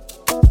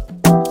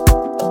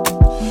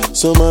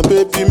 So my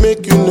baby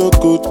make you no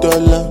go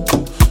dollar.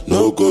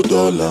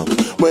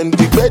 When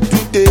the bed do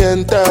they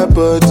enter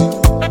body.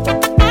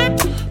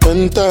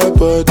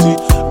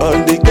 All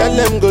the girl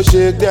them go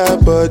shake their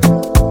body.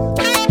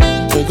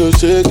 They go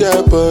shake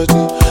their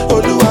body.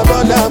 Oluwa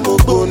bona mo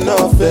go na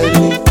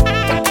felly.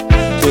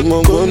 They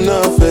mo go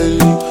na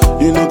felly.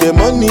 You know the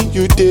money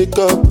you take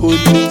up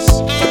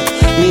police.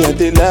 Me and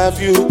they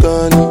love you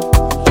gone.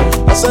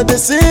 As I they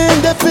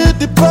sing, they feel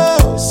the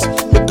pulse.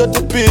 Make all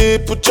the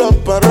people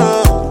jump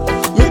around.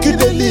 Make you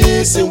they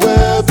listen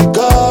well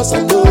because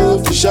I know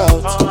if you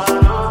shout.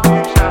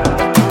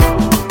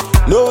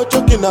 No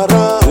joking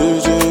around.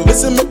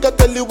 Listen, make I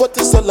tell you what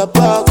it's all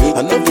about.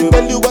 I know if you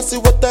tell you I see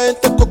what I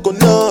ain't the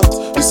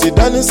coconut. You sit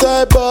down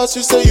inside boss,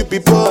 you say you be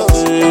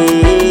boss.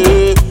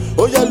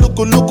 Oh yeah, look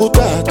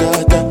da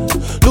da da.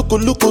 Look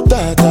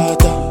da da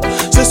da.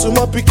 Say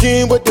suma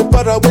pikin with the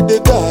para with the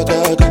ga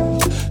ga ga.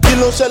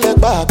 Kilo shele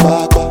ba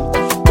ba ba.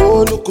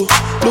 Oh look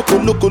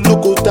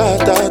da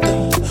da da.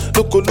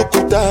 Look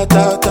da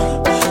da da.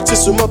 Say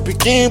suma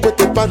pikin with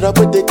the para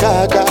with the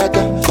ga ga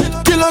ga.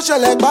 Kilo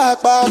shele ba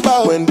ba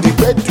ba. When the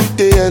bed do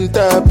they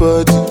enter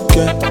body,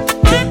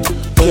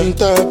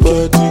 enter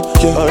body.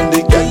 All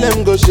the girl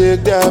them go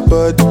shake their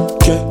body,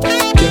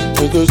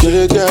 they go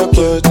shake their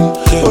body.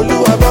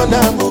 Oluwa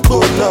bona mo go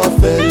na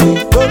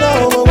felly. Go na.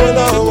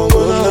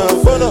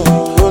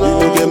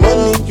 You get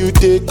money you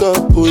take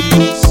up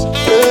police.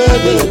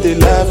 Yeah, they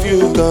love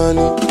you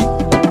gone.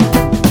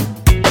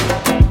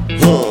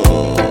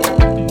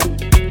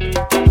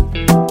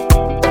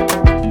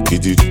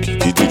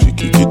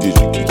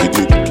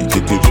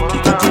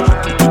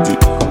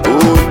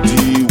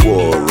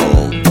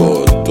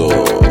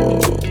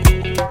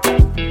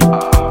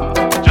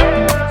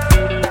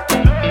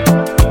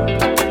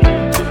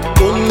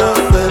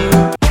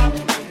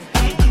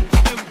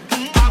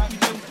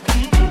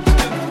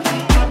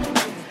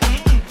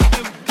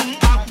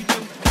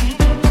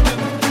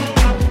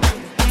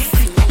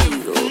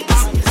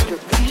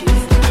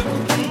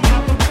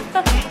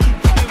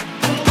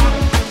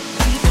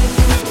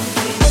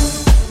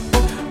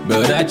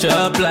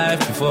 chop life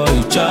before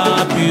you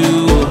chop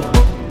you.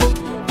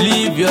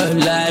 Live your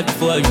life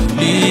before you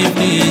live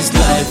this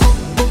life.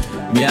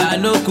 Me I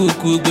no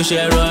cuckoo go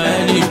share on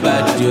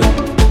anybody.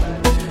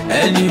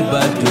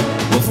 Anybody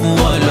go fún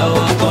wọn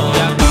lọ́wọ́ kan.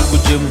 Ya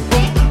pakujim,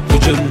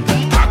 kujim,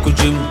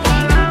 pakujim,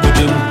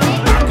 kujim,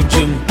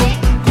 pakujim,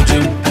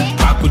 kujim,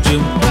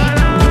 pakujim,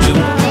 kujim,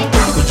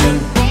 pakujim,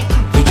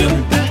 kujim,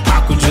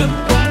 pakujim,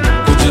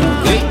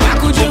 kujim,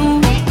 pakujim,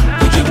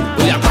 kujim,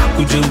 oya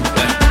pakujim,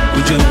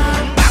 kujim,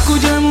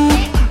 pakujim.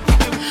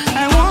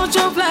 I want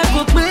your black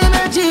with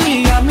energy.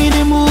 I'm in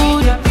the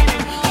mood.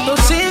 To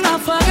sing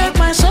and forget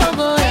my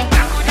sorrow.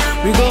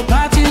 We go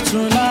party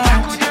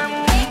tonight,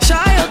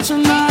 shy out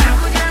tonight.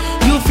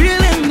 You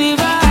feeling the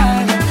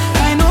vibe?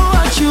 I know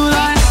what you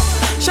like.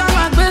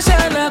 Shama bese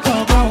le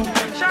coco.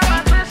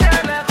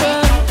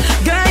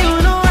 Girl, you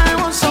know I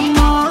want some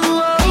more.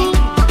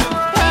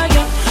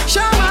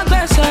 Shama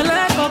bese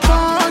le coco.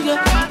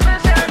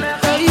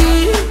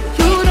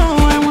 You know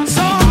I want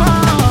some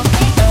more.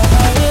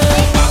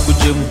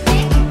 Pakujim,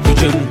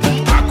 kujim,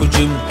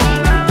 pakujim,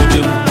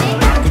 kujim,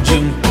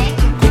 pakujim,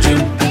 kujim,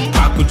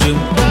 pakujim.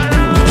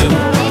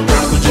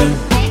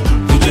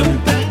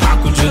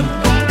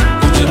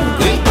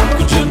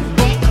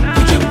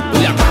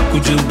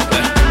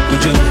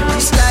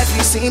 This life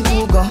is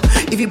simple, gone.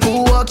 If you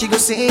pull work, you go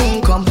see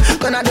income.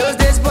 Gonna those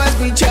days, boys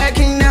be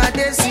checking out.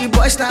 They see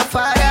boys not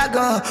fire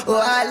gone.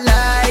 Oh, I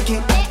like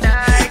it.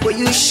 When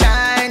you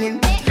shining,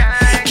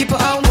 keep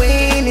on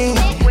winning.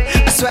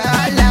 I swear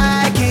I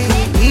like it.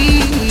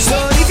 So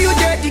if you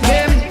get the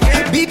game,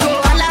 Biko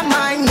ala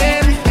my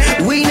name.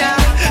 Winner,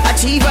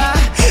 achiever,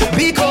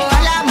 Biko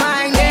ala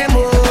my name.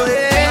 Oh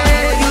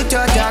yeah, you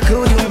thought I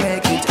couldn't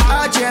make it.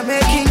 Out here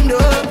making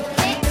dough.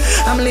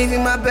 I'm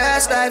living my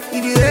best life.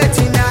 If you hate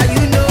it now,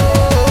 you know.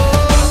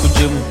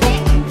 Pakujim,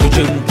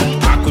 kujim,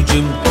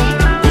 pakujim,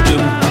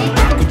 kujim,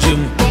 pakujim,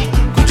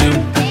 kujim,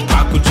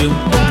 pakujim,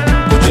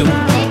 kujim,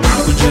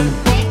 pakujim,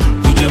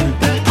 kujim,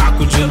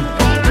 pakujim,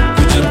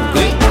 kujim,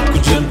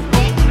 pakujim,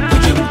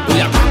 kujim,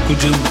 oya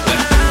pakujim,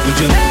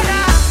 kujim.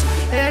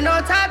 Ain't no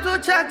time to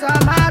chat,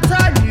 I'm out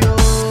on you.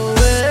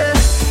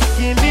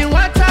 Give me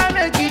one time,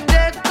 make it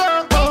take go.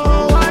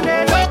 One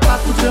day, no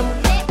pakujim.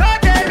 No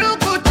day,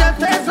 look at your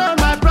face on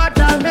my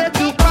brother, make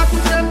you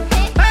pakujim.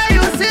 When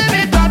you see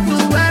me talk to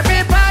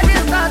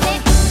everybody's not.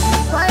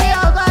 Why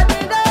you got me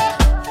there?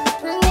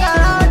 Sing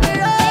around the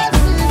earth,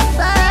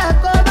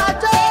 back on my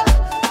toe.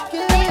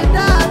 Give me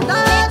that.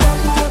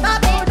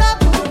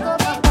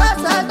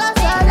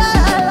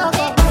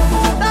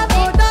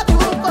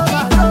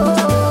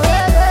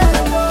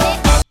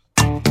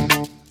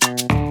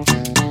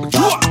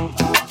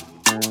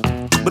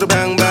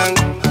 Bang bang.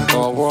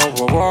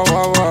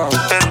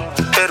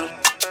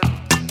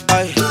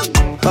 Aye.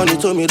 Honey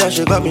told me that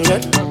she got me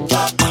red.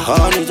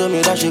 Honey told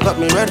me that she got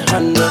me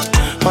red-handed.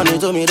 Honey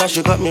told me that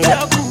she got me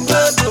red.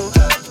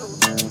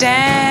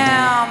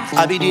 Damn.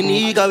 I be the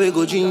nigga we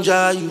go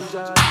ginger you.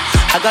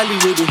 I got the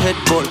way the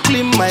headboard.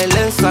 Clean my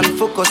lens and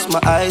focus my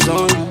eyes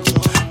on you.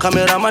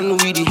 Cameraman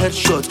with the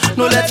headshot.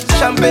 No let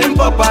champagne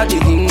pop out the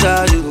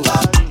hinder you.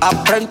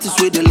 Apprentice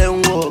with the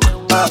lane walk.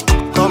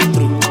 Come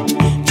through.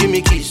 Give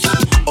me kiss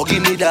or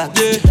give me that.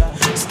 Yeah.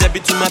 Step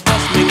into my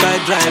past, make I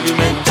drive you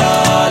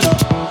mental.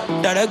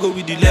 That I go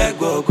with the leg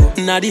walk.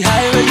 Now the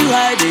highway you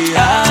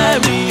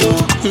hide me, yo.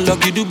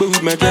 Lucky do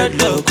with my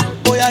dreadlock.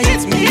 Boy, I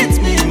hit me,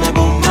 my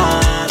bum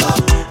man.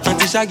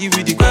 Auntie Shaggy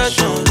with the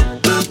question.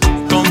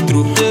 Come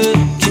through,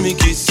 give me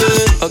kiss,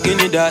 or give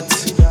me that.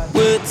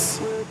 Wait,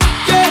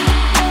 yeah.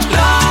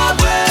 Love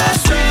where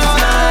streets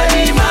not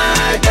in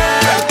my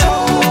ghetto.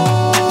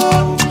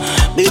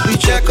 Baby,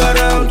 check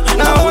around,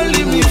 now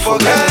only me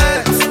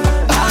forget.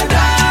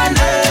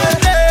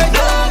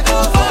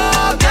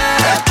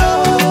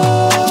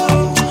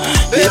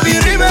 Baby,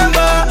 remember,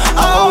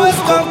 I always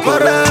come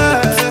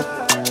correct.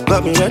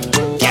 Got me red.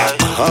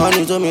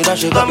 Honey told me that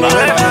she got me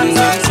red.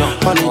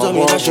 Honey told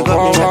me that she got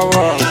me red.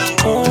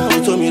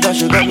 Honey told me that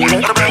she got me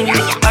red.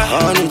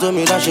 Honey told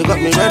me that she got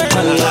me red.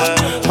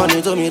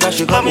 Honey told me that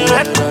she got me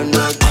red.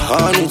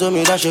 Honey told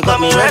me that she got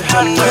me red.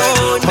 Honey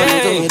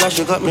told me that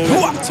she got me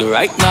red. So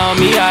right now,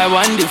 me, I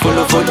want to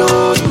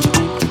follow you.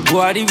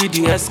 Body with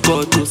the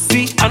escort to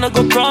see, and I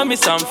go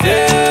promise I'm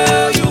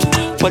fail you.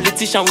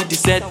 Politician with the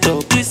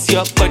setup, this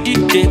your body,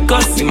 they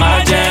cause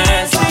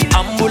emergency.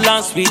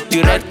 Ambulance with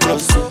the Red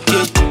Cross,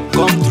 okay,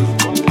 come through.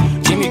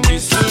 Give me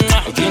this,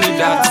 give me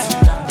that.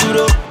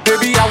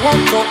 Baby, I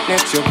won't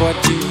connect your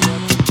body.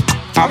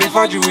 I'll be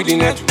for you with the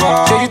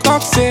network. So you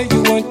talk, say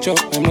you want your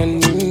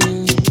money.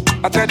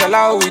 I tell the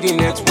lie with the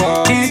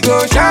network. He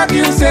go shock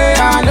you, say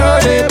I know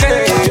they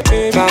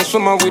play.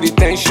 Transformer with the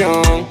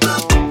tension.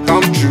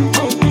 Come true,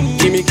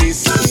 give me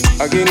kiss,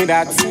 or give me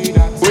that.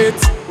 Wait,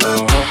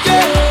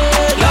 yeah.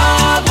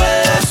 Love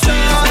where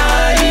streets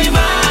not in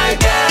my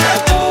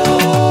ghetto.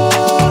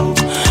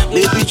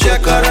 Baby,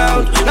 check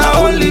around,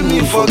 now only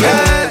me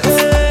forget.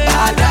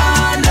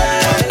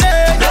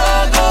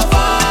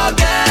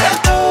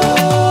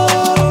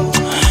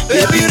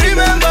 Baby,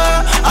 remember,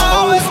 I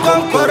always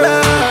come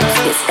correct.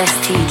 It's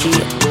STG.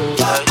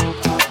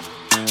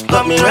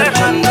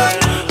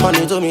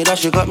 me that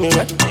she got me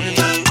red.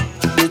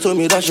 She told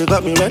me that she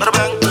got me red.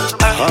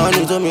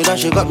 Honey told me that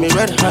she got me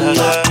red handed.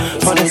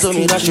 Honey told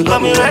me that she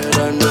got me red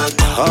handed.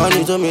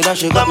 Honey told me that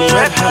she got me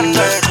red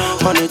handed.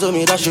 Honey told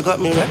me that she got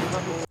me red.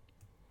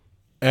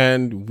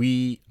 And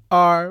we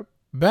are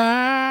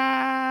back.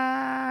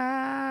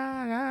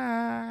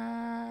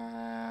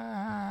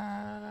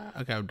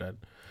 Okay, I'm done.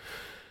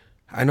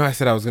 I know I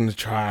said I was going to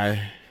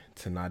try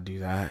to not do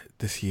that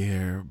this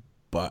year,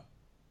 but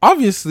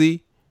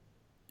obviously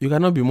you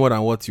cannot be more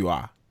than what you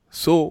are.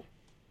 So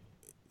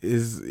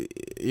is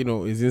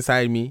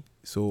inside me,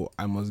 so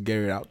I must get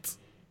it out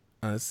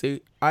and say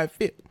I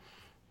fit.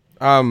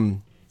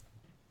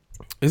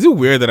 Is it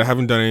weird that I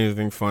haven't done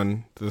anything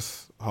fun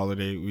this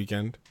holiday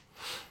weekend?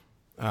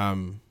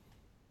 Yeah.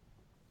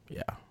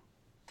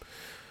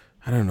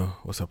 I don't know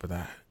what's up with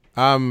that.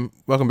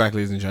 Welcome back,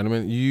 ladies and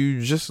gentlemen.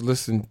 You just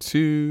listened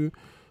to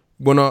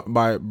Bono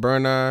by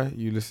Burna.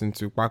 You listened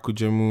to Kwaku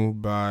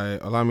Jemu by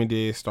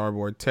Olamide,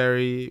 Starboard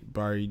Terry,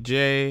 Barry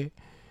J.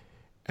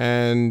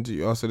 And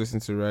you also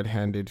listened to Red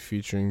Handed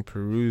featuring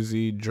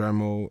Peruzzi,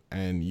 Dremo,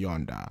 and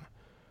Yonda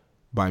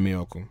by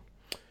Miyoko.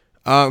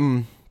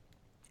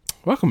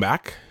 Welcome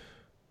back.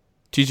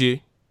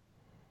 Chichi.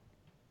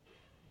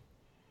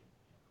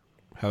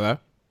 Hello?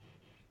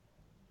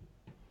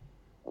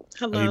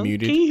 Hello. Are you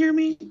muted? Can you hear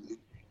me?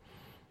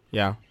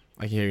 Yeah,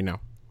 I can hear you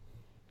now.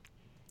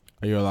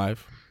 Are you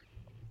alive?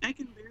 I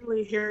can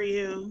barely hear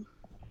you.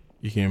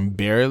 You can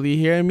barely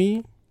hear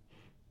me?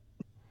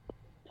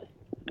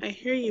 I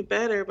hear you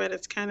better, but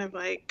it's kind of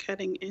like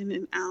cutting in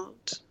and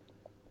out.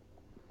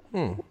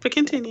 But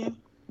continue.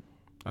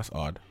 That's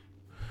odd.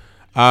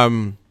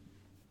 All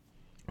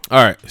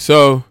right,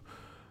 so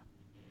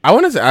I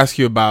wanted to ask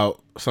you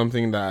about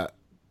something that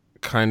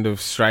kind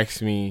of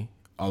strikes me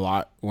a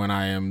lot when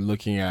I am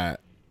looking at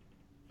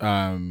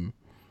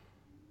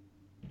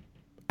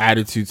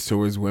attitudes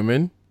towards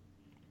women.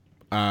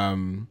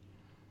 And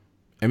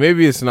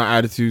maybe it's not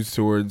attitudes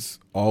towards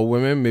all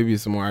women. Maybe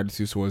it's more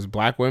attitudes towards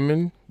black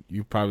women.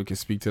 You probably could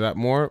speak to that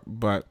more.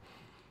 But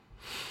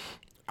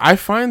I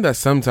find that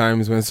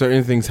sometimes when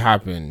certain things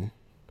happen,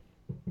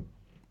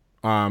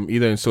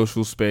 either in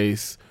social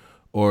space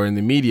or in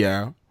the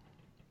media,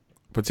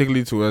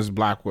 particularly towards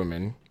black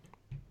women,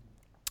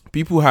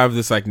 people have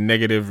this like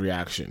negative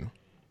reaction.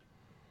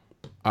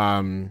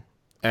 And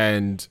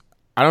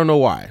I don't know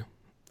why.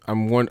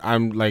 I'm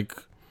like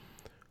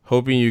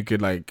hoping you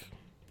could like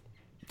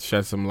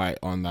shed some light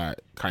on that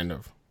kind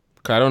of,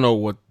 cause I don't know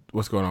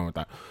what's going on with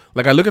that.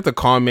 Like I look at the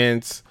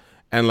comments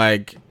and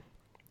like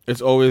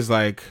it's always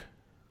like,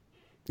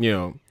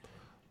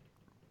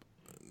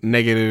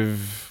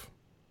 negative,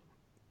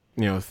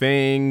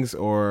 things,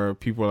 or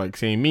people are like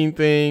saying mean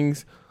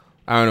things.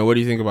 I don't know. What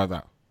do you think about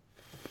that?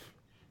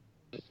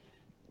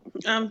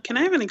 Can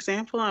I have an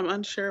example? I'm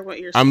unsure what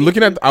you're saying.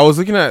 I was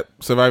looking at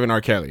Surviving R.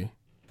 Kelly,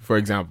 for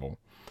example.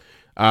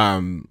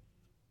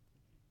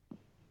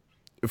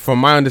 From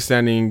my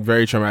understanding,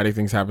 very traumatic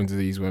things happen to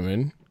these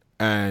women,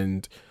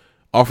 and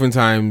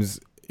oftentimes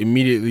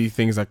immediately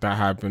things like that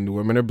happen, the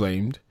women are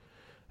blamed,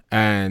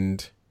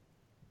 and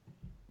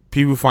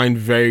people find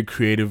very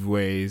creative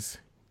ways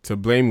to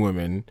blame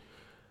women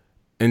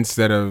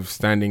instead of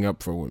standing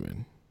up for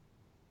women.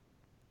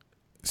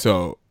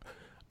 So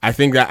I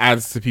think that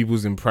adds to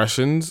people's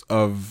impressions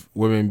of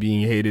women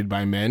being hated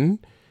by men.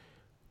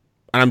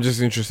 And I'm just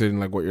interested in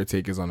like what your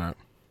take is on that.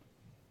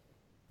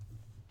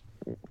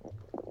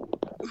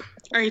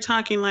 Are you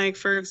talking like,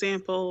 for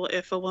example,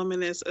 if a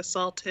woman is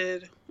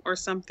assaulted or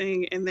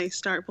something and they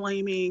start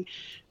blaming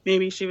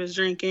maybe she was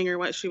drinking or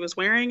what she was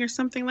wearing or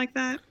something like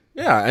that?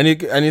 Yeah, and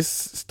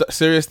it's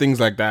serious things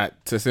like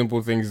that to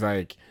simple things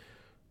like,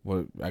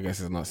 well, I guess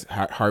it's not,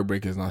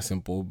 heartbreak is not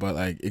simple, but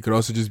like it could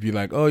also just be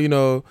like, oh,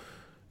 the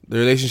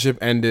relationship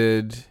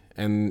ended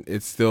and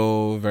it's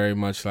still very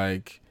much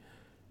like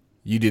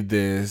you did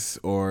this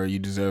or you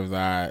deserve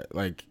that.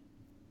 Like,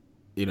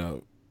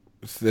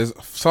 there's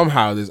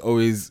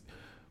always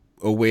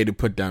a way to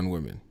put down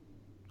women.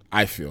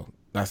 I feel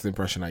that's the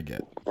impression I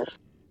get.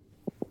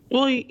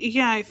 Well,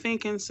 yeah, I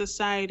think in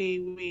society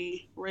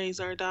we raise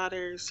our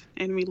daughters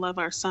and we love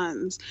our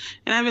sons.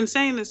 And I've been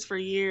saying this for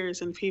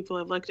years and people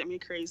have looked at me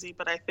crazy,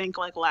 but I think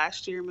like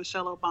last year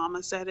Michelle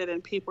Obama said it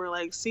and people were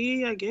like,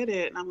 see, I get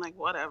it. And I'm like,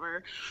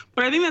 whatever.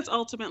 But I think that's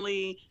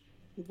ultimately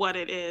what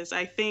it is.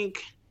 I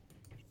think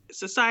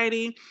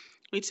society,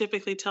 we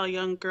typically tell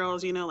young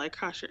girls, like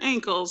cross your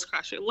ankles,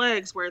 cross your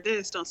legs, wear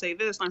this, don't say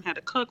this, learn how to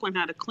cook, learn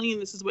how to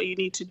clean. This is what you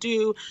need to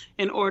do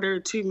in order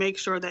to make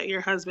sure that your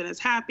husband is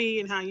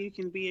happy and how you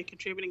can be a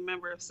contributing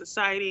member of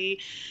society.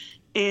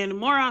 And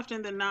more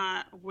often than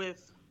not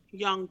with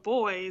young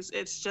boys,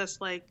 it's just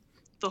like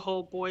the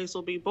whole boys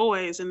will be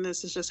boys and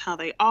this is just how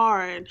they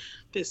are and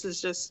this is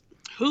just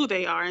who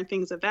they are and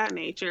things of that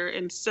nature.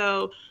 And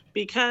so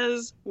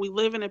because we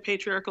live in a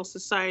patriarchal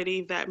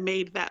society that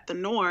made that the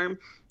norm,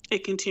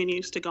 it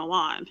continues to go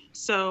on.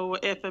 So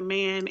if a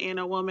man and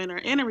a woman are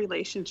in a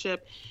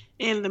relationship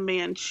and the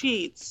man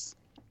cheats,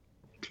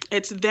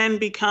 it then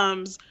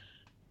becomes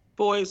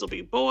boys will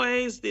be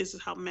boys. This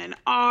is how men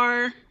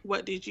are.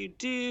 What did you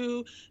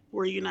do?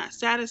 Were you not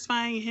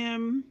satisfying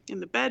him in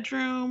the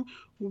bedroom?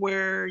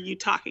 Were you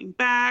talking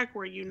back?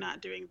 Were you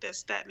not doing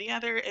this, that, and the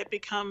other? It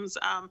becomes,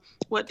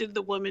 what did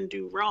the woman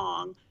do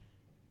wrong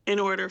in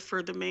order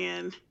for the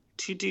man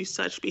to do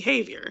such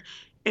behavior?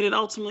 And it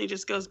ultimately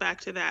just goes back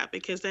to that,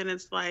 because then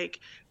it's like,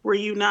 were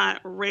you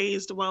not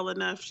raised well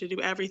enough to do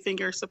everything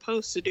you're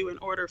supposed to do in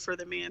order for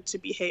the man to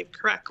behave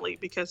correctly?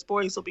 Because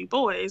boys will be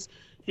boys,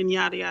 and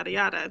yada, yada,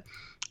 yada.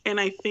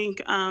 And I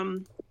think, I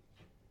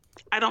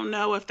don't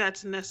know if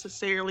that's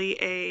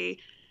necessarily a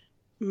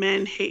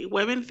men hate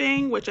women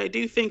thing, which I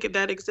do think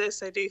that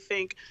exists. I do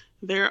think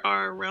there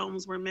are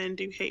realms where men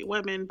do hate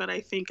women, but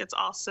I think it's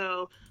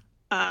also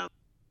a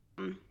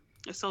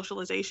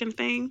socialization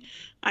thing.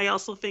 I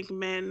also think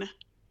men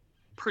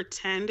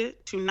pretend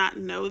to not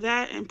know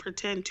that and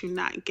pretend to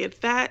not get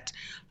that.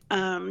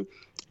 And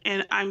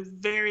I'm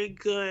very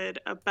good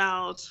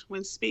about,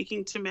 when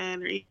speaking to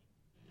men, or,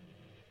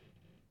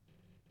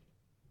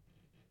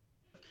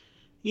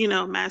 you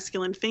know,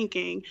 masculine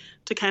thinking,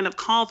 to kind of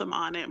call them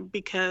on it,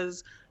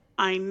 because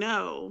I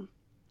know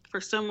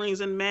for some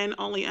reason men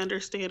only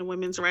understand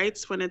women's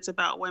rights when it's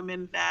about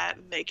women that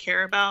they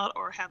care about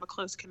or have a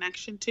close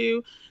connection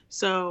to.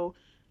 So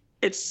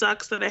it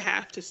sucks that I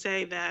have to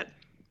say that,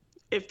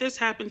 if this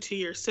happened to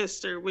your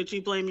sister, would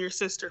you blame your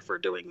sister for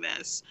doing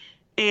this?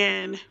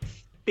 And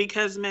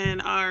because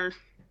men are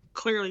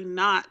clearly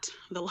not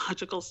the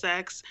logical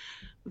sex,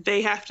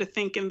 they have to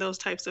think in those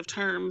types of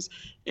terms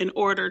in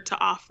order to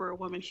offer a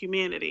woman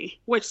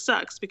humanity, which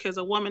sucks, because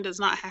a woman does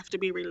not have to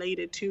be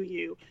related to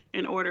you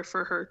in order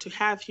for her to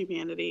have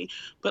humanity.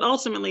 But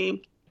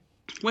ultimately,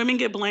 women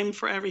get blamed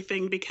for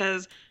everything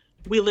because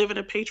we live in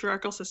a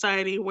patriarchal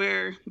society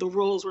where the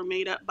rules were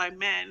made up by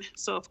men.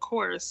 So of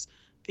course,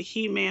 the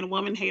He-Man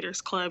Woman Haters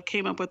Club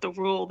came up with the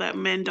rule that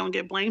men don't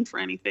get blamed for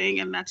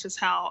anything, and that's just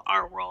how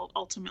our world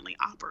ultimately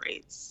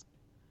operates.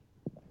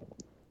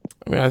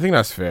 I mean, I think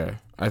that's fair.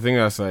 I think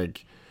that's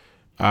like,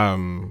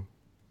 I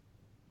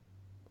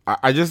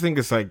just think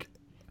it's like,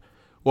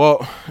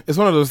 well, it's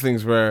one of those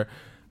things where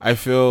I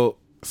feel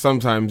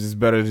sometimes it's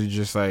better to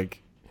just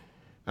like,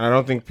 and I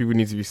don't think people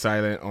need to be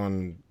silent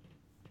on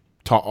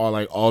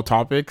all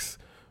topics,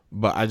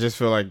 but I just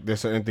feel like there's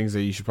certain things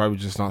that you should probably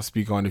just not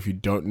speak on if you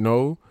don't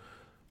know.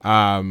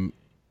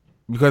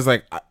 Because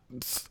like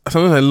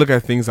sometimes I look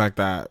at things like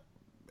that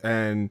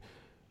and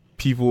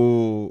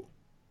people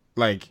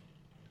like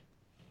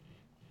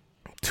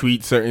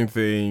tweet certain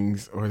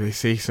things or they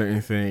say certain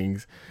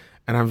things,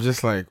 and I'm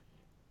just like,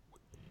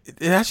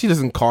 it actually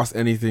doesn't cost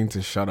anything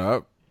to shut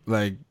up.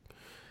 Like,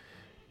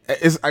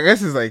 I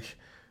guess it's like,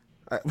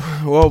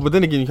 well, but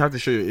then again, you have to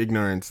show your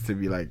ignorance to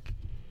be like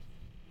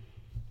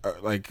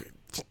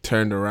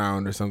turned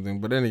around or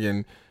something. But then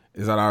again,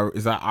 is that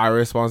our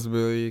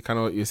responsibility? Kind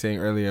of what you were saying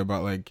earlier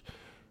about like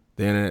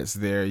the internet's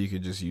there, you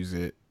could just use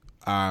it.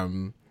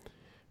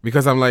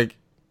 Because I'm like,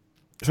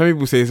 some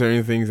people say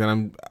certain things,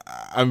 and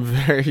I'm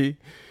very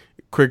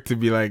quick to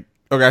be like,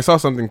 okay, I saw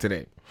something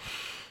today,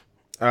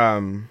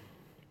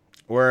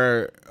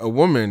 where a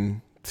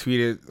woman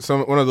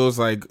tweeted one of those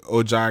like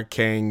Oja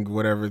Kang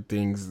whatever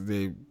things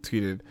they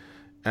tweeted,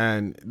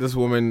 and this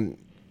woman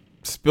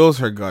spills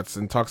her guts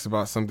and talks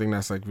about something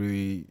that's like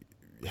really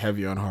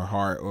heavy on her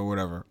heart or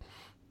whatever.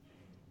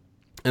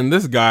 And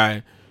this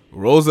guy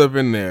rolls up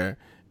in there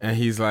and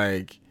he's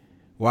like,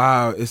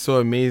 wow, it's so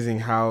amazing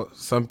how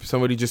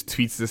somebody just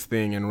tweets this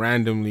thing and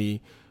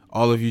randomly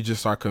all of you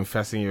just start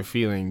confessing your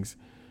feelings.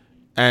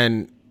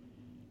 And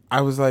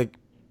I was like,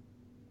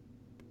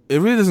 it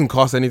really doesn't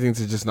cost anything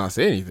to just not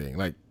say anything.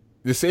 Like,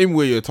 the same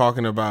way you're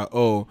talking about,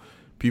 oh,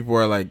 people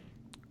are like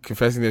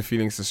confessing their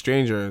feelings to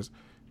strangers,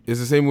 is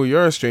the same way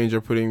you're a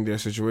stranger putting their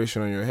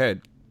situation on your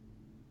head.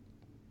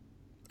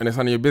 And it's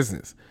none of your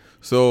business.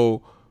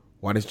 So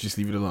why don't you just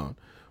leave it alone?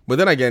 But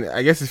then again,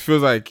 I guess it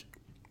feels like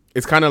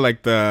it's kind of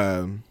like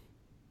the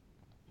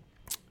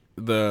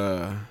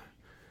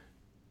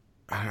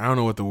I don't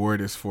know what the word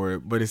is for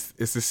it, but it's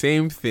the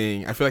same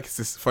thing. I feel like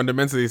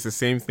fundamentally it's the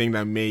same thing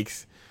that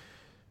makes,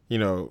 you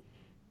know,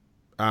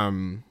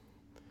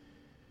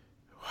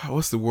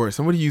 what's the word?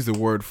 Somebody used the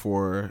word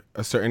for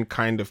a certain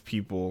kind of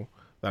people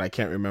that I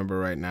can't remember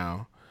right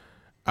now.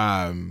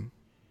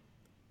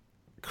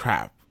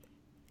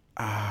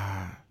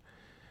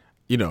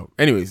 You know,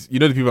 anyways, you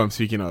know the people I'm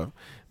speaking of.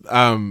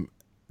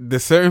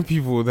 There's certain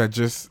people that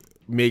just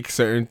make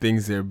certain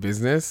things their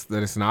business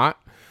that it's not.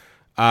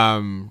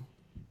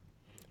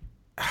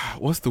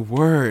 What's the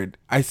word?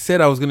 I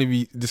said I was going to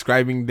be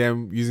describing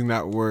them using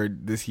that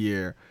word this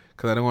year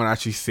because I don't want to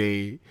actually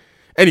say.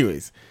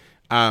 Anyways,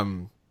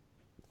 you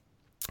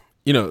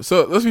know,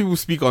 so those people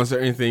speak on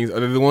certain things,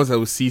 or they're the ones that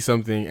will see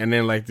something and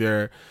then like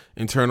their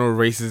internal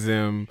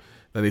racism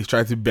that they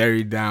try to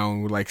bury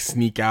down would like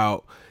sneak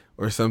out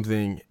or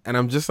something. And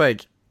I'm just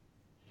like,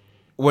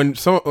 when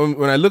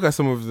I look at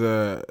some of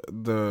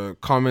the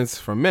comments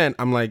from men,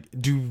 I'm like,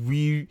 do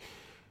we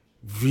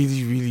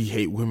really, really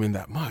hate women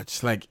that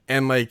much? Like,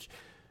 and like,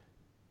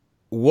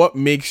 what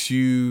makes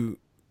you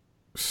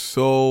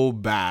so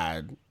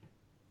bad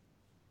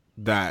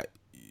that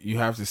you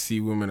have to see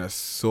women as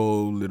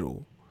so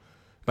little.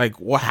 Like,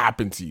 what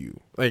happened to you?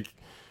 Like,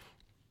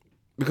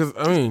 because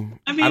I mean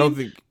I don't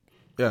think.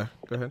 Yeah,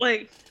 go ahead.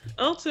 Like,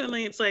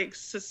 ultimately, it's like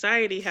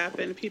society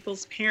happened,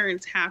 people's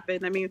parents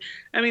happened. I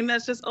mean,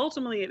 that's just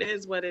ultimately it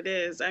is what it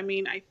is. I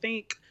mean, I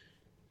think,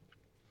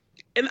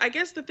 and I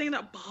guess the thing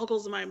that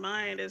boggles my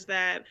mind is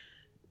that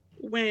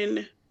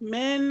when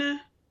men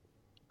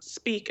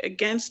speak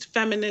against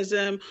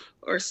feminism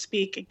or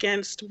speak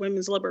against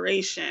women's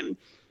liberation,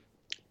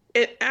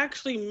 it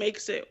actually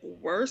makes it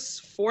worse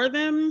for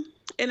them.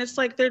 And it's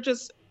like they're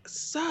just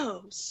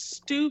so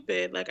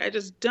stupid. Like, I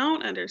just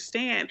don't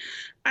understand.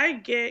 I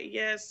get,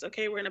 yes,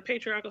 okay, we're in a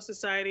patriarchal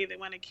society. They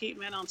want to keep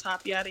men on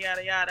top, yada,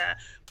 yada, yada.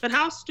 But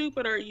how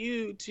stupid are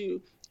you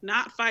to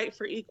not fight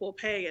for equal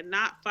pay and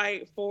not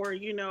fight for,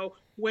 you know,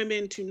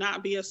 women to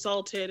not be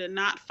assaulted and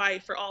not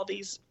fight for all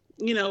these,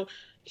 you know,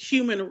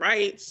 human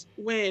rights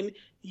when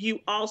you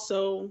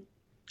also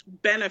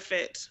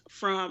benefit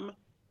from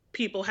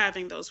people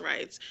having those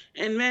rights?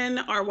 And men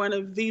are one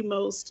of the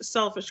most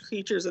selfish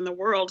creatures in the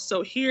world.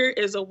 So here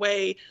is a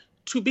way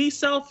to be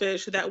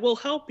selfish that will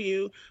help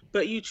you,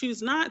 but you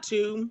choose not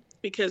to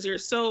because you're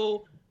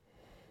so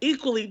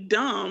equally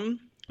dumb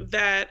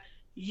that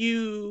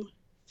you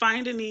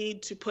find a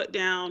need to put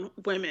down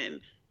women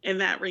in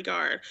that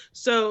regard.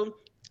 So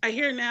I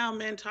hear now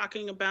men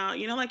talking about,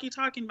 you know, like you're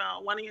talking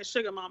about wanting a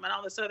sugar mom and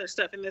all this other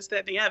stuff and this, that,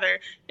 and the other.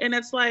 And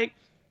it's like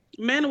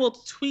men will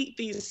tweet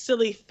these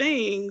silly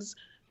things,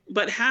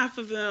 but half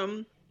of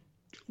them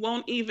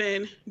won't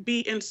even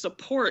be in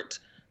support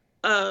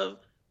of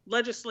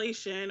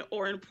legislation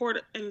or in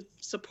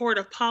support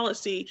of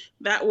policy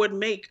that would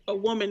make a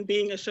woman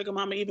being a sugar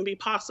mama even be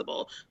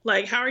possible.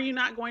 Like, how are you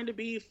not going to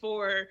be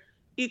for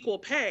equal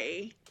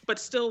pay, but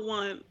still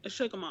want a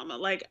sugar mama?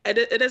 Like,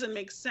 it doesn't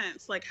make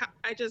sense. Like,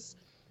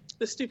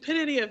 the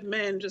stupidity of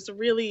men just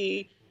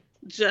really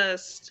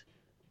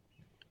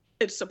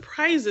it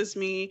surprises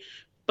me,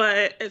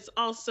 but it's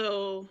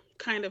also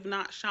kind of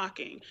not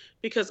shocking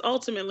because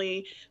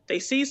ultimately they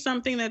see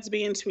something that's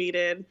being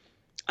tweeted.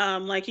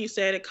 Like you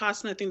said, it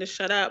costs nothing to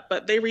shut up,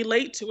 but they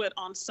relate to it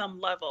on some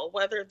level,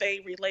 whether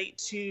they relate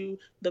to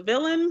the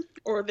villain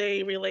or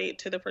they relate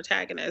to the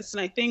protagonist.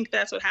 And I think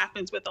that's what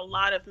happens with a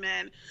lot of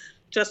men,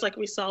 just like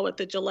we saw with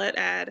the Gillette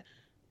ad.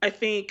 I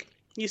think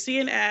you see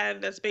an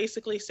ad that's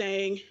basically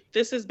saying,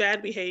 this is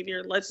bad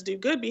behavior, let's do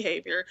good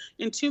behavior.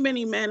 And too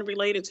many men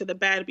related to the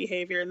bad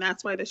behavior, and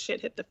that's why the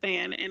shit hit the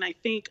fan. And I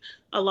think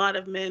a lot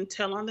of men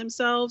tell on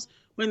themselves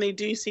when they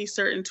do see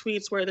certain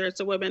tweets, whether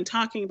it's a woman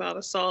talking about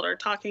assault or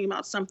talking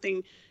about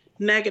something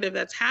negative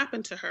that's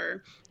happened to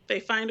her, they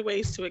find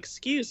ways to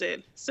excuse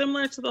it.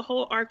 Similar to the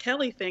whole R.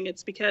 Kelly thing,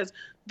 it's because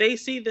they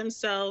see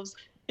themselves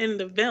in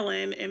the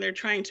villain and they're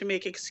trying to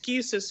make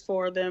excuses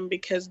for them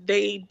because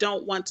they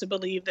don't want to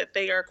believe that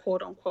they are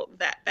quote unquote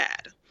that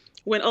bad,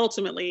 when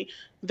ultimately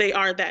they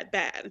are that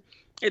bad.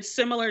 It's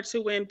similar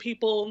to when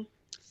people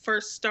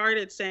first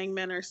started saying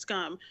men are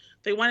scum.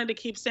 They wanted to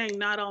keep saying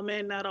not all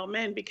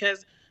men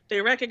because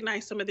they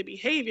recognized some of the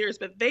behaviors,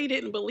 but they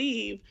didn't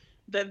believe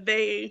that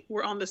they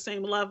were on the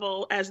same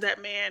level as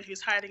that man who's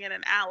hiding in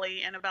an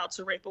alley and about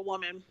to rape a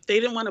woman. They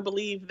didn't want to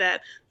believe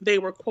that they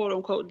were quote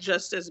unquote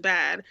just as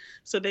bad.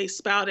 So they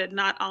spouted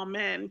not all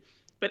men.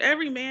 But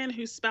every man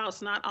who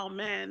spouts not all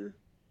men,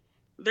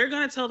 they're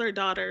going to tell their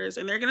daughters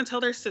and they're going to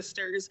tell their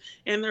sisters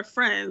and their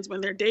friends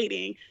when they're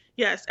dating,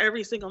 yes,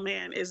 every single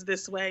man is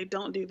this way.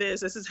 Don't do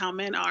this. This is how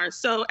men are.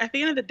 So at the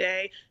end of the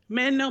day,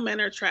 men know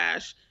men are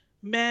trash.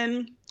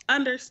 Men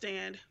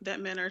understand that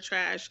men are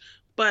trash,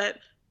 but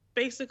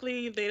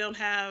basically they don't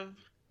have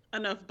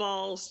enough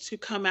balls to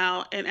come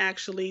out and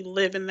actually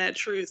live in that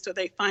truth. So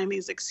they find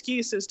these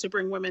excuses to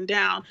bring women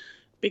down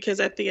because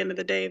at the end of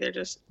the day, they're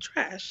just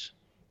trash.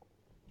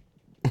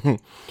 Do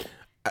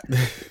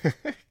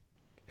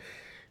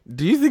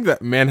you think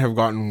that men have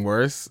gotten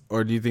worse,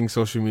 or do you think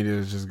social media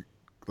has just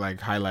like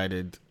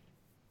highlighted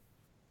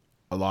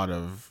a lot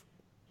of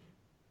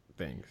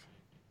things?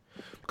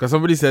 Because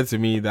somebody said to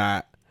me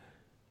that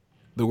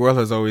the world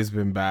has always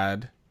been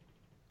bad.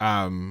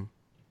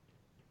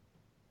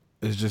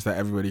 It's just that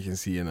everybody can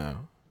see it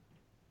now.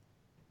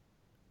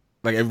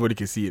 Like, everybody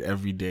can see it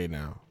every day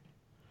now.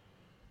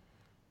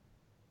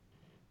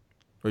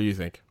 What do you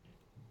think?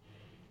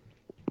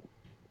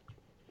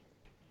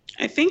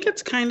 I think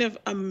it's kind of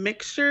a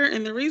mixture.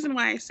 And the reason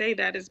why I say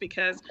that is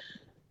because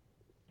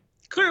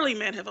clearly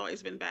men have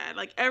always been bad.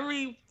 Like,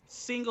 every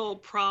single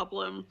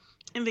problem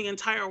in the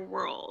entire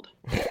world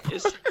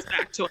is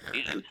back to a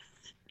man.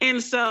 And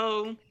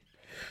so,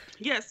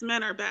 yes,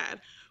 men are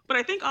bad. But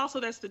I think also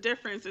that's the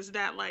difference is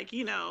that, like,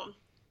 you know,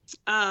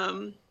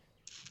 I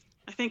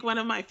think one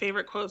of my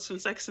favorite quotes from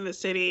Sex and the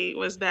City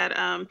was that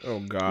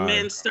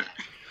men start...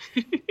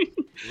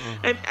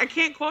 I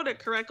can't quote it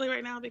correctly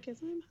right now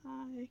because I'm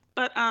high.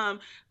 But I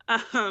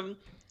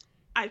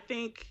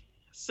think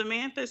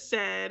Samantha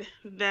said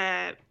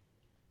that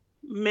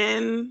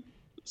men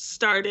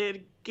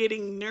started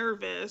getting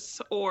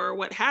nervous or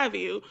what have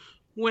you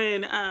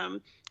when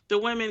the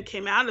women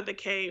came out of the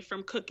cave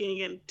from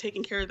cooking and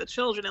taking care of the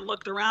children and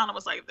looked around and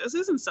was like, this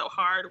isn't so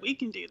hard. We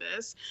can do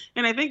this.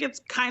 And I think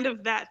it's kind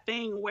of that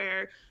thing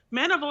where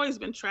men have always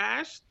been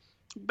trashed,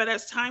 but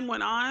as time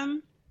went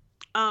on,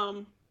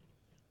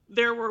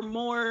 there were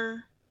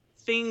more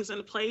things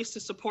in place to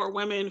support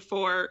women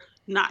for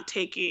not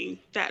taking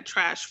that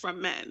trash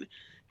from men.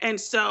 And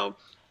so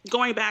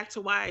going back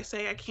to why I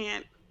say I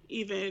can't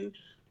even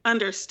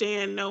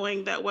understand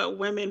knowing that what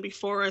women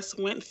before us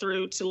went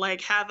through to like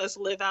have us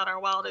live out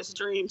our wildest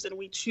dreams and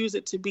we choose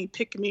it to be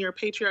pick me or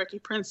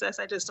patriarchy princess.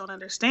 I just don't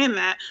understand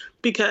that,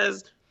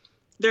 because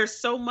there's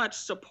so much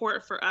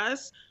support for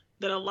us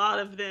that a lot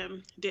of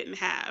them didn't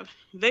have.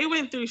 They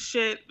went through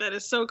shit that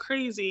is so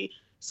crazy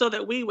so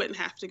that we wouldn't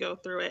have to go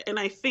through it. And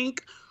I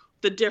think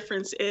the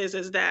difference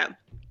is that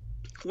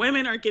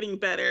women are getting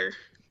better.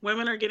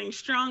 Women are getting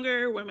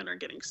stronger. Women are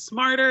getting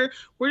smarter.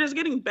 We're just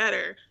getting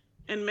better.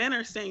 And men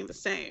are staying the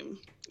same.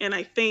 And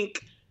I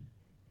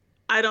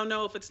don't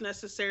know if it's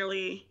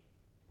necessarily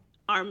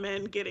our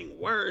men getting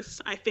worse.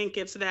 I think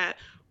it's that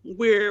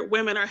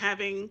women are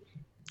having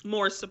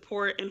more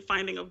support and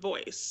finding a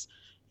voice.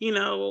 You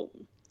know,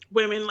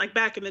 women, like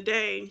back in the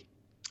day,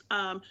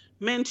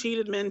 men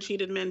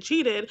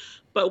cheated,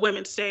 but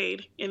women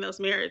stayed in those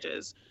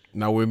marriages.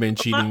 Now women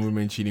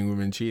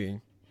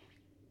cheating.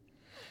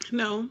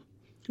 No.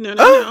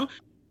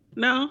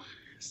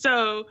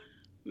 So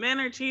men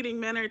are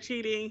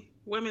cheating,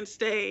 women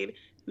stayed.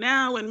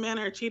 Now when men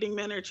are cheating,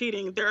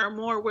 there are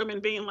more women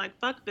being like,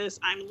 fuck this,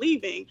 I'm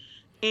leaving.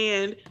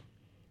 And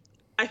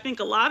I think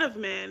a lot of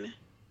men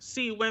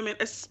see women,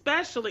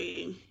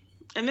 especially,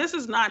 and this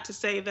is not to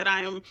say that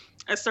I am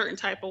a certain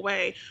type of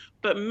way,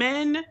 but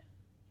men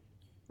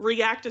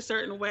react a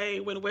certain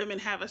way when women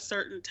have a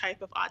certain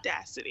type of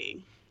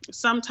audacity.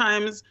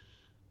 Sometimes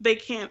they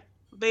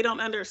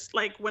don't understand,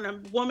 like when a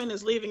woman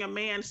is leaving a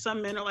man,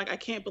 some men are like, I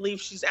can't believe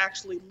she's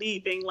actually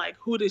leaving. Like,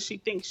 who does she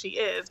think she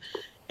is?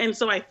 And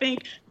so I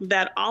think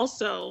that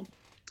also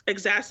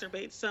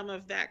exacerbates some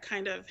of that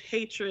kind of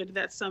hatred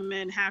that some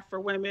men have for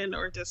women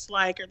or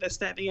dislike or this,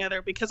 that, and the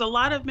other, because a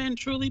lot of men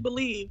truly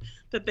believe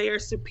that they are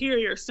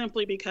superior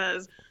simply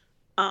because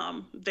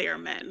they are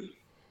men.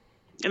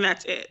 And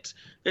that's it.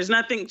 There's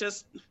nothing,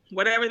 just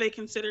whatever they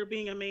consider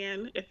being a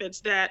man, if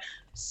it's that,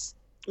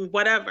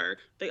 whatever,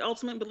 they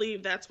ultimately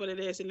believe that's what it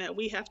is, and that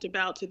we have to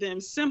bow to them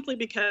simply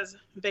because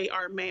they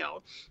are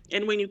male.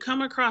 And when you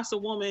come across a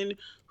woman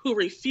who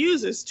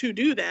refuses to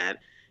do that,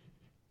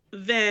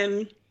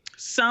 then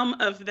some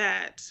of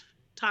that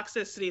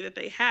toxicity that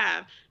they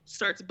have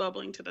starts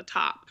bubbling to the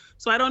top.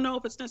 So I don't know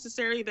if it's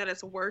necessarily that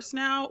it's worse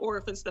now, or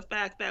if it's the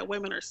fact that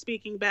women are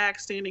speaking back,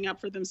 standing up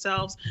for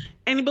themselves.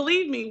 And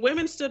believe me,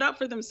 women stood up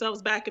for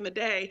themselves back in the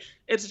day.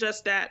 It's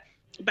just that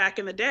back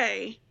in the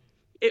day,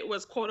 it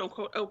was quote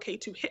unquote okay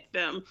to hit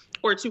them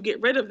or to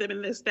get rid of them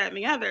and this, that, and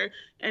the other.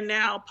 And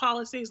now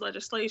policies,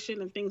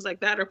 legislation, and things like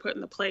that are put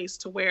into place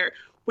to where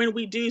when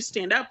we do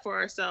stand up for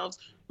ourselves,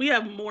 we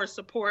have more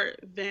support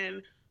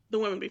than the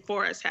women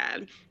before us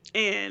had.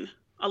 And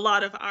a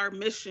lot of our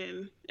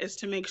mission is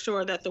to make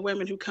sure that the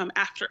women who come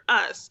after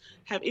us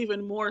have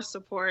even more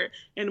support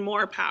and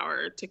more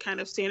power to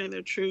kind of stand in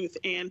their truth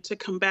and to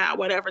combat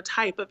whatever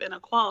type of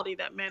inequality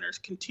that men are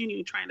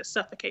continuing trying to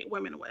suffocate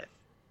women with.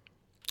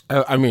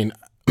 I mean,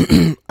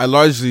 I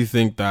largely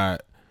think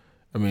that,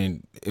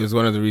 it was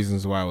one of the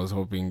reasons why I was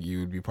hoping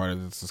you would be part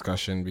of this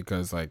discussion,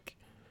 because, like,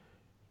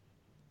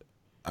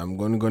 I'm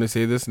going to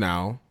say this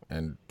now,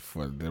 and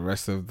for the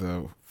rest of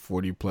the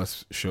 40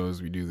 plus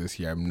shows we do this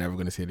year, I'm never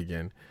going to say it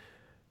again.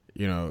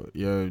 You know,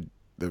 you're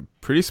the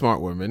pretty smart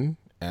woman,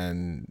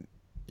 and,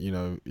 you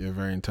know, you're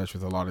very in touch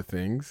with a lot of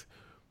things,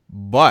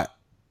 but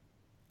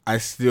I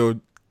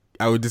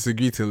would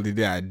disagree till the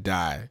day I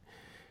die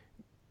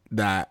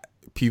that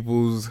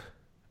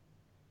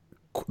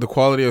the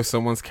quality of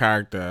someone's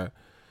character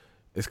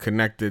is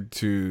connected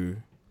to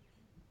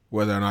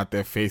whether or not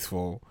they're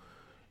faithful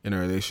in a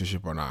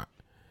relationship or not.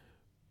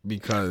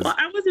 Because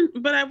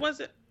I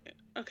wasn't.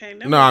 Okay. I'm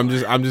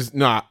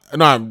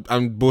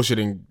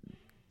bullshitting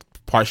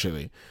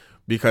partially,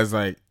 because,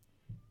 like,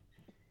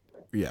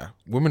 yeah,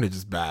 women are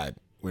just bad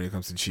when it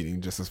comes to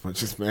cheating just as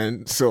much as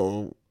men.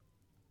 So,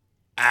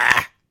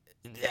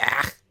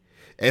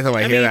 anytime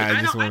I hear that,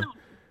 I just want.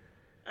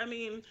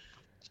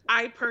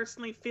 I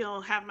personally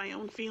have my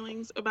own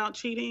feelings about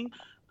cheating.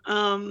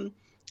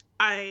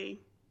 I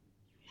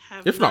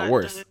have, if not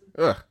worse.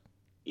 Ugh.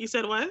 You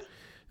said what?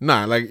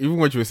 Nah, like, even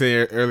what you were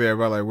saying earlier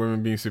about, like,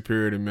 women being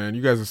superior to men,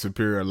 you guys are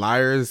superior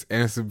liars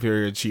and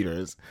superior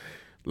cheaters,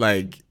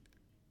 like,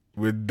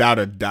 without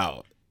a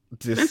doubt.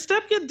 Then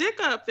step your dick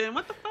up. Then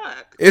what the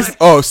fuck?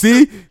 It's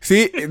see,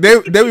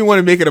 then we want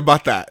to make it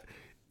about that.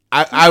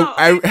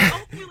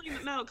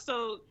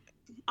 So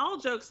all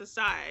jokes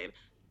aside,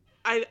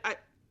 I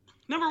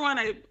number one,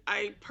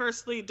 I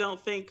personally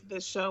don't think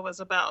this show is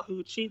about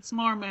who cheats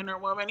more, men or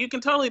women. You can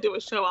totally do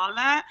a show on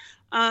that.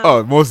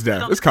 Most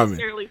definitely. It's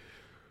coming.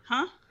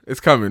 Huh? It's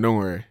coming. Don't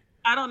worry.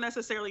 I don't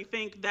necessarily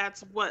think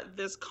that's what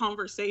this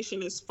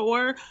conversation is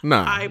for.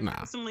 I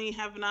personally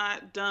have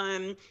not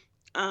done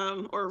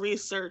or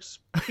research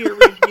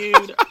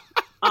peer-reviewed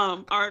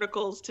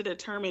articles to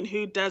determine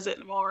who does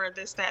it more,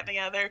 this, that, and the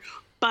other.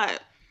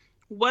 But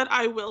what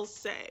I will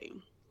say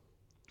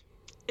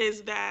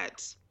is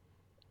that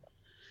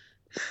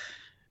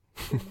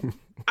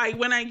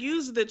when I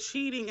use the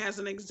cheating as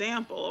an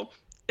example,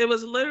 it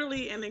was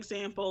literally an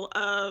example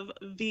of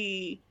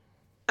the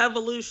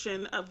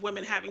evolution of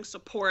women having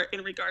support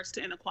in regards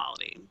to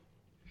inequality.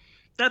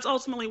 That's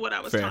ultimately what I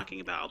was talking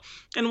about.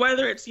 And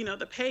whether it's,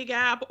 the pay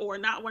gap or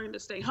not wanting to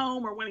stay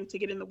home or wanting to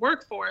get in the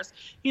workforce,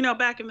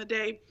 back in the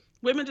day,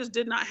 women just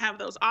did not have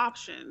those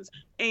options.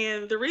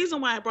 And the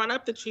reason why I brought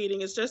up the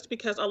cheating is just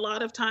because a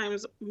lot of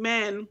times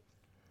men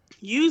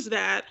use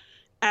that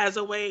as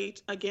a way,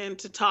 again,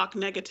 to talk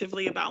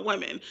negatively about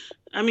women.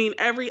 I mean,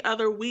 every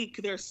other week,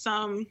 there's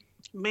some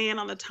man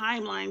on the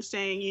timeline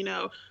saying,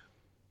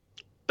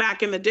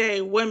 back in the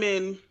day,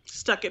 women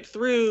stuck it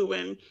through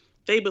and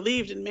they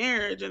believed in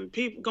marriage and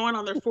people going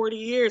on their 40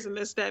 years and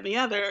this, that, and the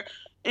other.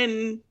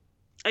 And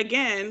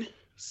again,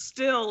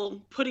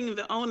 still putting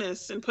the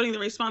onus and putting the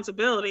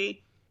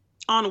responsibility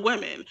on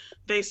women.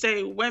 They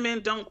say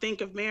women don't think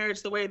of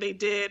marriage the way they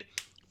did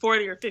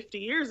 40 or 50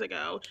 years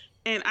ago.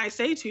 And I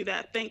say to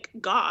that, thank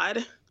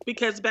God,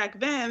 because back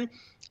then,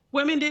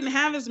 women didn't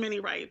have as many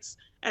rights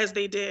as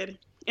they did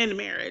in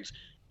marriage.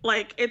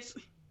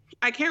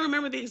 I can't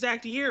remember the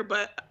exact year,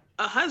 but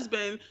a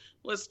husband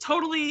was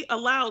totally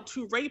allowed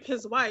to rape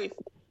his wife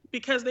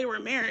because they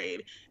were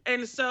married.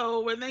 And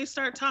so when they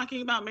start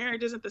talking about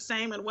marriage isn't the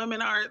same and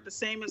women aren't the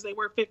same as they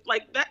were,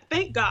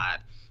 thank God.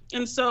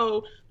 And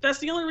so that's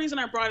the only reason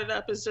I brought it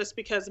up, is just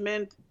because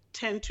men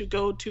tend to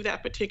go to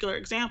that particular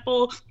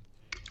example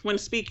when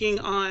speaking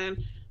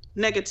on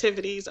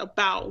negativities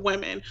about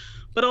women.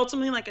 But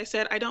ultimately, like I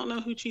said, I don't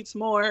know who cheats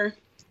more.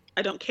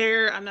 I don't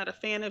care. I'm not a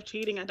fan of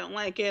cheating. I don't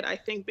like it. I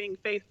think being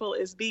faithful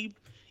is the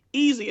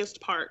easiest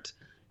part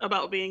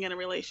about being in a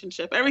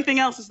relationship. Everything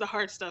else is the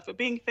hard stuff, but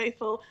being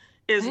faithful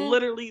is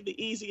literally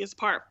the easiest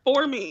part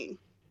for me.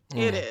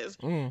 It is.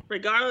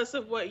 Regardless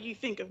of what you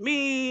think of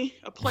me,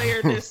 a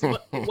player, this,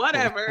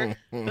 whatever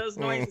those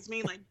noises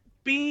mean,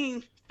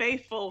 being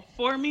faithful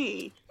for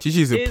me.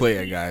 She's a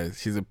player, guys.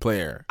 She's a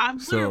player. I'm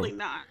literally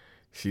not.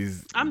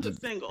 I'm just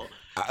single.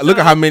 Look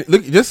at how many.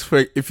 Just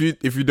for if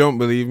you don't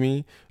believe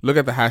me, look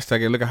at the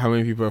hashtag and look at how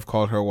many people have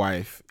called her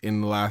wife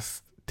in the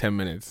last 10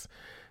 minutes.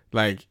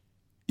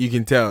 You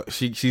can tell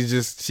she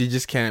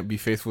just can't be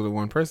faithful to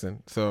one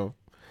person. So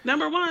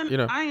number one,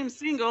 I am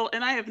single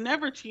and I have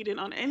never cheated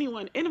on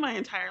anyone in my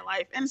entire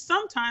life. And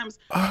sometimes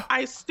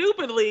I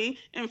stupidly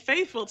am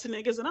faithful to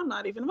niggas that I'm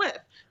not even with.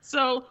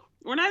 So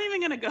we're not even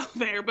going to go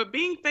there. But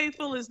being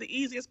faithful is the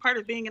easiest part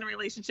of being in a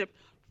relationship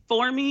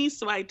for me.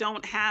 So I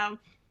don't have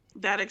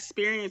that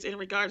experience in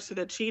regards to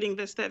the cheating,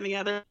 this, that, and the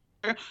other.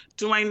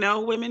 Do I know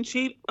women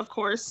cheat? Of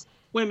course,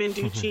 women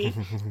do cheat.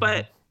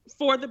 But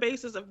for the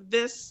basis of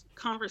this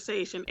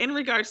conversation, in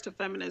regards to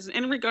feminism,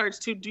 in regards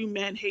to do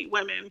men hate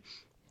women,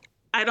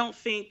 I don't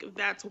think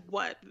that's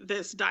what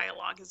this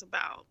dialogue is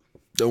about.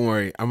 Don't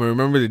worry. I'm going to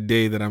remember the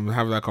day that I'm going to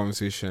have that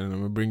conversation, and I'm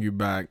going to bring you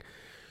back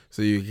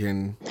so you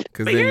can...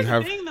 But then here's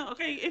the thing, though.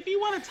 Okay, if you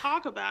want to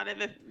talk about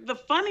it, the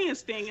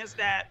funniest thing is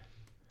that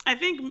I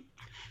think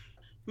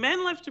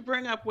men love to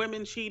bring up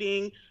women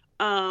cheating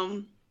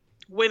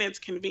when it's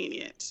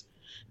convenient.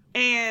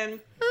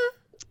 And...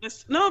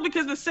 No,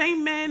 because the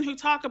same men who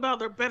talk about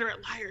they're better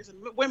at liars and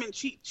women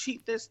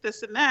cheat this,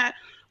 and that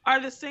are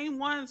the same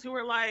ones who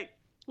are like,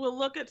 well,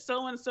 look at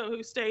so-and-so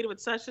who stayed with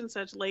such and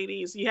such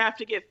ladies. You have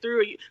to get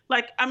through it.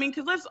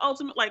 Because that's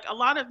ultimate. A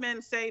lot of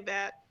men say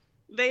that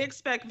they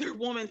expect their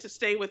woman to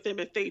stay with them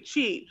if they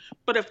cheat.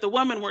 But if the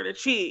woman were to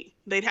cheat,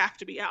 they'd have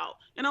to be out.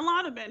 And a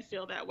lot of men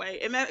feel that way.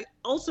 And that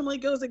ultimately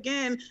goes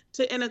again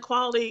to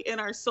inequality in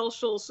our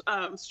social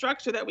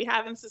structure that we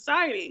have in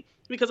society.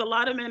 Because a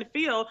lot of men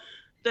feel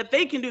that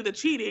they can do the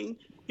cheating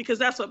because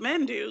that's what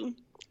men do.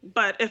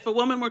 But if a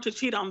woman were to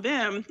cheat on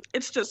them,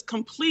 it's just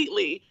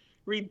completely,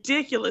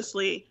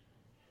 ridiculously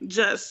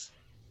just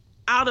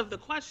out of the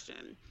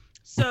question.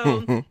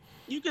 So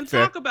you can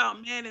talk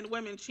about men and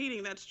women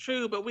cheating, that's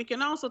true, but we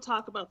can also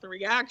talk about the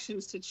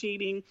reactions to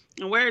cheating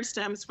and where it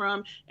stems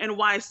from and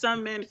why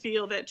some men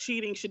feel that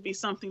cheating should be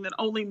something that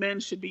only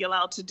men should be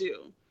allowed to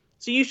do.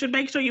 So you should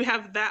make sure you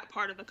have that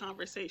part of the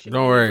conversation.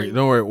 Don't worry.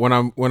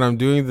 When I'm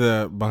doing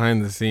the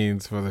behind the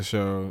scenes for the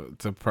show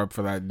to prep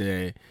for that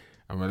day,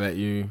 I'm gonna let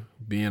you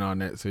be in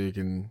on it so you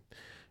can,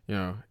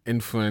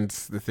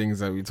 influence the things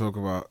that we talk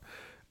about.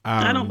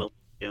 I don't believe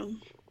you.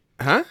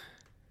 Huh?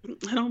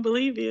 I don't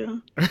believe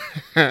you.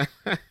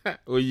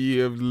 Well,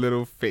 you have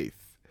little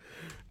faith.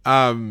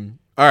 All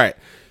right.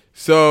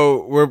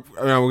 So we're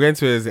getting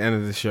to the end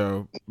of the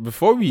show.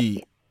 Before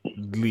we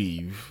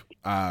leave,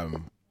 I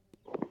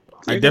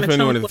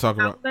definitely wanted to talk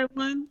about. I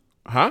won?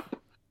 Huh?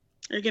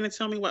 Are you gonna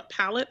tell me what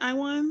palette I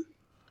won?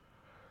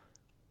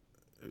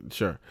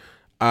 Sure.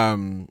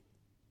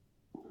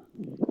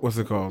 What's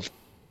it called?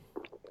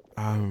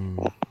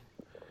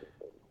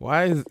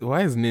 Why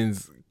is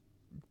Nins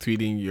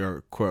tweeting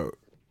your quote?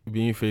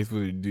 Being faithful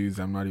to dudes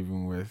I'm not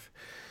even with.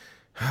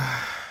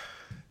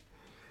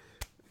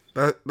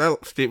 That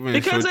statement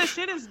because is that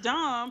shit is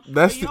dumb.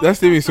 that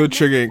statement is so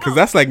triggering because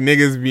that's like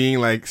niggas being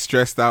like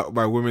stressed out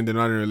by women they're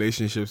not in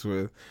relationships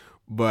with,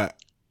 but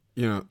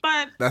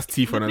that's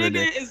tea for another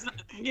day.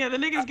 The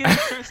nigga's getting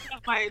stressed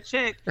out by a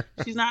chick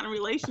she's not in a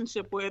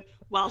relationship with,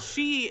 while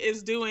she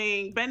is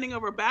bending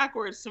over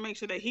backwards to make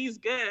sure that he's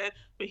good,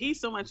 but he's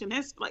so much in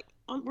his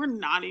we're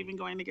not even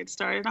going to get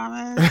started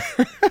on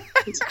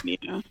this.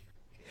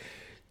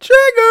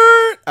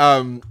 Triggered.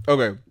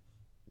 Okay.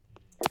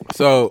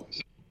 So,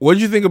 what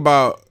did you think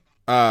about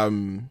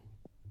Iman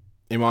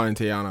and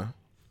Teyana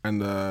and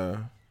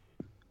the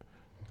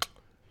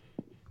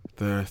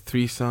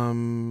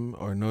threesome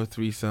or no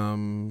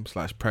threesome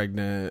 /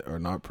 pregnant or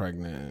not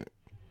pregnant?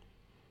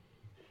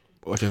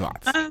 What's your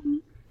thoughts?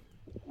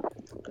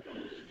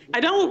 I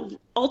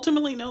don't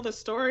ultimately know the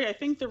story. I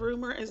think the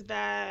rumor is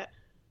that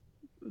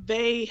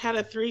they had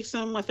a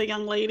threesome with a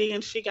young lady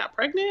and she got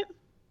pregnant.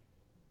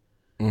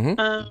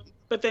 Mm-hmm.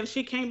 But then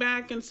she came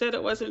back and said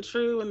it wasn't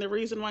true, and the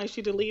reason why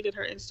she deleted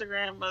her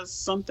Instagram was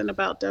something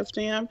about Def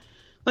Jam.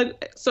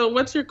 So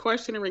what's your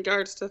question in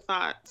regards to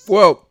thoughts?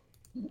 Well,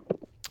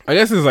 I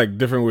guess there's like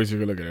different ways you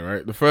can look at it,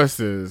 right? The first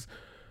is,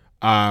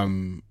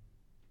 do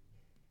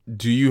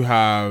you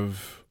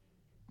have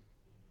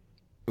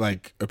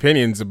like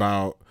opinions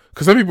about?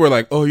 Because some people are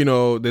like,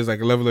 oh, there's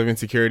like a level of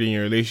insecurity in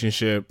your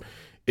relationship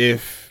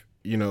if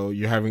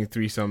you're having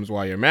threesomes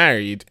while you're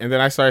married, and then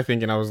I started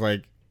thinking, I was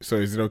like, so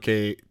is it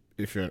okay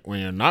when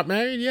you're not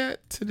married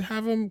yet to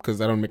have them? Because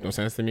that don't make no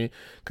sense to me.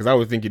 Because I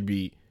would think it'd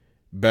be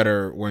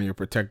better when you're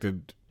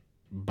protected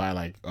by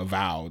like a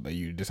vow that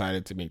you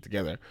decided to make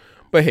together.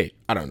 But hey,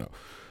 I don't know.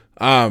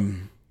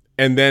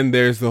 And then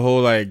there's the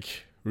whole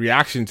like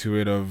reaction to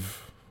it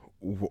of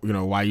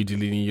why you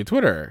deleting your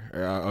Twitter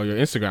or your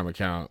Instagram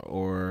account,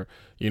 or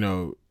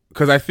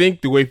because I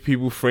think the way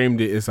people framed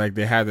it is like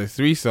they had the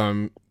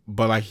threesome,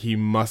 but like he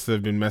must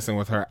have been messing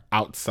with her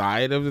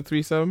outside of the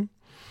threesome.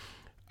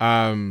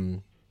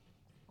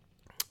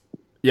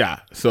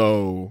 Yeah,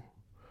 so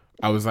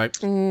I was like,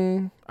 I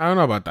don't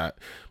know about that,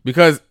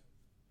 because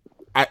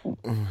I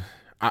can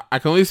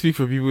only speak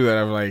for people that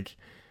have like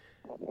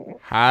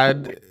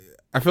had.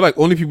 I feel like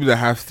only people that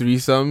have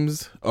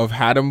threesomes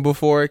had them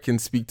before can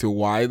speak to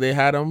why they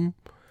had them.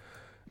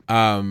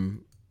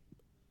 And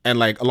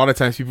like a lot of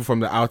times people from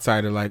the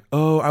outside are like,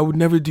 oh, I would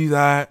never do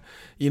that.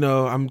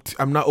 I'm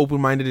not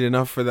open-minded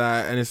enough for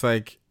that. And it's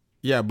like,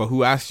 yeah, but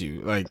who asked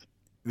you? Like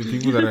the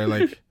people that are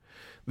like.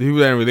 The people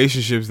that are in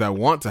relationships that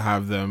want to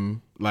have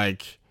them,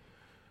 like,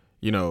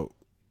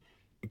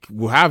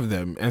 will have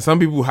them. And some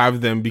people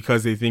have them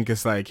because they think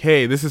it's like,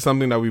 hey, this is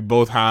something that we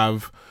both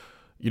have,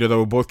 that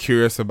we're both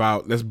curious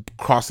about. Let's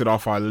cross it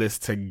off our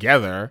list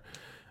together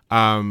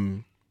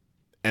and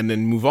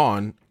then move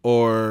on.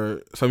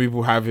 Or some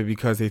people have it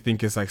because they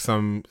think it's like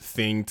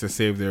something to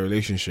save their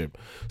relationship.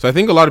 So I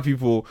think a lot of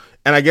people,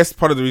 and I guess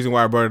part of the reason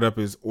why I brought it up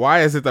is,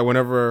 why is it that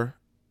whenever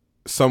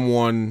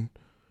someone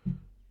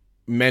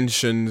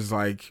mentions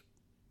like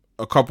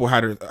a couple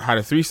had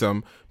a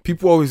threesome,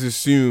 people always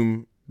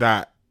assume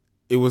that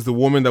it was the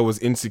woman that was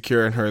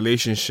insecure in her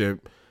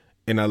relationship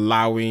in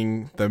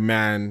allowing the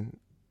man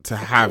to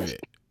have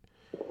it.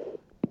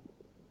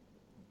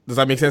 Does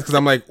that make sense? Because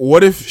I'm like,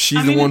 what if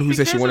she's the one who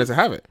said she wanted to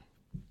have it?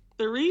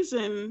 The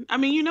reason,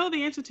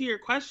 the answer to your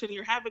question.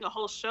 You're having a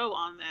whole show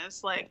on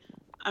this.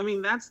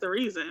 That's the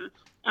reason.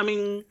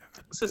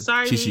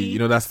 Society. Chichi,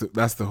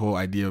 that's the whole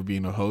idea of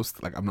being a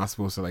host. Like, I'm not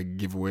supposed to like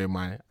give away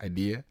my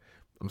idea.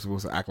 I'm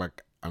supposed to act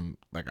like I'm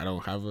like I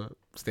don't have a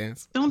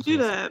stance. Don't do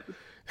that.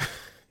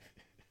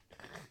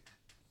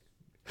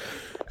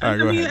 All right,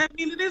 go ahead.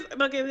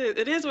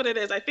 It is what it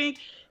is. I think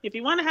if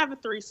you want to have a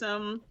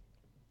threesome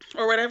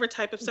or whatever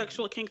type of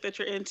sexual kink that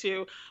you're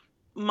into,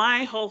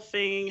 my whole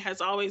thing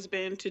has always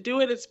been to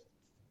do it. It's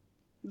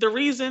the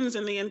reasons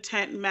and the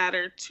intent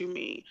matter to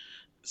me.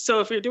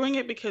 So if you're doing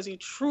it because you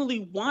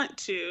truly want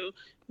to,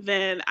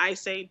 then I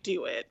say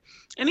do it.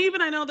 And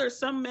even I know there's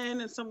some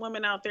men and some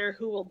women out there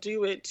who will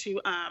do it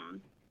to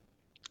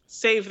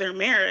save their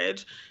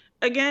marriage.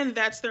 Again,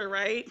 that's their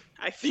right.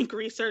 I think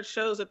research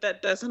shows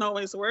that doesn't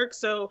always work.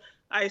 So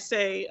I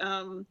say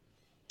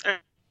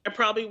I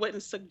probably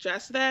wouldn't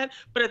suggest that.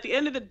 But at the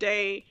end of the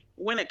day,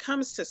 when it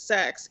comes to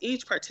sex,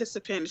 each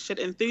participant should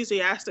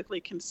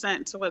enthusiastically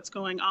consent to what's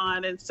going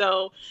on. And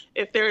so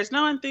if there is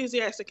no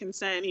enthusiastic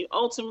consent, you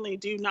ultimately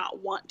do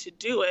not want to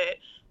do it,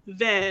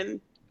 then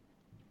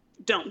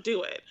don't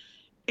do it.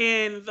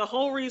 And the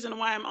whole reason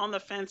why I'm on the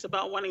fence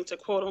about wanting to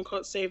quote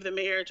unquote save the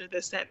marriage or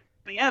this, that,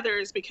 and the other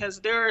is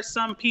because there are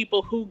some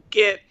people who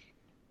get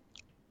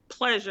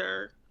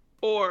pleasure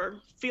or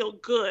feel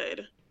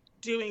good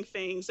doing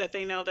things that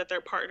they know that their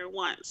partner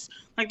wants.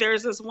 Like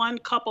there's this one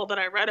couple that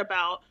I read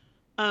about,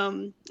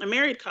 a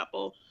married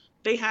couple.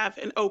 They have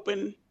an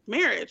open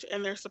marriage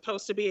and they're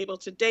supposed to be able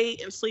to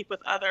date and sleep with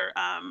other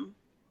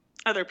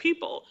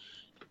people.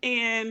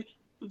 And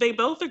they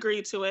both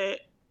agreed to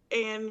it.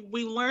 And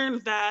we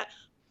learned that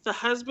the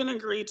husband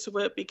agreed to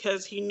it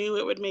because he knew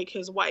it would make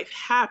his wife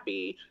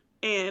happy,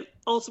 and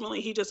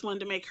ultimately he just wanted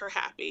to make her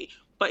happy.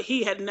 But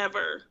he had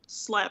never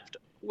slept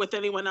with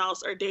anyone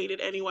else or dated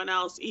anyone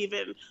else,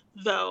 even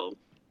though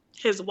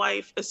his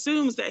wife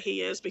assumes that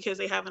he is because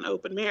they have an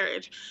open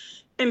marriage.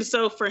 And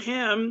so for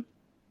him,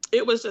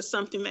 it was just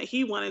something that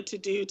he wanted to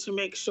do to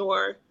make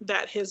sure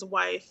that his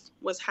wife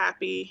was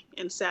happy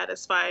and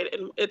satisfied.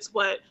 And it's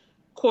what,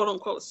 quote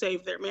unquote,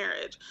 saved their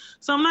marriage.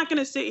 So I'm not going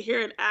to sit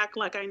here and act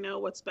like I know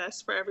what's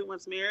best for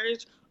everyone's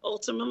marriage.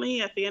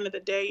 Ultimately, at the end of the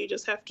day, you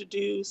just have to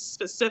do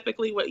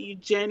specifically what you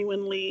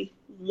genuinely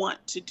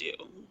want to do.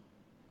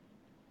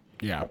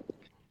 Yeah,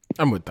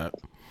 I'm with that.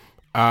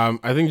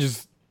 I think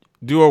just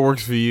do what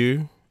works for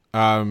you.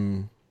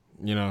 Do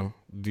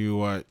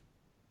what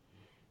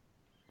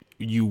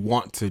you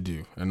want to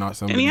do and not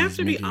something. And you have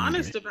to be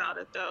honest about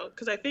it, though,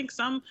 because I think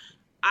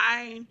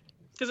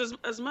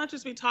as much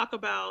as we talk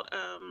about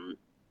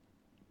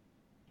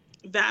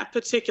that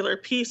particular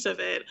piece of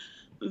it,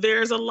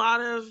 there's a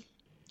lot of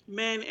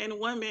men and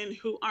women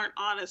who aren't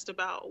honest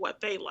about what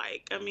they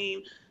like. I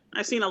mean,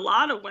 I've seen a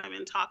lot of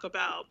women talk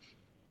about,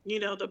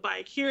 the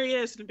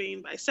bi-curious and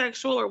being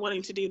bisexual or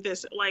wanting to do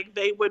this, like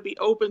they would be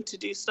open to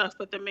do stuff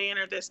with the man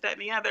or this, that,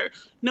 and the other,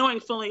 knowing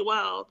fully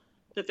well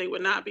that they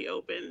would not be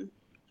open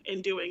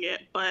in doing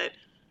it, but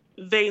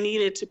they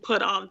needed to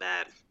put on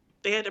that.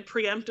 They had to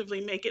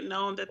preemptively make it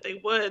known that they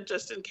would,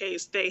 just in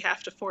case they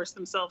have to force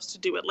themselves to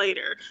do it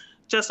later.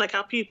 Just like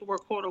how people were,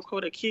 quote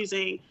unquote,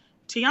 accusing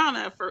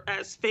Tiana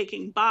as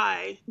faking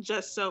bi,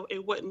 just so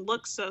it wouldn't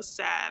look so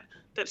sad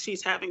that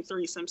she's having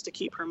threesomes to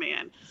keep her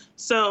man.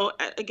 So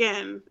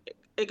again,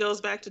 it goes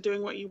back to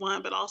doing what you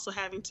want, but also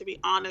having to be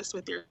honest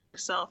with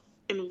yourself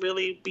and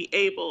really be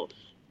able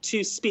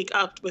to speak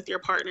up with your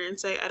partner and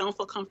say, I don't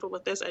feel comfortable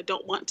with this. I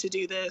don't want to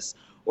do this,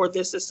 or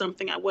this is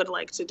something I would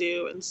like to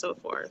do, and so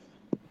forth.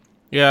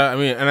 Yeah, I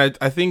mean, and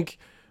I think,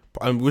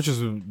 which is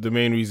the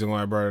main reason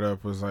why I brought it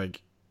up, was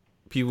like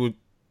people,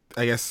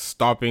 I guess,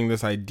 stopping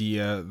this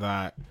idea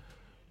that,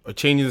 or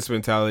changing this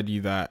mentality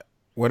that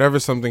whenever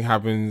something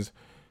happens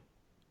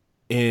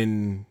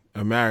in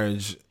a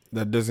marriage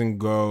that doesn't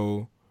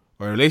go,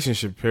 or a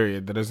relationship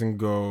period that doesn't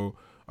go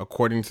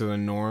according to the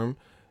norm,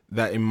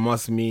 that it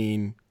must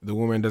mean the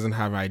woman doesn't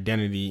have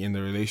identity in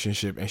the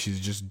relationship and she's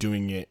just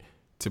doing it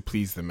to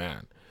please the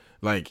man.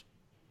 Like,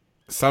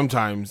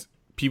 sometimes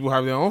people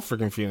have their own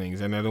freaking feelings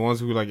and they're the ones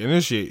who like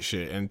initiate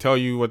shit and tell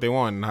you what they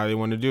want and how they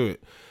want to do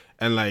it.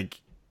 And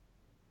like,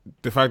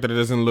 the fact that it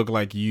doesn't look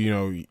like,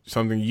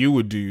 something you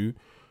would do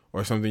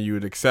or something you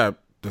would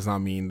accept does not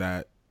mean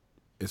that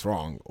it's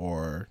wrong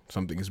or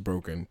something is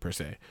broken per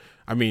se.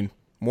 I mean,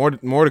 more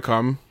to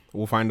come.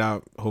 We'll find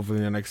out hopefully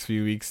in the next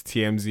few weeks.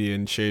 TMZ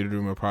and Shade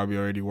Room are probably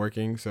already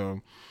working.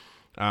 So,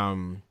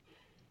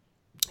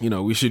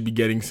 we should be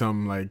getting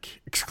some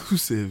like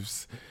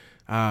exclusives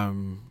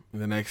in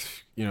the next,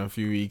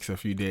 few weeks, a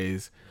few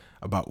days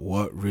about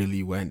what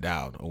really went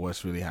down or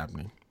what's really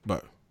happening.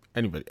 But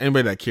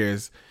anybody that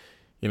cares,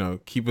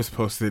 keep us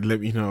posted. Let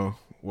me know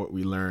what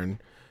we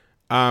learn.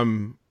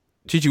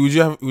 Chichi, would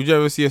you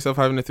ever see yourself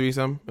having a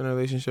threesome in a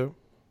relationship?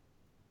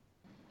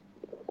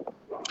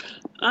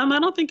 I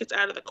don't think it's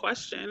out of the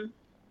question.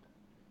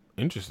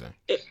 Interesting.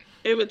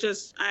 It would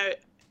just,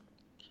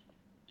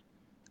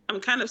 I'm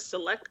kind of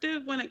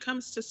selective when it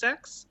comes to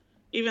sex,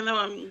 even though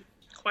I'm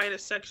quite a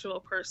sexual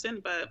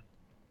person, but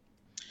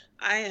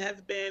I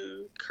have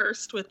been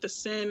cursed with the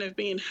sin of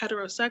being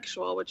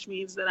heterosexual, which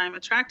means that I'm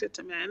attracted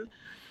to men.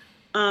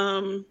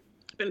 I've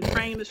been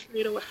praying the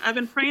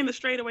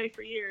straight away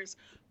for years,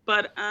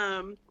 but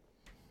yeah.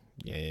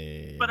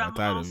 But I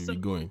thought it would be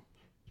going.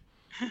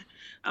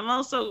 I'm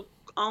also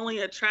only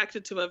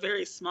attracted to a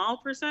very small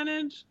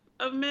percentage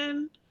of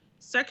men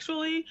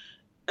sexually,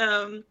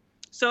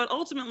 so it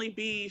ultimately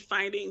be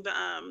finding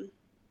the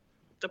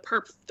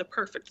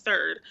perfect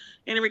third.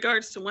 And in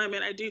regards to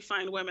women, I do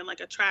find women like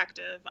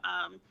attractive.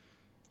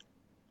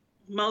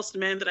 Most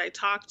men that I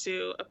talk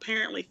to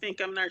apparently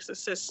think I'm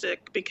narcissistic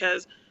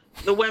because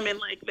the women,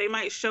 like, they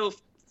might show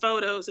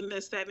photos and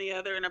this, that, and the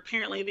other, and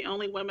apparently the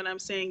only women I'm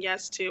saying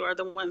yes to are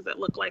the ones that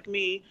look like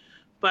me.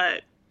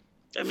 But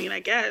I mean, I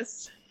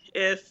guess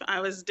if I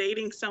was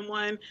dating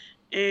someone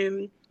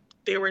and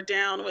they were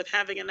down with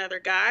having another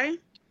guy,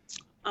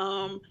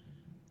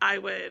 I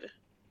would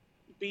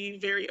be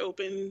very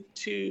open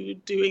to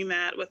doing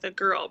that with a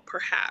girl,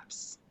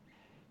 perhaps.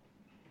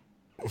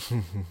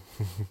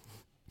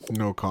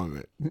 No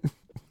comment.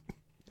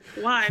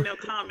 Why no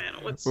comment?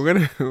 We're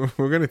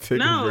gonna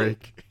take a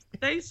break.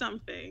 Say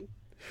something.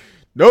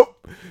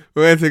 Nope.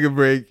 We're gonna take a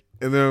break,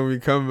 and then when we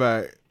come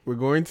back, we're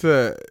going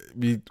to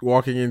be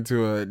walking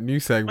into a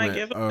new segment. My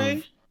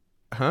giveaway?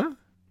 Huh?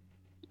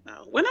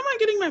 No. When am I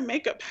getting my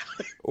makeup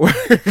palette?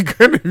 We're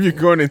gonna be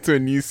going into a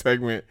new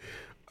segment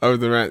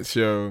of the Rant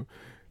Show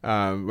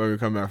when we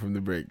come back from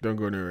the break. Don't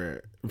go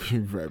anywhere. We'll be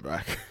right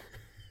back.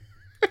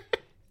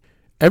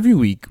 Every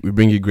week, we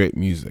bring you great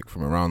music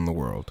from around the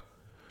world.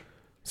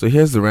 So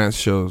here's the Rant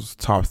Show's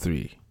top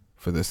 3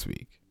 for this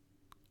week.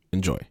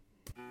 Enjoy.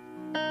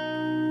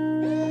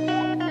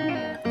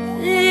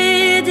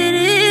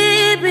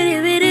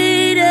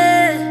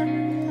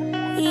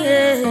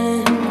 Yeah.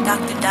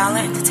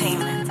 Dollar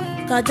Entertainment.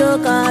 Kajo,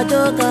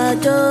 kajo,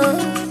 kajo,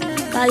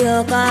 kayo,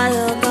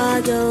 kayo,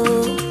 kayo.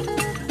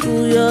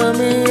 Uyo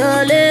me yo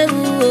le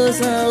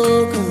uosa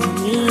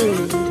okami.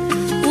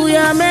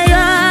 Uyo me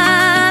yo,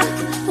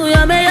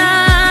 uyo me yo.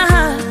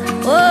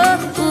 Oh,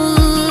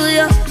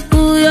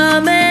 uyo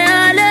me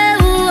yo le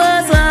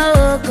uosa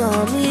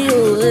okami.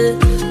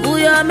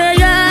 Uyo me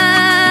yo,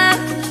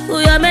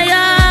 uyo me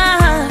yo.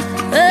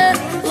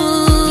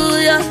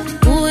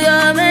 Uyo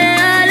me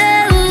yo le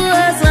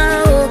uosa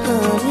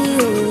okami.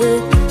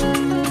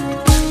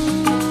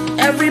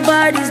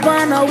 Everybody's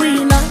born a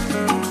winner,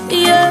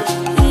 yeah,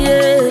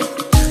 yeah.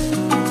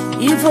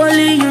 If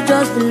only you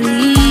just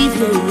believe,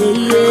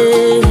 yeah,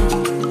 yeah.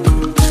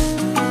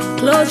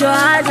 Close your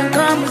eyes and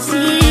come and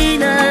see,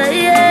 yeah,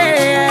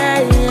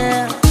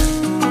 yeah.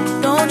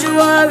 Don't you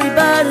worry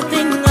about a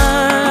thing,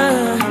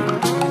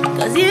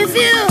 'cause if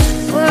you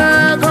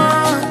work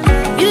hard,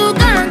 you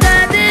can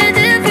get it.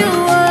 If you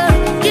work,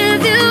 if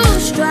you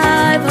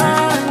strive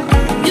hard,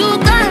 you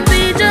can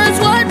be just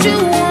what you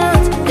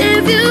want.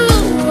 If you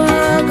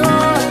work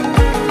hard,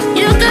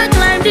 you can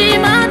climb the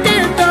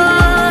mountain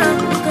top.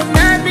 'Cause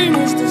nothing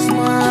is too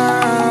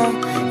small,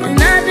 and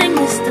nothing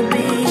is too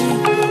big.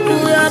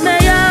 Uya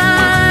meya,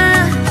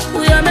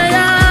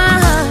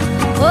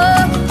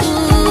 oh,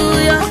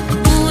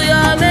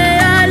 uya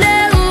meya le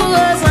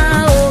uosa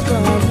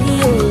okami.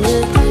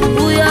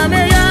 Uya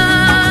meya,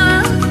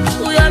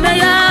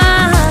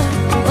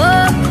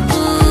 oh,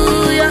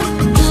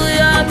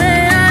 uya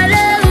meya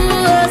le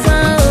uosa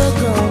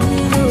okami.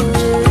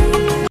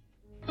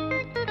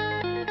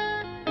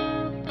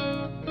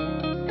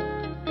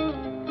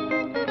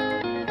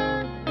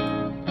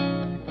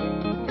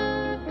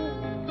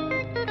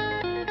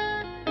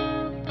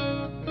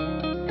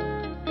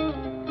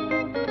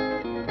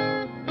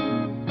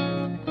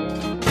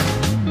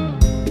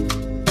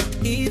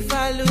 If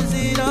I lose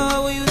it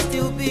all, will you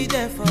still be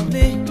there for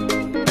me?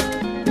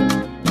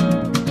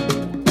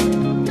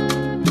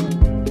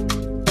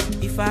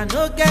 If I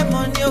no get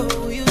money, oh,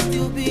 will you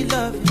still be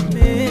loving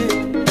me?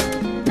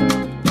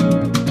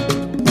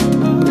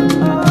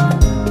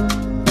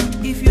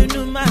 If you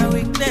knew my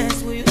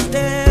weakness, will you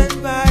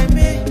stand by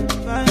me?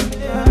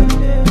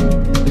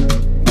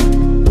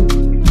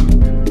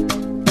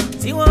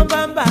 See one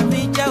bamba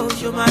me, ja,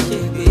 show my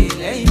baby,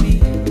 lay me.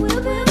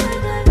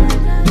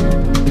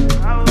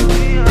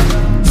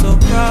 So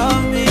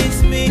promise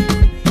me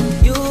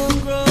you'll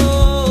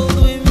grow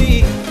with me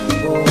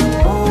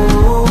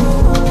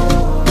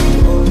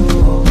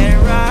and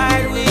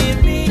ride with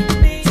me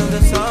till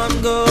the sun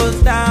goes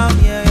down,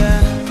 yeah,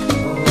 yeah.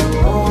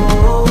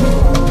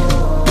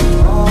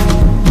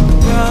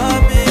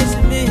 Promise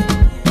me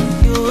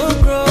you'll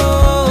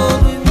grow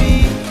with me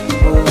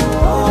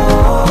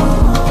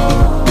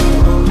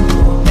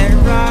and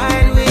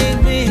ride with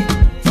me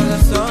till the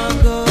sun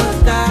goes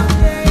down,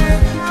 yeah, yeah.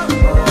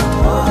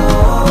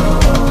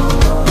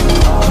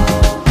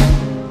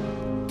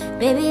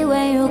 Baby,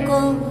 when you go,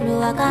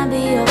 no, I can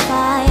be your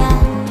fire.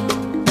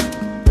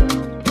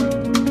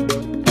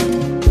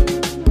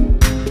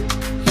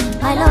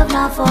 My love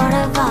not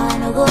forever,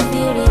 no go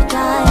be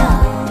retire.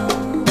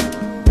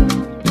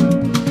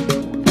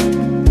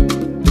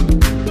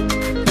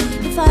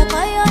 If I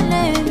call your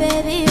name,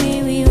 baby,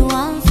 will you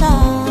answer?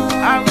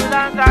 I will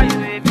answer you,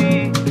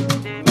 baby.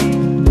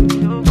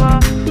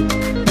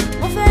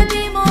 Mo fẹ́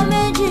bímọ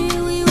méjì,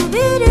 will you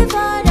be the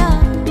father?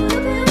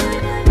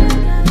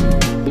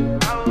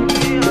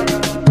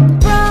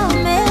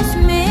 Promise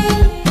me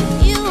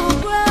you'll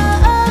grow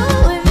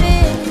with me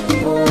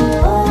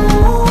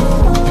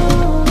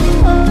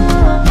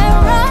and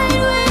ride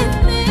with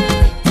me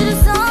till the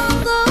sun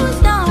goes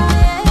down,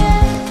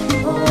 yeah.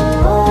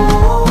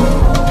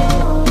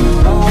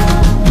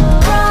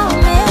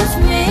 Promise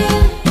me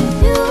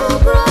you'll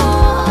grow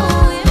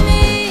with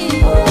me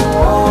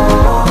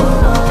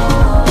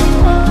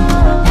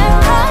and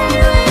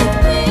ride with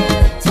me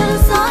till the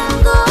sun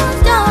goes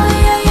down,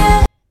 yeah, yeah.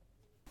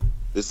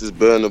 This is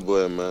Burna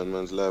Boy, man.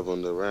 Man's live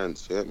on the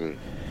rants. You get me?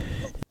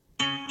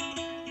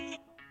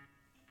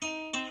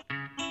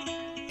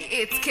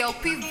 It's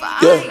Kelpie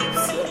Yeah.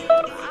 Vibes.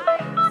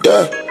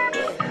 Yeah.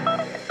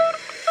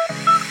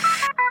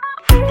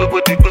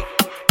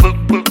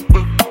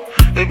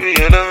 Baby,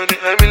 you know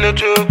that I'm in a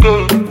choco.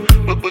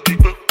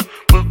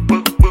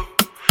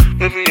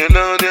 Baby, you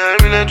know that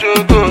I'm in a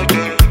choco.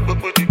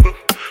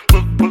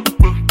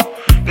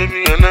 Baby,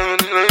 you know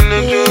that I'm in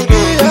a choco.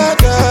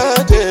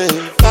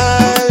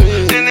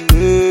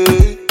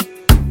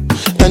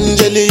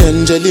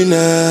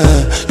 Angelina,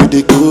 you the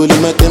cool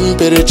in my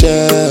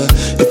temperature.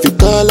 If you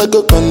call, I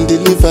go come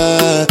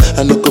deliver.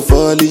 I no go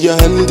fall in your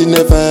hand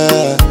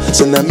never.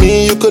 So now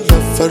me you could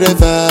love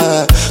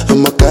forever.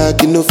 I'm a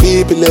cocky no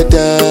feeble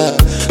letter.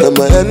 I'm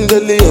a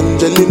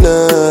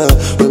Angelina,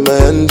 with my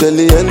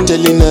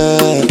Angelina.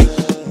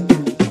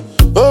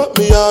 Oh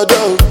me all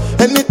down.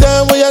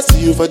 Anytime when I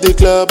see you for the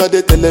club or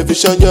the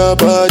television, your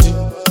body.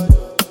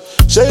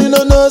 Sure you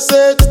know no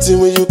say the thing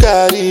when you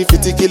carry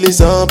 50 kill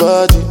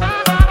somebody.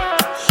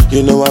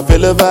 You know I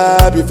feel a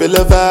vibe, you feel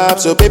a vibe,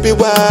 so baby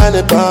whine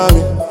about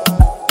me.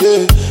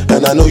 Yeah,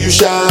 and I know you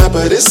shy,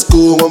 but it's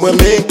cool when we're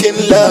making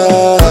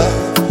love.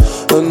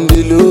 On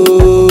the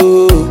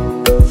low,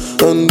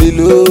 on the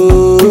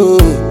low,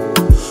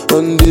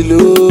 on the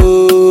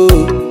low,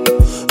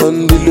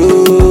 on the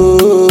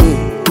low,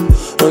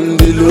 on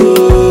the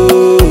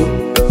low,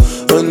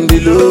 on the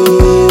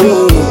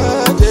low,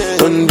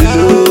 on the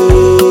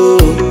low,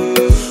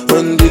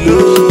 on the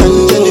low.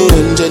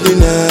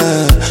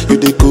 Angelina, you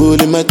dey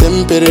cool in my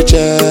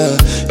temperature.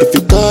 If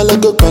you call, I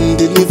go come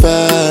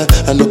deliver.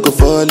 I no go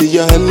fall in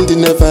your hand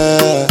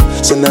never.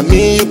 So now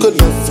me you could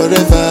love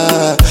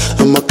forever.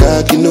 I'm a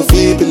cocky no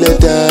feeble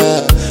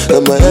letter.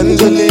 I'm a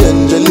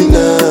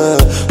Angelina,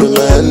 I'm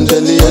a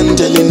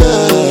Angelina.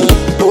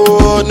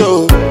 Oh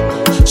no.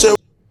 So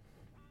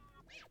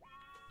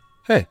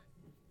hey,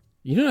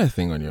 you know that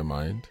thing on your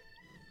mind?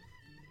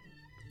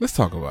 Let's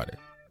talk about it.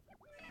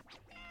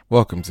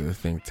 Welcome to the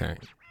Think Tank.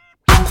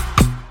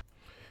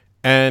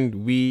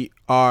 And we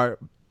are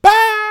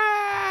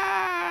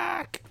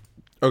back.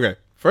 Okay,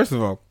 first of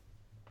all,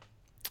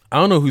 I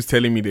don't know who's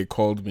telling me they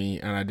called me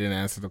and I didn't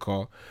answer the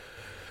call,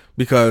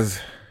 because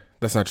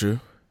that's not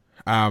true.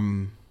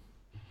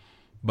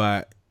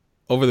 But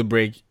over the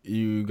break,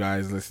 you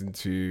guys listened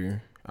to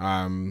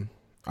our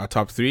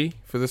top 3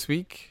 for this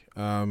week.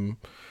 Not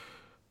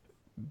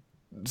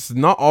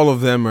all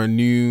of them are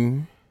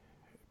new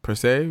per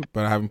se,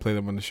 but I haven't played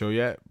them on the show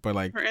yet. But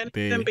like,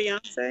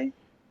 Beyonce.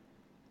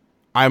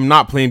 I'm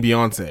not playing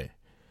Beyonce.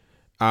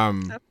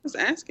 I was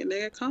asking,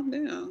 nigga, calm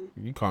down.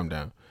 You calm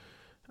down.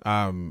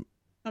 I'm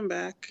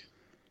back.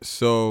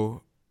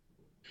 So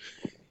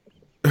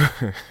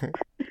the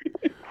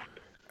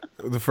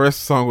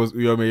first song was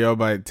Uyo Meyo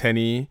by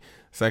Tenny.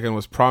 Second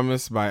was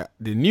Promise by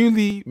the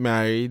newly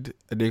married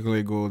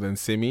Adekunle Gold and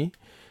Simi.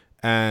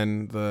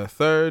 And the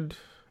third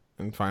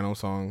and final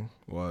song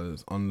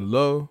was On the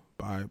Low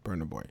by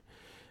Burna Boy.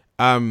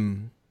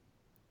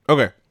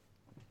 Okay.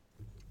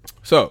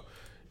 So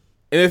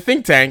in the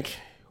Think Tank,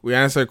 we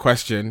answer a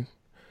question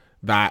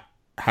that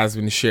has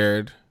been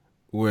shared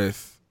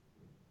with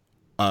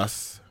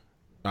us,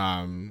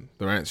 the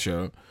Rant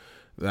Show,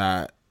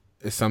 that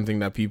is something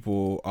that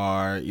people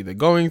are either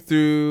going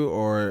through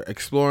or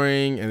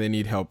exploring and they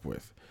need help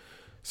with.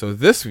 So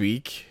this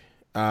week,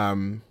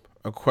 a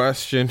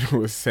question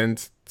was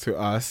sent to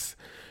us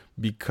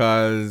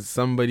because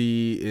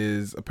somebody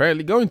is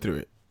apparently going through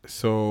it.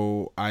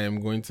 So I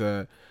am going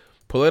to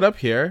pull it up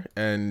here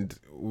and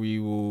we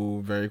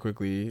will very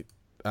quickly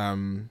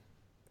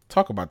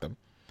talk about them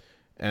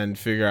and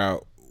figure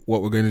out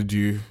what we're going to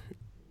do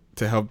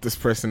to help this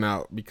person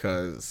out,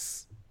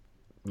 because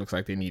it looks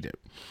like they need it.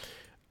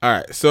 All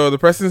right. So the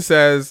person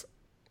says,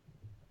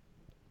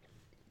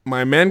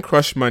 my man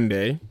crush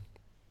Monday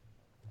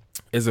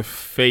is a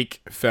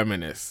fake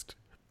feminist.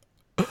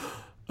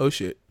 Oh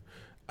shit.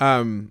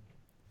 Over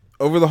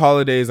the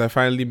holidays, I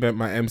finally met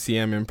my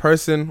MCM in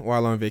person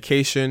while on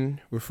vacation.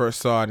 We first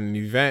saw at an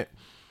event,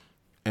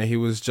 and he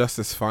was just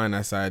as fine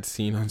as I had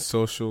seen on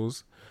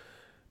socials.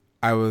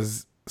 I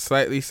was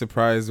slightly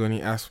surprised when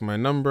he asked for my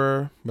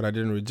number, but I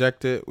didn't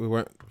reject it. We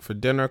went for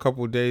dinner a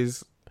couple of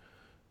days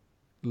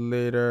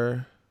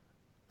later,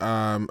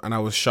 and I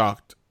was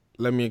shocked.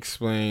 Let me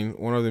explain.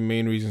 One of the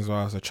main reasons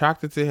why I was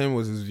attracted to him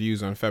was his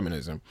views on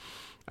feminism.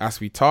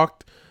 As we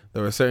talked,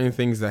 there were certain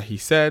things that he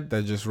said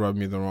that just rubbed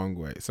me the wrong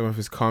way. Some of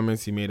his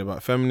comments he made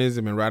about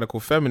feminism and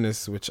radical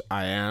feminists, which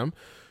I am,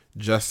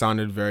 just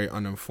sounded very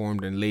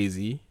uninformed and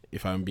lazy,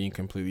 if I'm being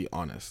completely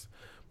honest.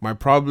 My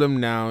problem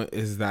now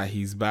is that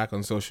he's back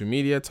on social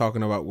media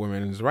talking about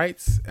women's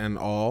rights and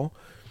all,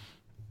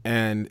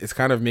 and it's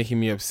kind of making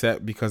me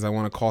upset because I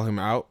want to call him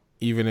out,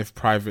 even if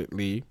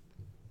privately.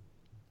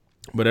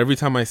 But every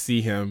time I see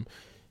him,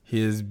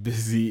 he is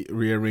busy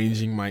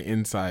rearranging my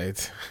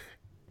insides.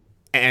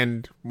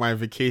 And my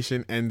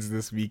vacation ends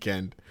this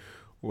weekend.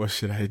 What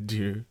should I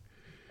do?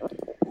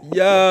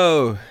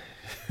 Yo!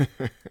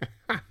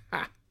 All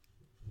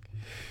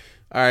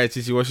right,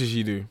 Chichi, what should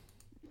she do?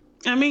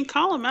 I mean,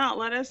 call him out.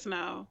 Let us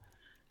know.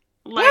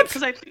 Like,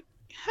 because I think,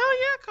 hell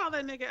yeah, call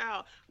that nigga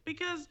out.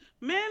 Because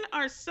men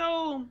are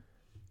so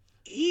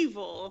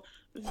evil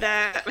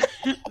that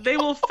they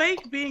will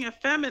fake being a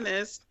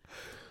feminist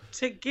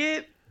to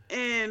get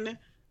in,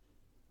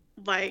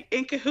 like,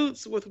 in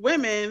cahoots with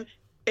women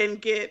and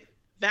get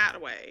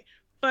that way.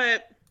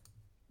 But,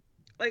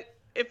 like,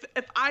 if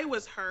I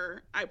was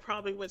her, I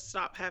probably would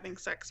stop having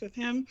sex with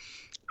him.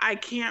 I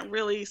can't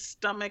really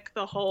stomach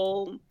the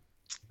whole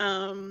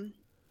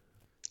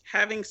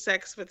having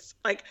sex with,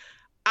 like,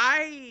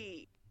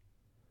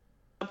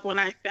 when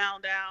I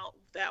found out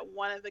that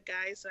one of the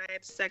guys I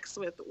had sex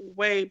with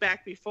way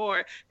back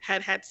before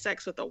had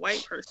sex with a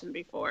white person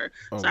before.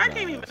 Oh, so I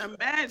can't even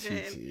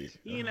imagine,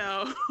 you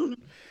know,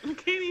 I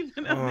can't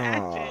even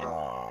imagine.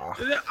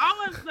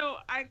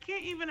 I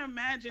can't even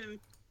imagine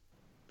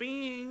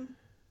being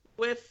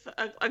with,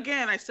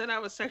 again, I said I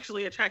was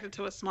sexually attracted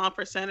to a small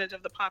percentage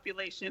of the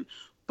population,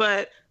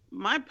 but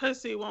my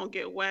pussy won't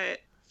get wet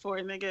for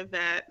a nigga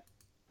that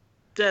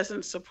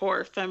doesn't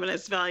support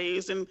feminist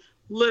values and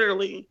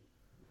literally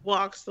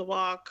walks the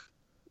walk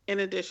in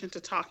addition to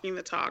talking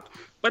the talk.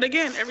 But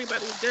again,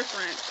 everybody's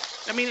different.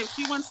 I mean, if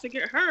she wants to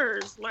get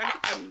hers,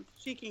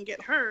 she can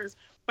get hers.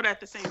 But at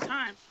the same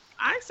time,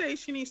 I say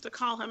she needs to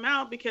call him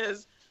out,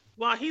 because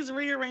while he's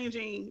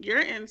rearranging your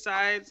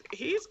insides,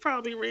 he's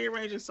probably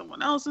rearranging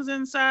someone else's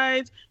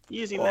insides,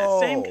 using that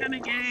same kind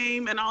of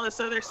game and all this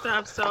other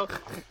stuff. So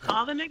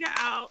call the nigga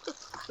out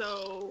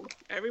so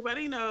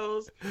everybody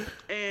knows.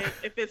 And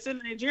if it's in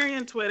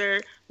Nigerian Twitter,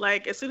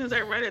 like as soon as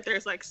I read it,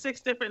 there's like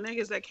 6 different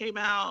niggas that came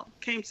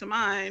to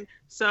mind.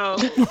 So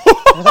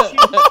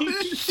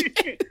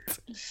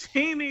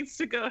she needs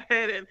to go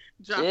ahead and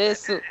drop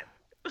that.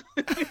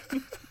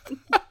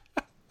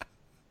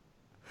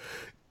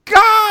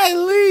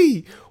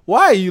 Golly,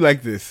 why are you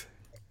like this?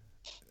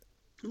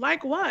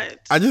 Like what?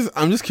 I'm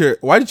just curious.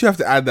 Why did you have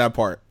to add that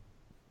part?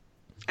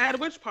 Add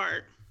which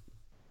part?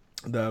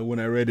 When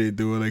I read it,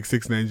 there were like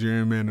 6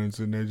 Nigerian men on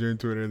some Nigerian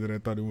Twitter that I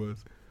thought it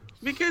was.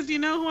 Because you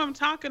know who I'm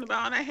talking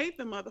about, and I hate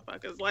the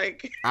motherfuckers.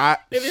 Like, I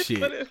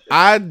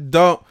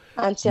don't.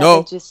 Auntie,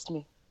 no, just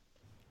me.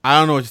 I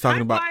don't know what you're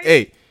talking about.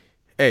 Hey,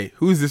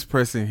 who's this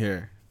person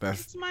here?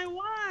 It's my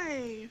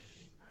wife.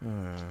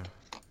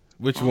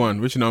 Which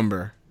one? Which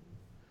number?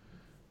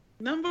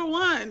 Number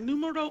 1,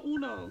 numero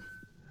uno.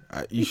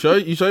 You sure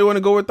you want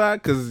to go with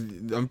that? Because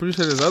I'm pretty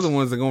sure there's other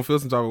ones that gonna feel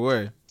some type of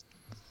way.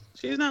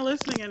 She's not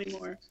listening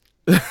anymore.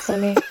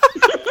 Sonny,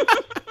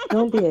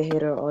 don't be a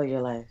hater all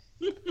your life.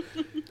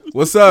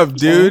 What's up,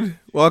 dude?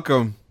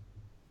 Welcome.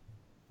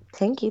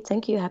 Thank you.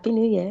 Happy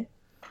New Year.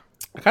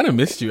 I kind of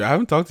missed you. I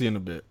haven't talked to you in a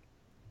bit.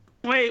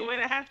 Wait,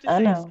 I have to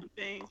say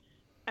something.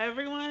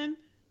 Everyone,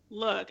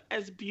 look,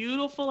 as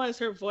beautiful as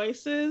her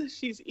voice is,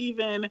 she's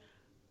even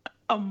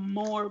a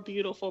more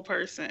beautiful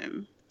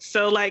person.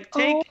 So like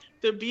take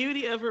the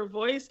beauty of her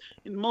voice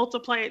and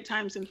multiply it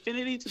times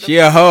infinity to the She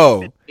a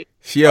hoe.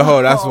 She a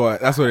hoe. That's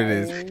what it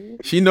is.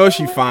 She knows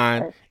she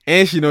fine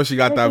and she knows she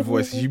got that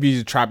voice. She be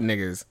the trap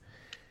niggas.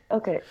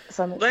 Okay,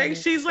 so like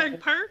she's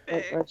like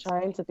perfect. We're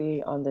trying to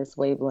be on this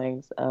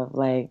wavelength of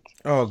like.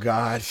 Oh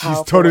God,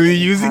 she's totally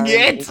using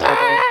it.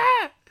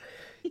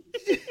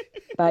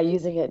 By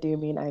using it, do you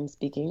mean I'm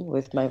speaking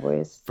with my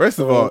voice? First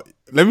of all,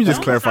 let me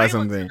just clarify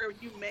something.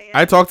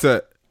 I talk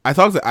to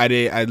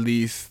Ade at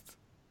least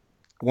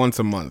once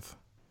a month,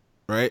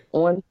 right?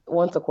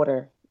 Once a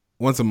quarter.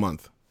 Once a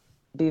month.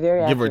 Be very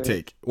give accurate. or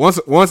take.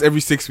 Once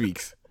every 6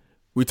 weeks,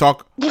 we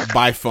talk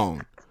by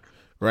phone,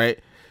 right?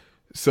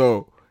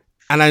 So,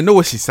 and I know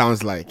what she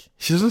sounds like.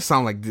 She doesn't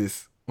sound like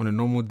this on a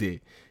normal day.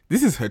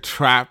 This is her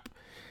trap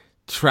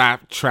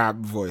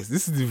voice.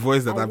 This is the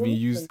voice that I've been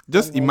used.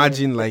 Just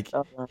imagine like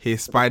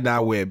his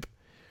spider web,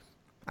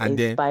 and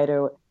then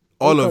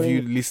all of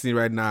you listening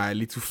right now are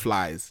little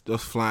flies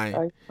just flying.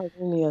 Are you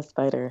calling me a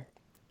spider?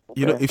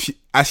 You know,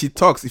 as she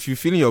talks, if you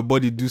feel in your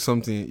body do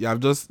something, you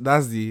have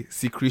that's the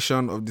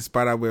secretion of the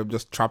spider web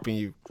just trapping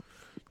you.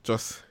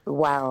 Just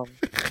wow.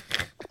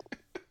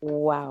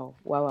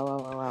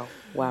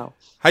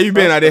 How you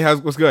been, Ade?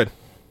 What's good?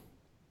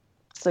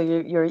 So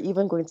you're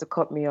even going to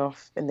cut me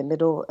off in the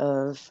middle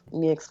of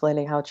me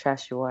explaining how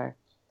trash you are.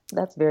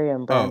 That's very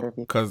unbrand of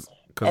you. Because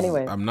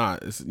anyway, I'm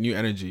not. It's new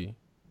energy,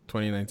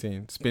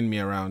 2019. Spin me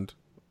around,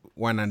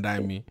 wine and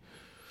dine me.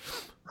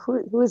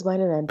 Who is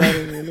whining and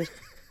dining you?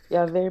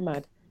 You're very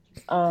mad.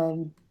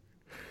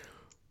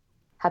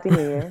 Happy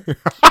New Year.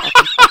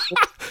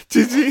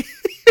 Gigi.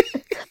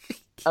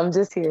 I'm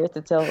just here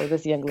to tell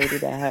this young lady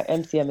that her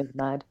MCM is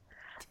mad,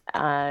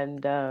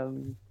 and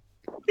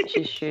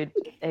she should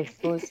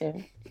expose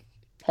him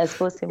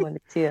on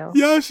the TL.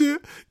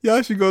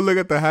 Y'all should go look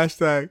at the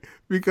hashtag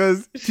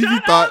because Gigi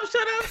thought.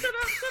 Shut up.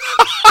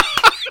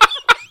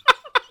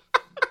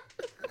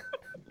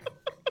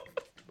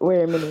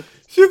 Wait a minute.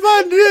 She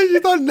thought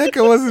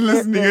Neka wasn't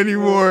listening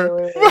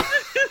anymore.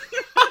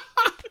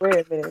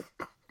 Wait a minute.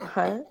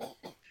 Huh?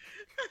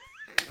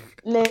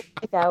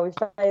 Neka, I will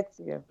fight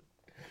you.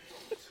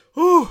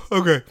 Oh,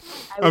 okay.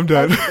 I'm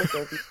done.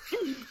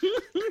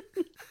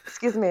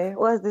 Excuse me.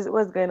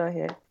 What's going on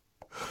here?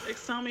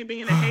 It's tell me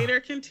being a hater.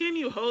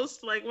 Continue,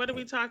 host. Like, what are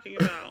we talking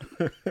about?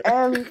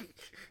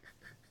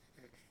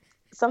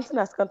 Something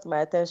has come to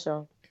my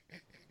attention.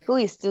 Who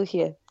is still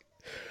here?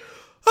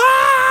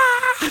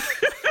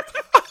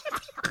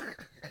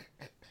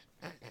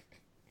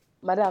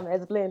 Madam,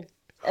 explain.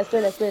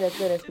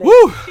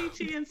 Woo!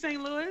 Chi in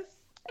St. Louis.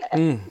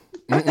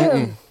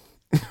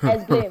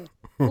 Explain.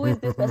 Who is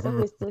this person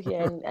who is still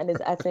here and is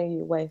asking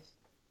your wife?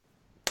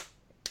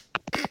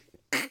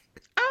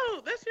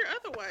 Oh, that's your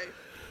other wife.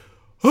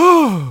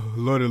 Oh,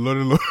 Lord.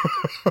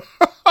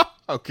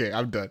 Okay,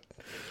 I'm done.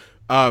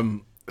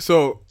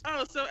 So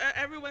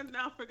everyone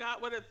now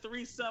forgot what a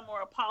threesome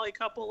or a poly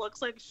couple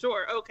looks like.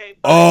 Sure, okay.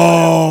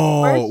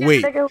 Oh,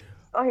 wait.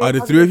 Are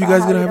the 3 of you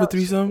guys gonna have a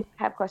threesome?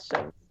 Have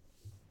questions.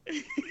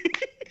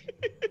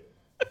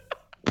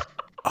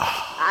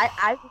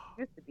 I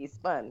used to be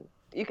spun.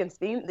 You can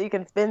spin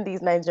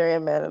these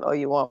Nigerian men all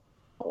you want,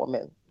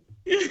 women.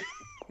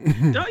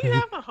 Don't you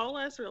have a whole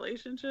ass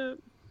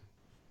relationship?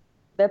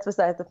 that's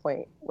besides the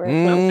point.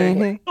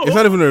 It's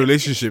not even a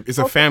relationship. It's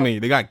a family.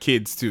 They got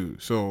kids too.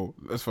 So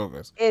let's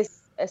focus.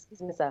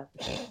 Excuse me, sir.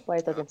 Why are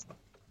you talking to me?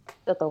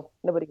 Shut up.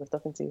 Nobody was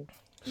talking to you.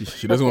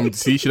 She doesn't want me to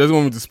see. She doesn't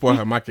want me to spoil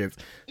her market.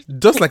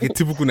 Just like a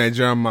typical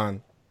Nigerian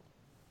man.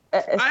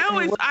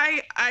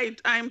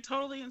 I'm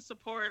totally in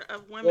support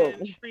of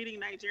women treating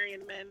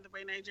Nigerian men the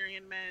way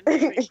Nigerian men treat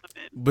women.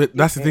 But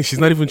that's the thing. She's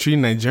not even treating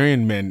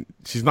Nigerian men.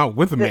 She's not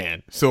with a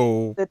man.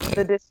 So the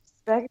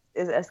disrespect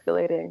is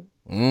escalating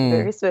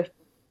very swiftly.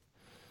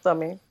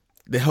 So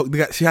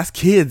she has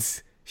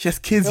kids. She has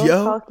kids,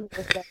 yo.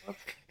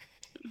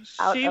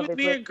 She would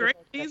be a great.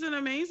 She's an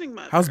amazing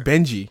mother. How's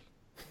Benji?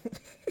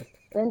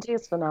 Benji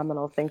is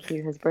phenomenal. Thank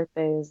you. His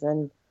birthday is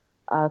in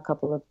a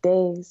couple of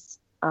days.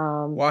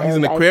 Wow, he's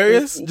an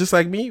Aquarius, just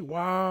like me.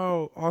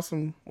 Wow,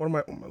 awesome.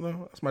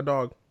 That's my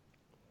dog.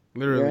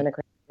 Literally. You're an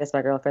Aquarius.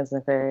 My girlfriend's an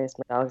Aquarius.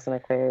 My dog's an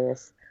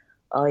Aquarius.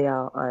 All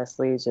y'all,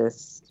 honestly,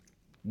 just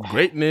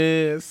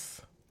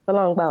greatness. So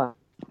long, bye.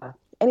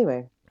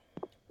 Anyway,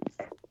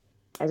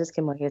 I just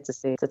came on here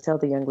to tell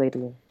the young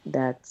lady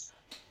that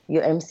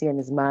your MCM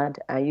is mad,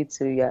 and you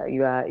two,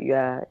 you are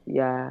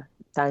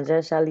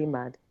tangentially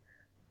mad.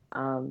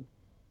 And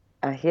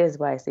here's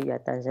why I say you are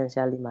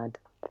tangentially mad.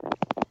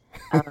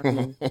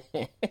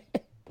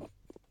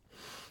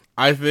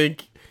 I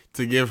think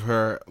to give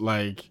her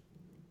like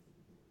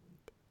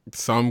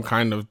some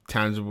kind of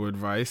tangible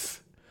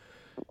advice,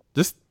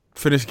 just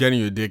finish getting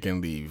your dick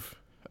and leave.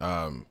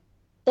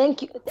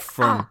 Thank you.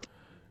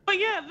 But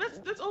yeah,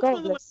 that's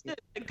ultimately what it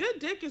is. A good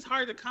dick is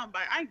hard to come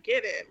by. I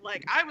get it.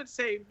 Like I would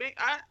say,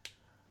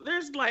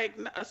 there's like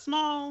a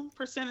small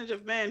percentage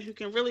of men who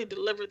can really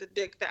deliver the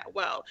dick that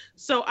well.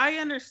 So I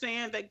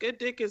understand that good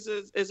dick is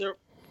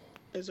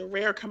a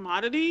rare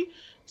commodity.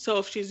 So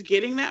if she's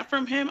getting that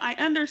from him, I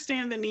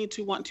understand the need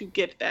to want to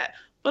get that.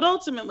 But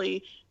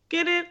ultimately,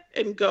 get it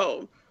and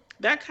go.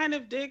 That kind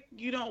of dick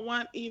you don't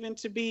want even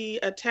to be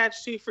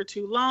attached to for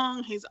too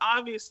long. He's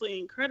obviously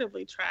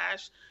incredibly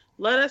trash.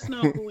 Let us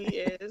know who he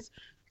is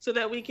so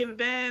that we can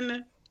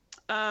then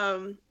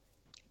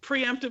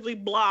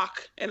preemptively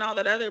block and all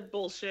that other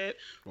bullshit.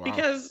 Wow.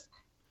 Because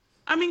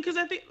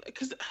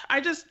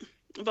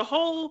the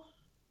whole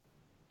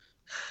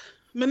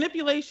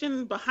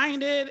manipulation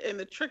behind it and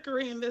the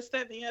trickery and this,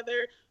 that, and the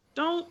other,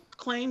 don't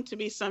claim to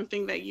be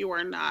something that you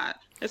are not.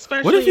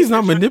 Especially what if he's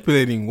not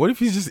manipulating? What if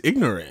he's just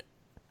ignorant?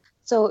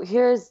 So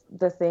here's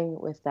the thing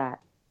with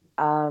that.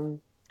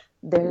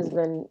 There's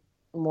been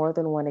more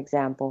than one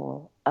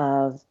example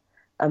of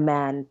a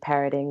man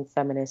parroting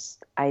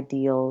feminist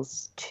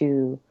ideals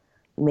to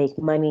make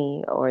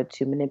money or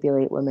to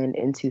manipulate women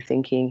into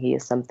thinking he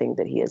is something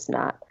that he is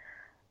not.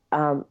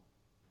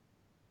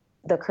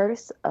 The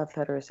curse of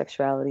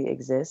heterosexuality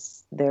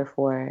exists.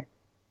 Therefore,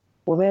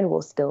 women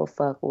will still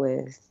fuck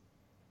with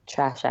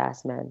trash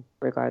ass men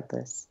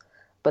regardless.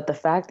 But the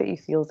fact that you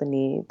feel the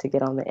need to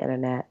get on the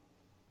internet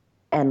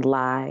and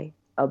lie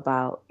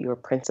about your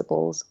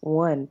principles,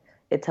 one,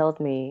 it tells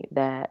me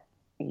that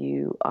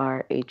you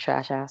are a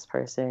trash ass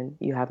person.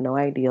 You have no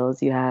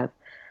ideals. You have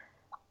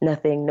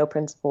nothing, no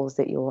principles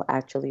that you will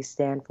actually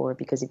stand for,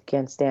 because if you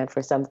can't stand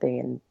for something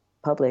in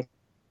public,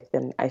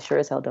 then I sure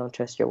as hell don't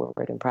trust your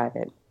word in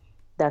private.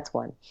 That's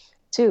one.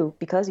 Two,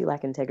 because you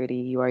lack integrity,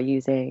 you are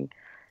using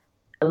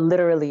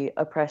literally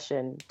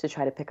oppression to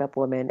try to pick up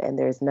women, and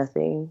there's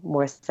nothing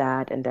more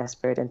sad and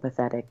desperate and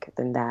pathetic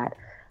than that.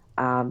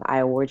 I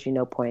award you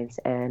no points,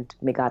 and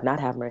may God not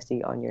have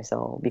mercy on your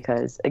soul,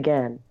 because,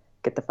 again,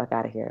 get the fuck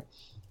out of here.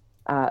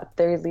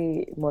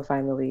 Thirdly, more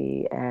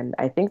finally, and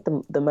I think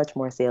the much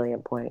more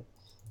salient point,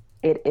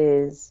 it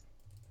is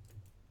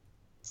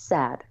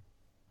sad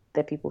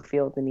that people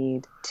feel the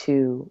need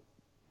to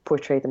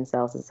portray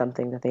themselves as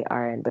something that they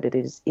aren't, but it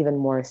is even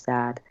more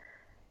sad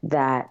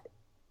that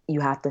you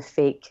have to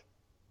fake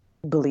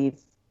believing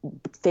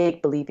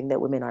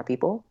that women are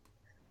people.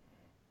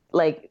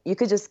 Like, you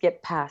could just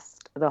get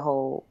past the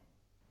whole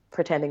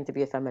pretending to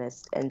be a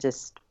feminist and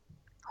just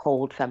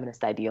hold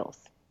feminist ideals.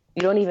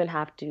 You don't even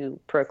have to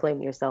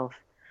proclaim yourself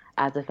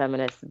as a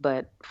feminist,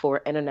 but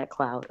for internet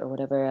clout or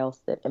whatever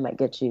else that it might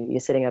get you, you're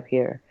sitting up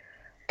here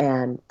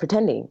and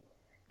pretending.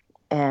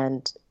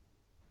 And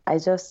I'm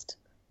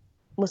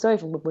sorry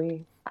for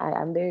you.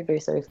 I'm very,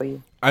 very sorry for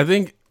you. I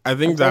think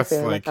that's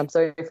like, I'm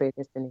sorry for your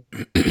destiny.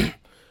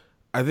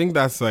 I think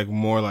that's like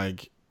more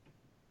like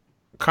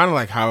kind of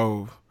like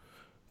how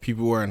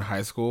people were in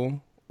high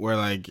school, where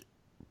like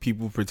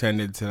people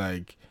pretended to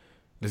like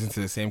listen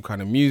to the same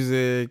kind of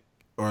music,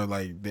 or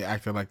like they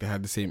acted like they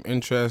had the same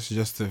interests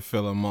just to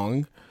fill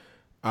among.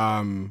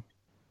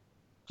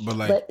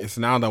 But it's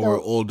now that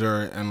we're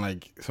older and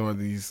like some of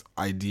these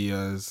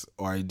ideas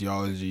or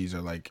ideologies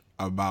are like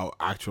about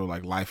actual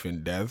like life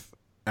and death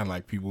and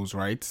like people's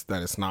rights,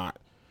 that it's not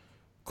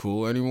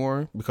cool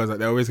anymore, because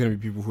there are always going to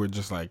be people who are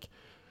just like,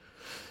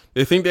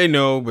 they think they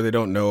know but they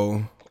don't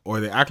know, or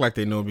they act like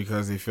they know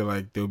because they feel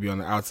like they'll be on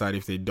the outside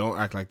if they don't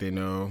act like they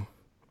know.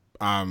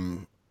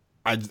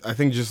 I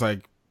think just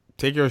like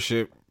take your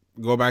shit,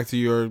 go back to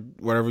your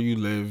wherever you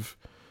live,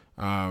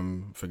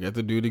 Forget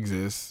the dude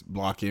exists,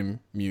 block him,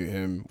 mute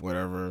him,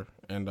 whatever,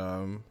 and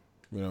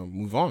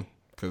move on,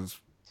 because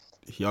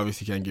he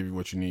obviously can't give you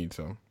what you need.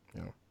 So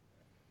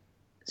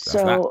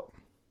So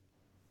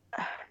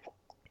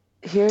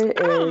here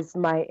is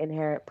my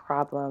inherent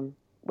problem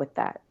with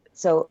that.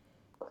 So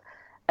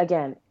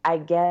again, I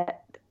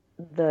get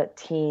the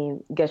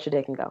team get your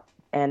dick and go,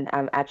 and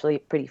I'm actually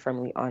pretty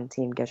firmly on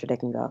team get your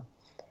dick and go.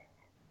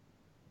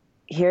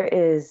 Here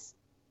is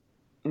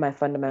my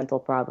fundamental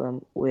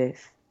problem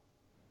with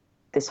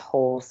this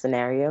whole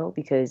scenario,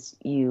 because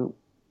you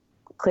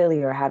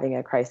clearly are having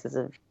a crisis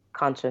of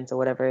conscience or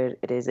whatever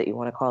it is that you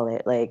want to call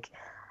it. Like,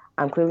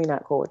 I'm clearly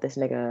not cool with this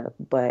nigga,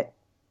 but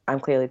I'm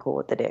clearly cool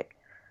with the dick.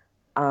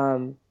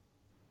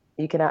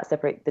 You cannot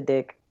separate the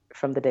dick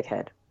from the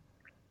dickhead.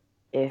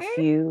 If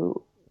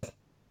you,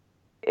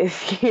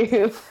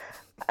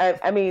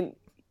 I mean,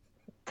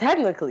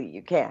 technically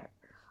you can.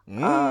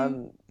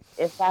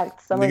 In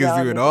fact, some niggas of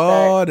y'all do it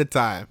all the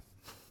time.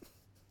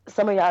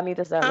 Some of y'all need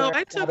to start.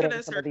 I took it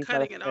as her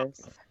cutting it off.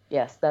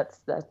 Yes, that's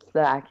the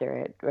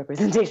accurate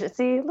representation.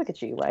 See, look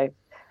at you, like.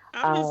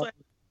 I was like,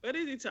 what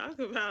did he talk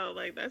about?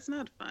 Like, that's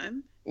not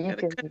fun. You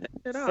gotta cut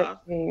that off.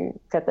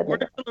 Cut that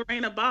Word to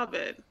Lorena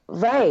Bobbitt.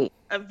 Right.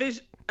 A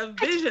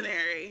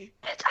visionary.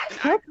 I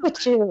fuck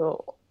with you.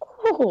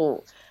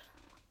 Oh.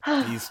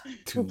 These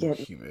two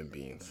human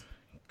beings.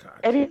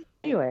 God.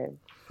 Anyway,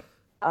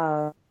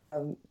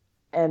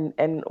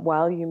 and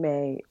while you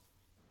may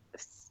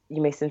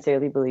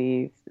sincerely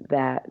believe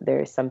that there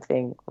is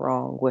something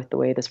wrong with the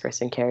way this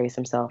person carries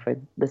himself or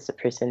this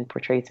person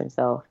portrays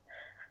himself,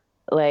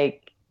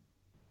 like,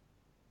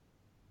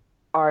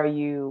 are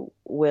you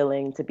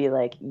willing to be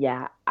like,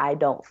 yeah, I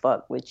don't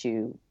fuck with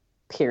you,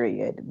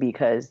 period,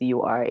 because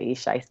you are a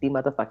shiesty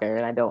motherfucker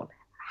and I don't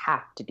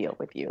have to deal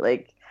with you?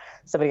 Like,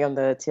 somebody on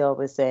the TL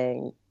was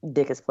saying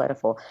dick is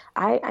plentiful.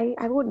 I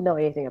wouldn't know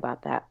anything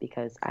about that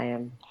because I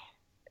am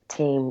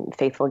team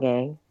faithful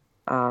gang.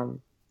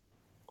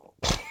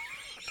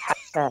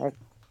 Hashtag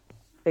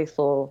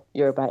faithful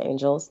Yoruba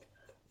angels.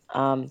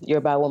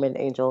 Yoruba woman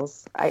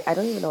angels. I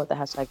don't even know what the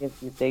hashtag is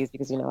these days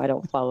because, I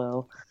don't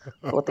follow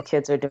what the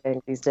kids are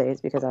doing these days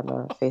because I'm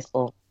a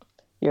faithful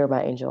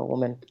Yoruba angel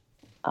woman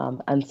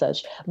and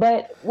such.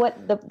 But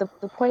what the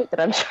point that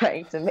I'm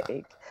trying to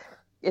make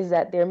is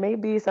that there may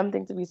be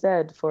something to be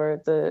said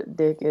for the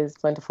dick is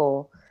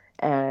plentiful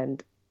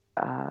and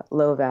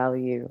low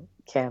value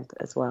camp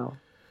as well.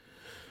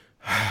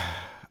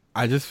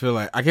 I just feel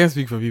like I can't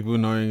speak for people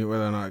knowing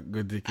whether or not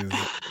good dick is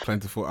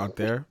plentiful out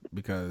there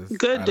because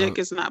good dick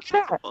is not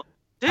plentiful.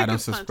 I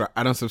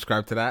don't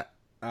subscribe to that.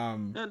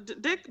 No,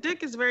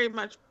 dick is very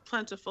much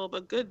plentiful,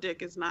 but good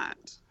dick is not.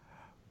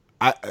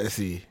 I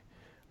see.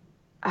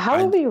 How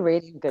are we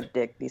rating good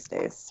dick these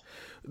days?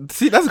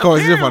 See, that's a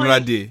conversation for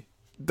another day.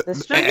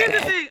 Here's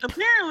the thing.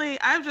 Apparently,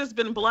 I've just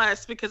been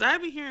blessed because I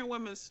be hearing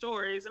women's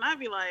stories and I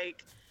be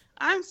like,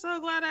 I'm so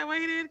glad I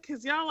waited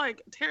because y'all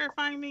like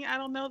terrifying me. I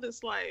don't know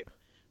this life.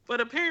 But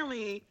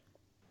apparently,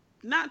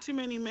 not too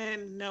many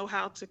men know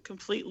how to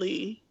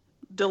completely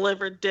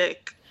deliver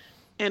dick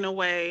in a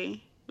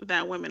way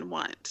that women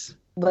want.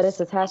 But it's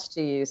attached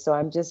to you, so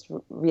I'm just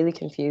really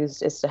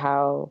confused as to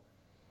how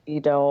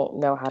you don't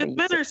know how to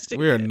use it.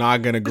 We are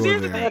not going to go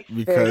there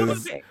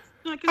because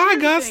I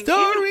got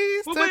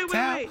stories to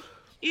tell.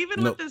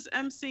 Even with this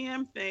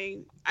MCM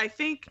thing, I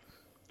think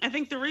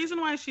the reason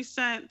why she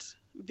sent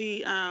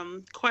the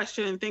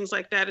question and things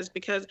like that is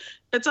because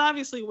it's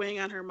obviously weighing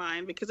on her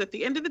mind, because at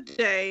the end of the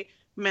day,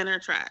 men are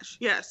trash.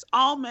 Yes,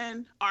 all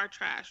men are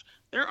trash.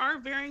 There are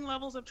varying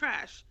levels of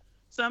trash.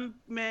 Some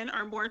men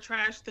are more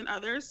trash than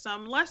others,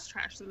 some less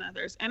trash than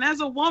others. And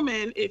as a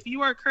woman, if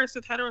you are cursed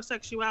with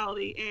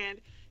heterosexuality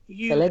and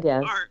you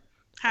are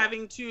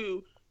having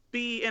to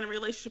be in a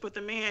relationship with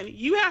a man,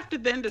 you have to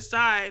then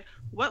decide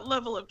what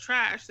level of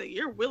trash that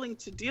you're willing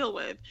to deal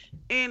with.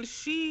 And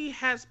she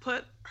has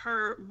put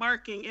her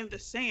marking in the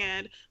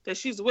sand that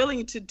she's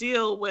willing to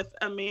deal with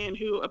a man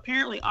who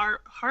apparently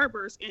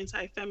harbors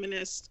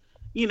anti-feminist,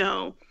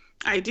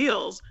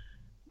 ideals,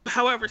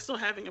 however, still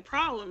having a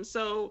problem.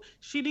 So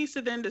she needs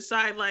to then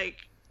decide,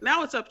 like,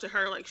 now it's up to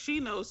her. Like, she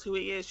knows who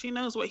he is. She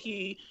knows what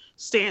he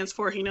stands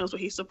for. He knows what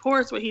he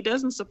supports, what he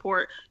doesn't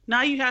support.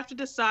 Now you have to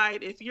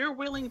decide if you're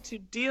willing to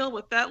deal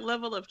with that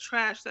level of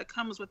trash that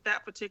comes with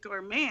that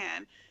particular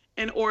man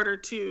in order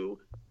to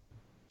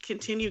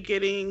continue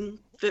getting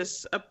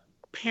this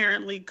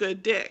apparently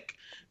good dick.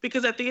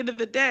 Because at the end of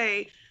the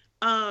day,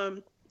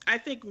 I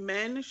think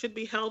men should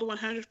be held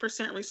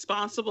 100%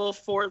 responsible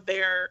for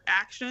their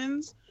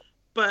actions.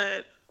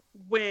 But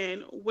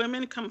when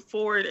women come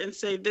forward and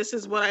say, this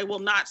is what I will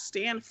not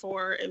stand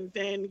for, and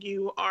then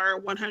you are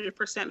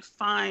 100%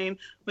 fine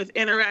with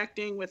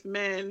interacting with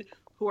men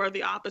who are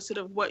the opposite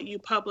of what you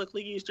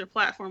publicly used your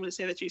platform to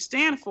say that you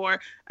stand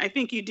for, I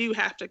think you do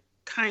have to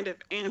kind of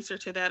answer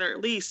to that, or at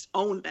least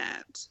own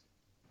that.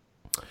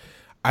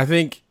 I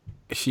think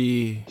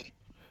we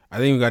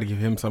got to give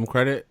him some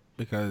credit,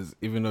 because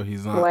even though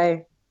he's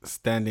not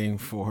standing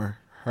for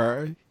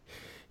her,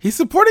 he's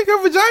supporting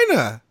her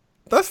vagina.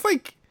 That's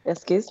like,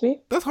 Excuse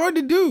me? That's hard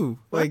to do.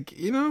 Like,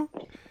 you know,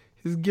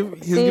 he's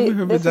giving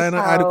her this vagina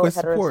is how adequate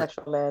support.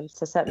 Heterosexual men,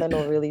 cishet men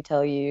will really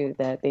tell you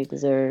that they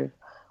deserve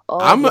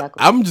all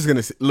I'm just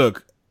gonna say,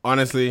 look,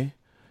 honestly,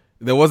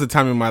 there was a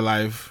time in my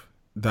life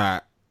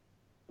that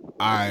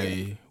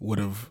I would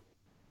have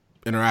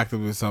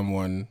interacted with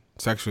someone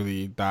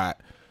sexually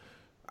that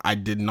I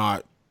did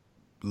not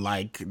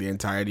like the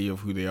entirety of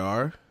who they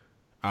are.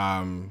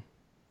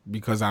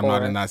 Because I'm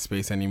not in that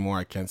space anymore,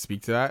 I can't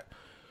speak to that.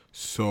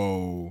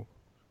 So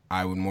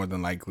I would more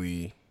than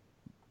likely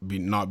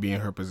not be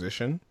in her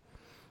position.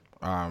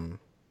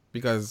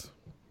 Because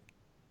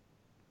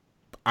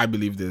I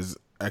believe there's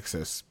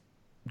excess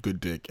good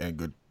dick and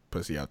good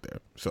pussy out there.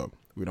 So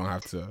we don't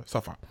have to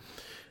suffer.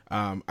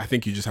 I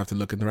think you just have to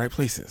look in the right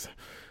places.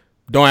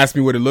 Don't ask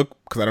me where to look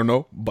because I don't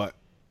know, but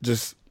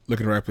just look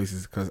in the right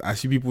places because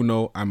as you people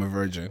know, I'm a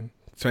virgin.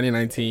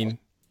 2019,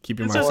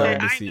 keeping my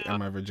celibacy and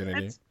my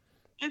virginity.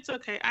 It's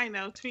okay. I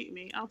know. Tweet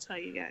me. I'll tell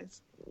you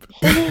guys.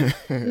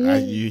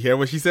 You hear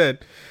what she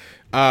said.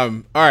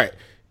 All right.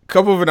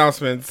 Couple of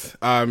announcements.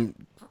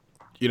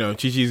 You know,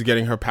 Chi-Chi's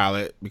getting her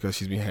palette because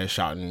she's been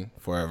headshotting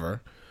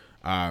forever.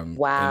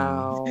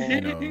 Wow.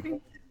 And, you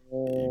know,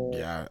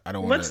 yeah, I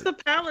don't want. What's the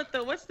palette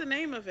though? What's the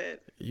name of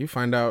it? You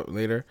find out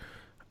later.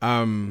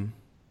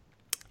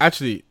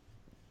 Actually,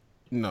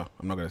 no,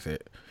 I'm not gonna say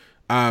it.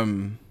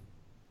 In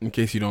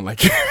case you don't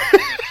like it.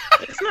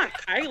 It's not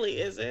Kylie,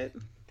 is it?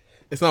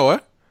 It's not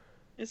what?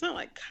 It's not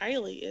like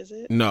Kylie, is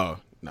it? No.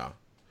 Okay.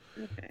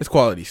 It's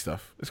quality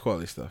stuff. It's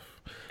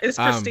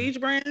Prestige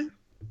brand?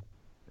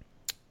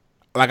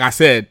 Like I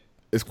said,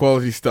 it's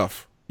quality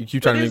stuff. You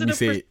keep trying to make me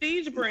say it.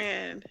 Prestige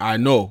brand. I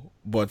know,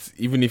 but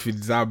even if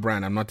it's our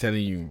brand, I'm not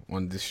telling you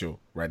on this show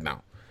right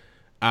now.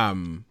 I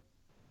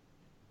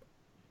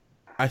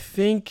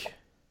think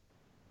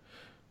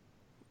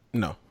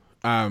no.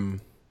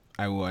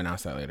 I will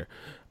announce that later.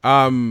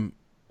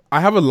 I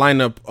have a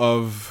lineup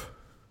of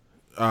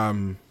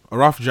a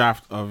rough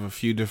draft of a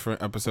few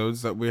different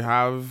episodes that we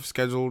have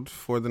scheduled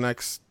for the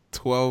next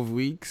 12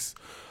 weeks.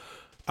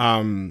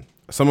 Some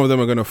of them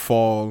are going to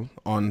fall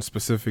on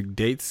specific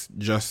dates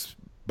just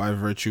by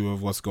virtue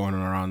of what's going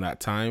on around that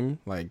time.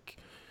 Like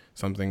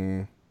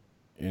something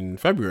in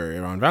February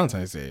around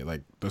Valentine's Day.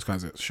 Like those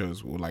kinds of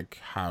shows will like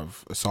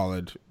have a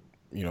solid,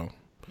 you know,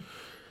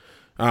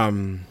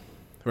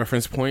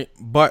 reference point.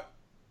 But,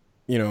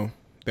 you know,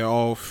 they're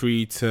all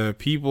free to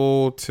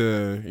people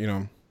to, you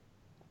know,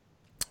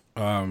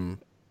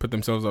 put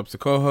themselves up to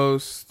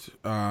co-host.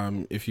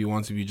 If you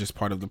want to be just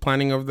part of the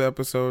planning of the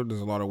episode,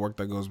 there's a lot of work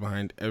that goes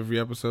behind every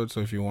episode.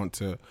 So if you want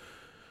to,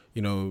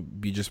 you know,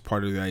 be just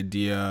part of the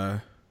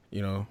idea,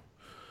 you know,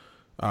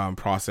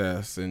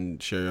 process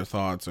and share your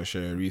thoughts or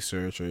share your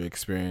research or your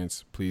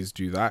experience, please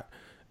do that.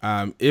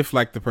 If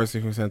like the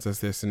person who sent us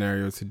their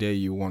scenario today,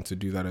 you want to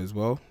do that as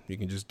well, you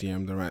can just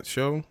DM the Rant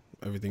Show.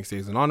 Everything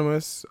stays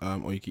anonymous,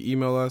 or you can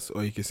email us,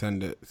 or you can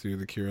send it through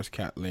the Curious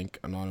Cat link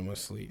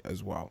anonymously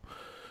as well.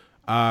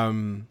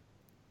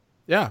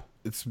 Yeah,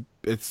 it's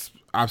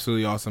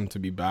absolutely awesome to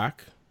be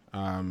back.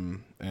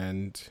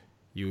 And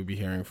you will be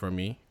hearing from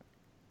me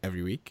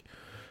every week.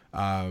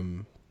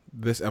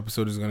 This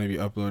episode is going to be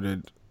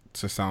uploaded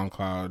to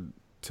SoundCloud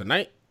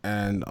tonight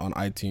and on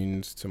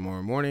iTunes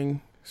tomorrow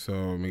morning.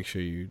 So make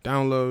sure you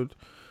download,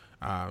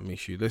 make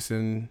sure you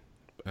listen,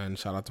 and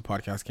shout out to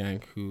Podcast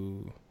Gang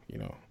who, you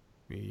know,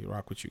 we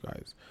rock with you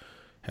guys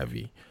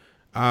heavy.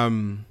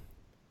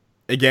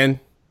 Again,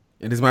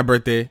 it is my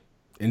birthday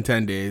in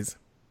 10 days.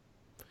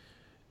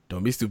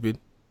 Don't be stupid,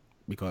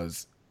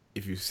 because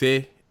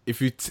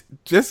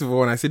just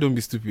when I say don't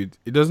be stupid,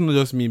 it doesn't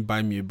just mean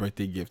buy me a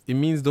birthday gift. It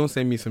means don't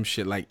send me some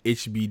shit like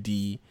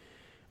HBD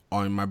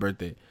on my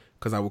birthday,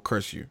 because I will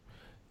curse you.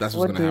 That's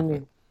what's gonna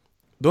happen.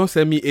 Don't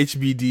send me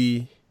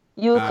HBD.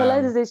 You will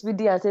collect this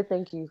HBD and say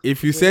thank you.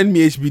 If you send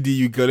me HBD,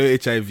 you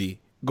get HIV.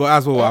 Go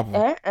ask what will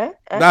happen.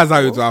 That's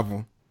how it will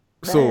happen.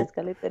 So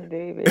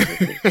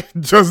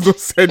just don't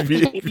send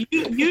me.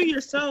 You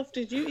yourself,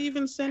 did you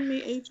even send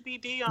me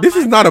HBD? This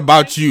is not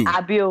about you.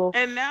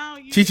 And now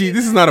Chi-Chi,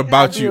 this is not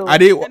about you.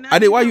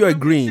 Ade, why you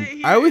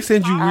agreeing? I always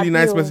send you really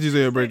nice messages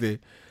on your birthday.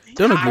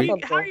 Don't agree.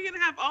 How are you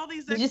gonna have all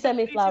these? Did you send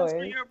me flowers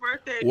for your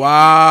birthday?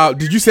 Wow.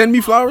 Did you send me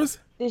flowers?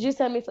 Did you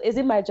send me? Is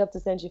it my job to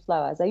send you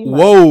flowers? Are you?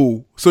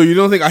 Whoa. So you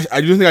don't think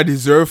I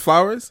deserve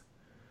flowers?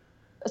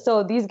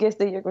 So these gifts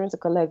that you're going to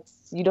collect,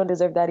 you don't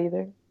deserve that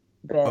either?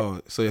 Bet. Oh,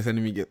 so you're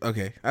sending me gifts.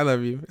 Okay. I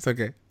love you. It's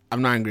okay.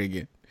 I'm not angry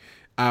again.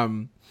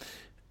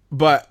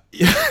 But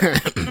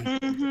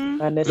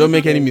don't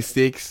make any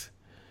mistakes.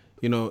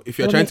 You know, if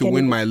you're trying to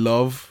win my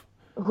love.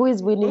 Who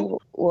is winning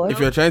what?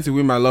 If you're trying to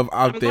win my love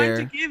out there. I'm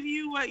going to give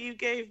you what you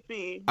gave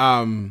me.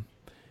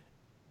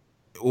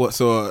 What?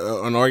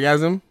 So an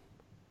orgasm?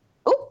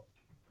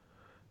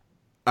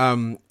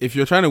 If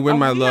you're trying to win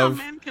my love,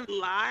 men can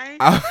lie.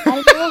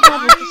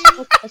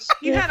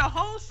 You had a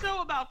whole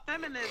show about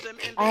feminism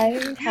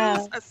and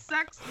use a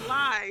sex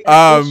lie.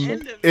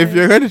 If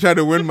you're going to try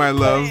to win my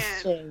love,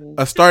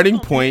 a starting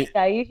point.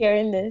 Are you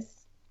hearing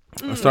this?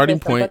 A starting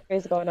point.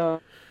 What's going on?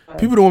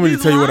 People don't want me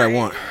to tell you what I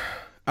want.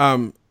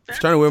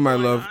 Starting with my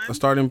love, a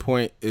starting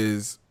point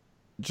is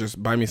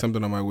just buy me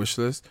something on my wish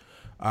list.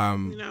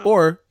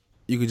 Or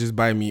you could just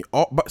buy me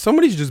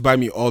somebody should just buy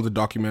me all the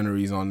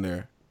documentaries on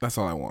there. That's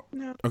all I want.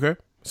 No. Okay?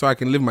 So I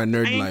can live my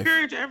nerd life. I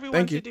encourage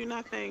everyone to do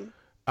nothing.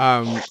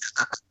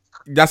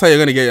 That's how you're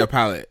gonna get your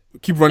palate.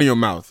 Keep running your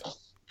mouth.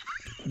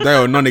 That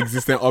your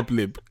non-existent up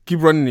lip.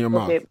 Keep running your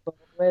mouth. Okay, but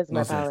where's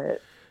my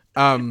palate?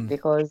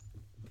 Because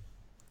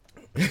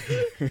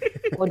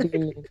what do you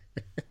mean?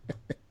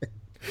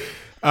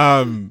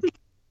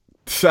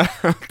 Shout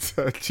out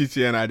to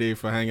Chichi and Ade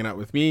for hanging out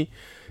with me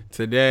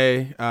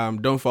today.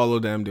 Don't follow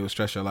them; they will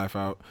stress your life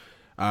out.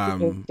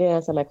 You didn't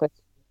answer my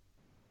question.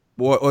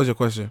 What was your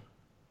question?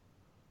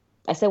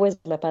 I said, "Where's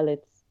my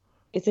palate?"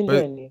 It's in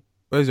Germany.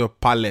 Where's your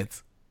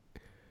palate?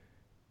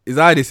 Is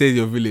that how they say in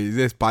your village? It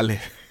says palette.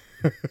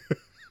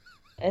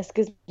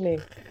 Excuse me.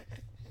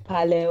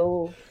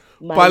 Paleo.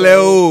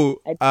 Paleo.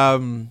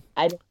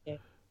 I don't care.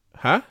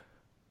 Huh?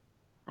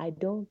 I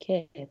don't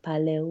care.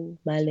 Paleo.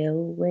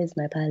 Maleo. Where's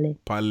my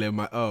palate?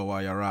 Paleo. Oh, wow,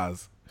 you're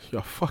Raz.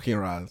 You're fucking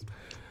Raz.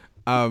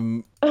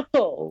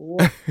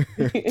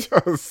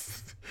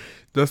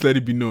 Just let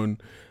it be known.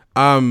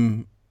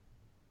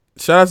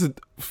 Shout out to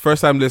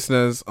first time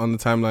listeners on the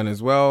timeline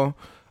as well.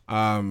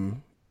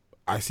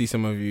 I see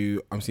some of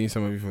you. I'm seeing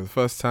some of you for the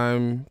first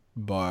time,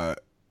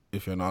 but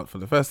if you're not for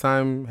the first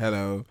time,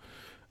 hello.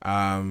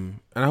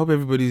 And I hope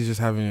everybody's just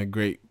having a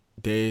great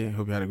day. I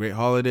hope you had a great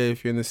holiday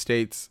if you're in the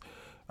States.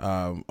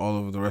 All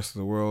over the rest of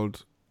the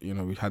world, you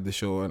know, we had the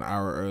show an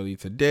hour early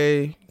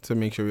today to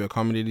make sure we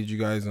accommodated you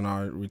guys in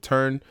our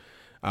return.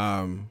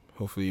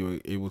 Hopefully you were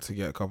able to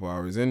get a couple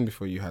hours in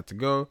before you had to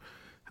go.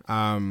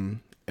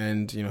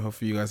 And, you know,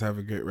 hopefully you guys have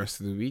a great rest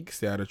of the week.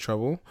 Stay out of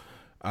trouble.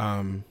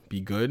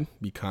 Be good,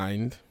 be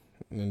kind,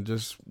 and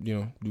just, you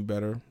know, do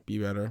better, be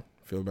better,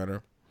 feel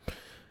better.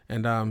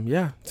 And,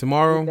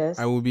 tomorrow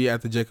I will be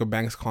at the Jacob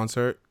Banks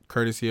concert,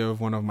 courtesy of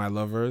one of my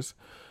lovers.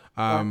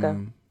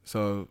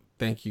 So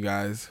thank you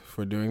guys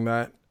for doing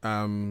that.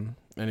 And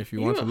if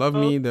you want to love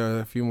me, there are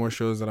a few more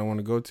shows that I want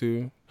to go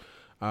to.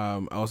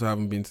 I also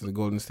haven't been to the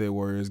Golden State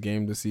Warriors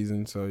game this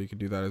season, so you could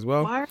do that as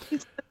well. Why are you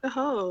such a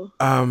hoe?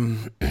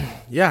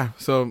 Yeah,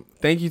 so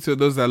thank you to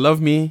those that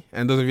love me,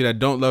 and those of you that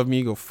don't love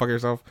me, go fuck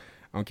yourself.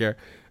 I don't care.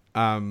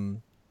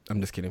 I'm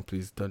just kidding.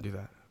 Please don't do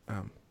that.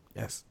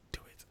 Yes, do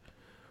it.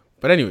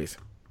 But anyways,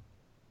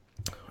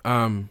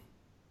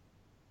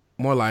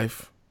 more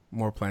life,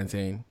 more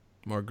plantain,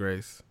 more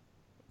grace,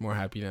 more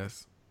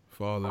happiness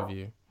for all of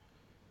you.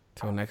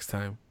 Till next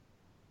time,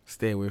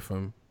 stay away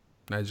from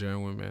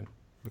Nigerian women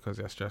because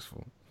they're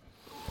stressful.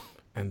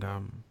 And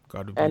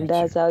God will be and with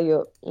that's you. how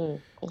you.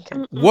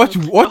 Okay. What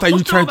are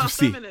you trying to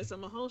say?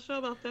 Feminism, a whole show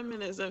about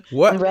feminism.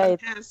 What? Right.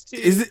 Has to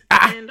Is it?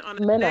 end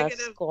on a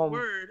negative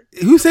word.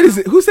 Who said it's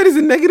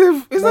a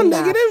negative? It's not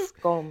negative.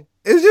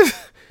 It's just.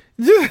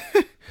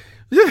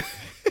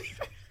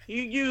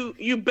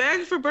 You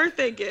begged for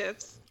birthday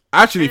gifts.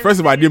 Actually, first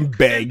of all, I didn't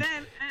beg.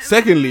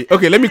 Secondly,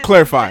 okay, let me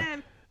clarify.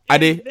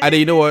 Ade,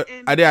 you know what?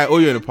 Ade, I owe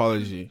you an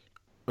apology.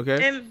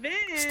 Okay? And then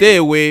Stay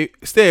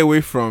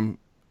away from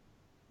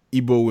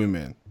Igbo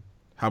women.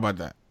 How about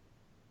that?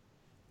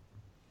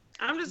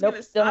 I'm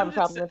just still have a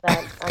problem with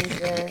that.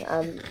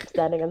 I'm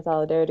standing in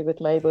solidarity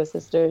with my Igbo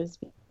sisters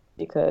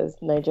because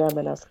Nigerian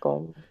men are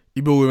scum.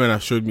 Igbo women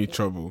have showed me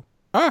trouble.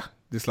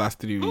 This last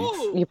 3 weeks.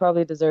 Ooh. You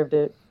probably deserved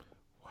it.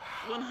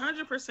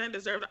 100%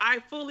 deserved. I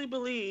fully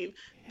believe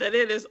that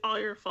it is all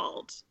your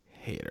fault.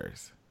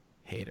 Haters.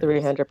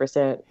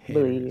 300%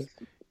 believe.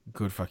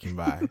 Good fucking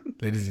bye.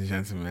 Ladies and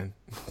gentlemen,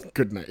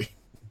 good night.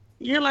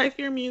 Your life,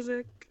 your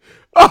music.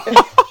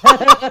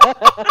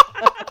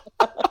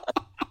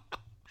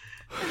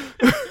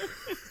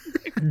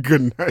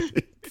 Good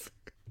night.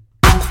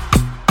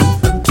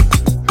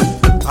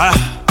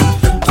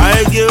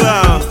 I give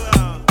out.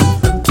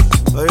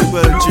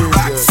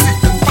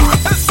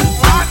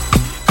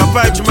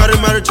 Kapai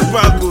chumari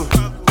chupaku.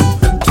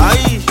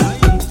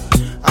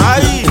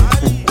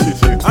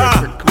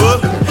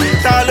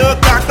 Talo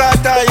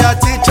kakata ya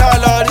teacher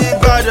lori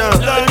Ibadan.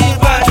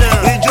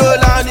 Ijo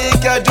lani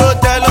kejo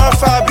telon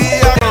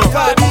Fabia.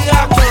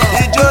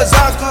 Ijo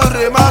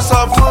zakure ma sọ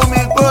fún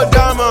mi kó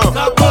dámọ̀.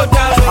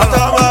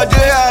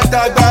 Àtọmọdé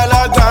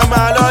àtàgbàlagbà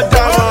máa lọ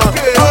dámọ̀.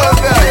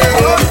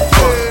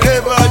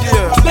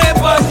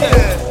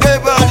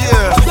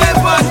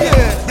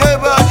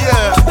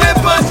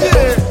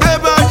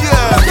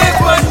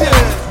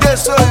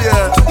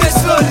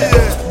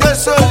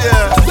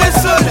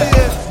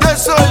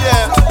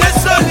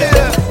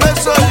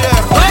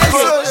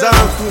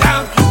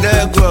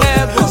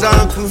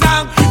 Zanku,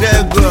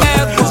 Lego,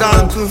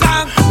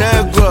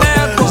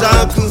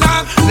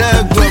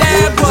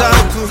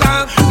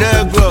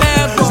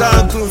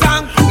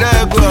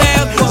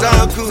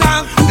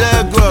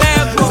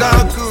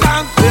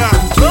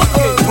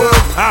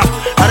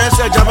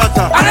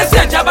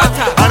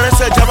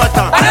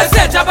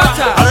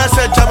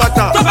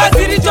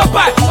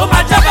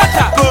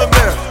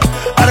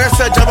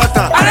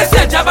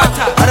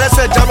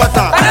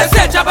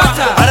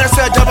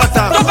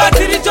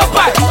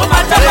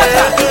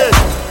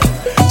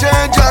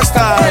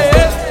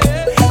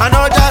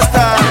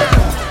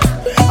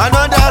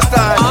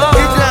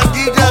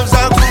 Give them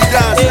some good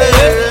dance.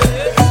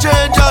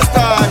 Change your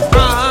style.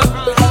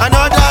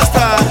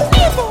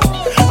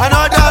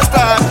 Another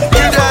style.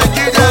 Give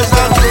them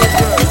some good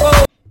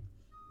dance.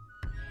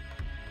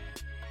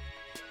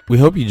 We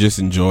hope you just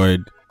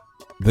enjoyed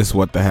this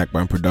What the Heck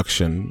Man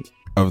production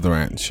of The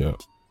Rant Show.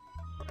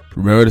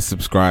 Remember to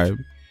subscribe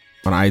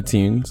on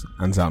iTunes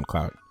and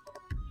SoundCloud.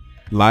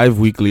 Live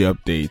weekly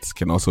updates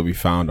can also be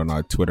found on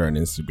our Twitter and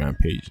Instagram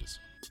pages.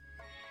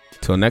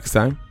 Till next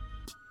time,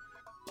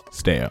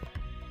 stay up.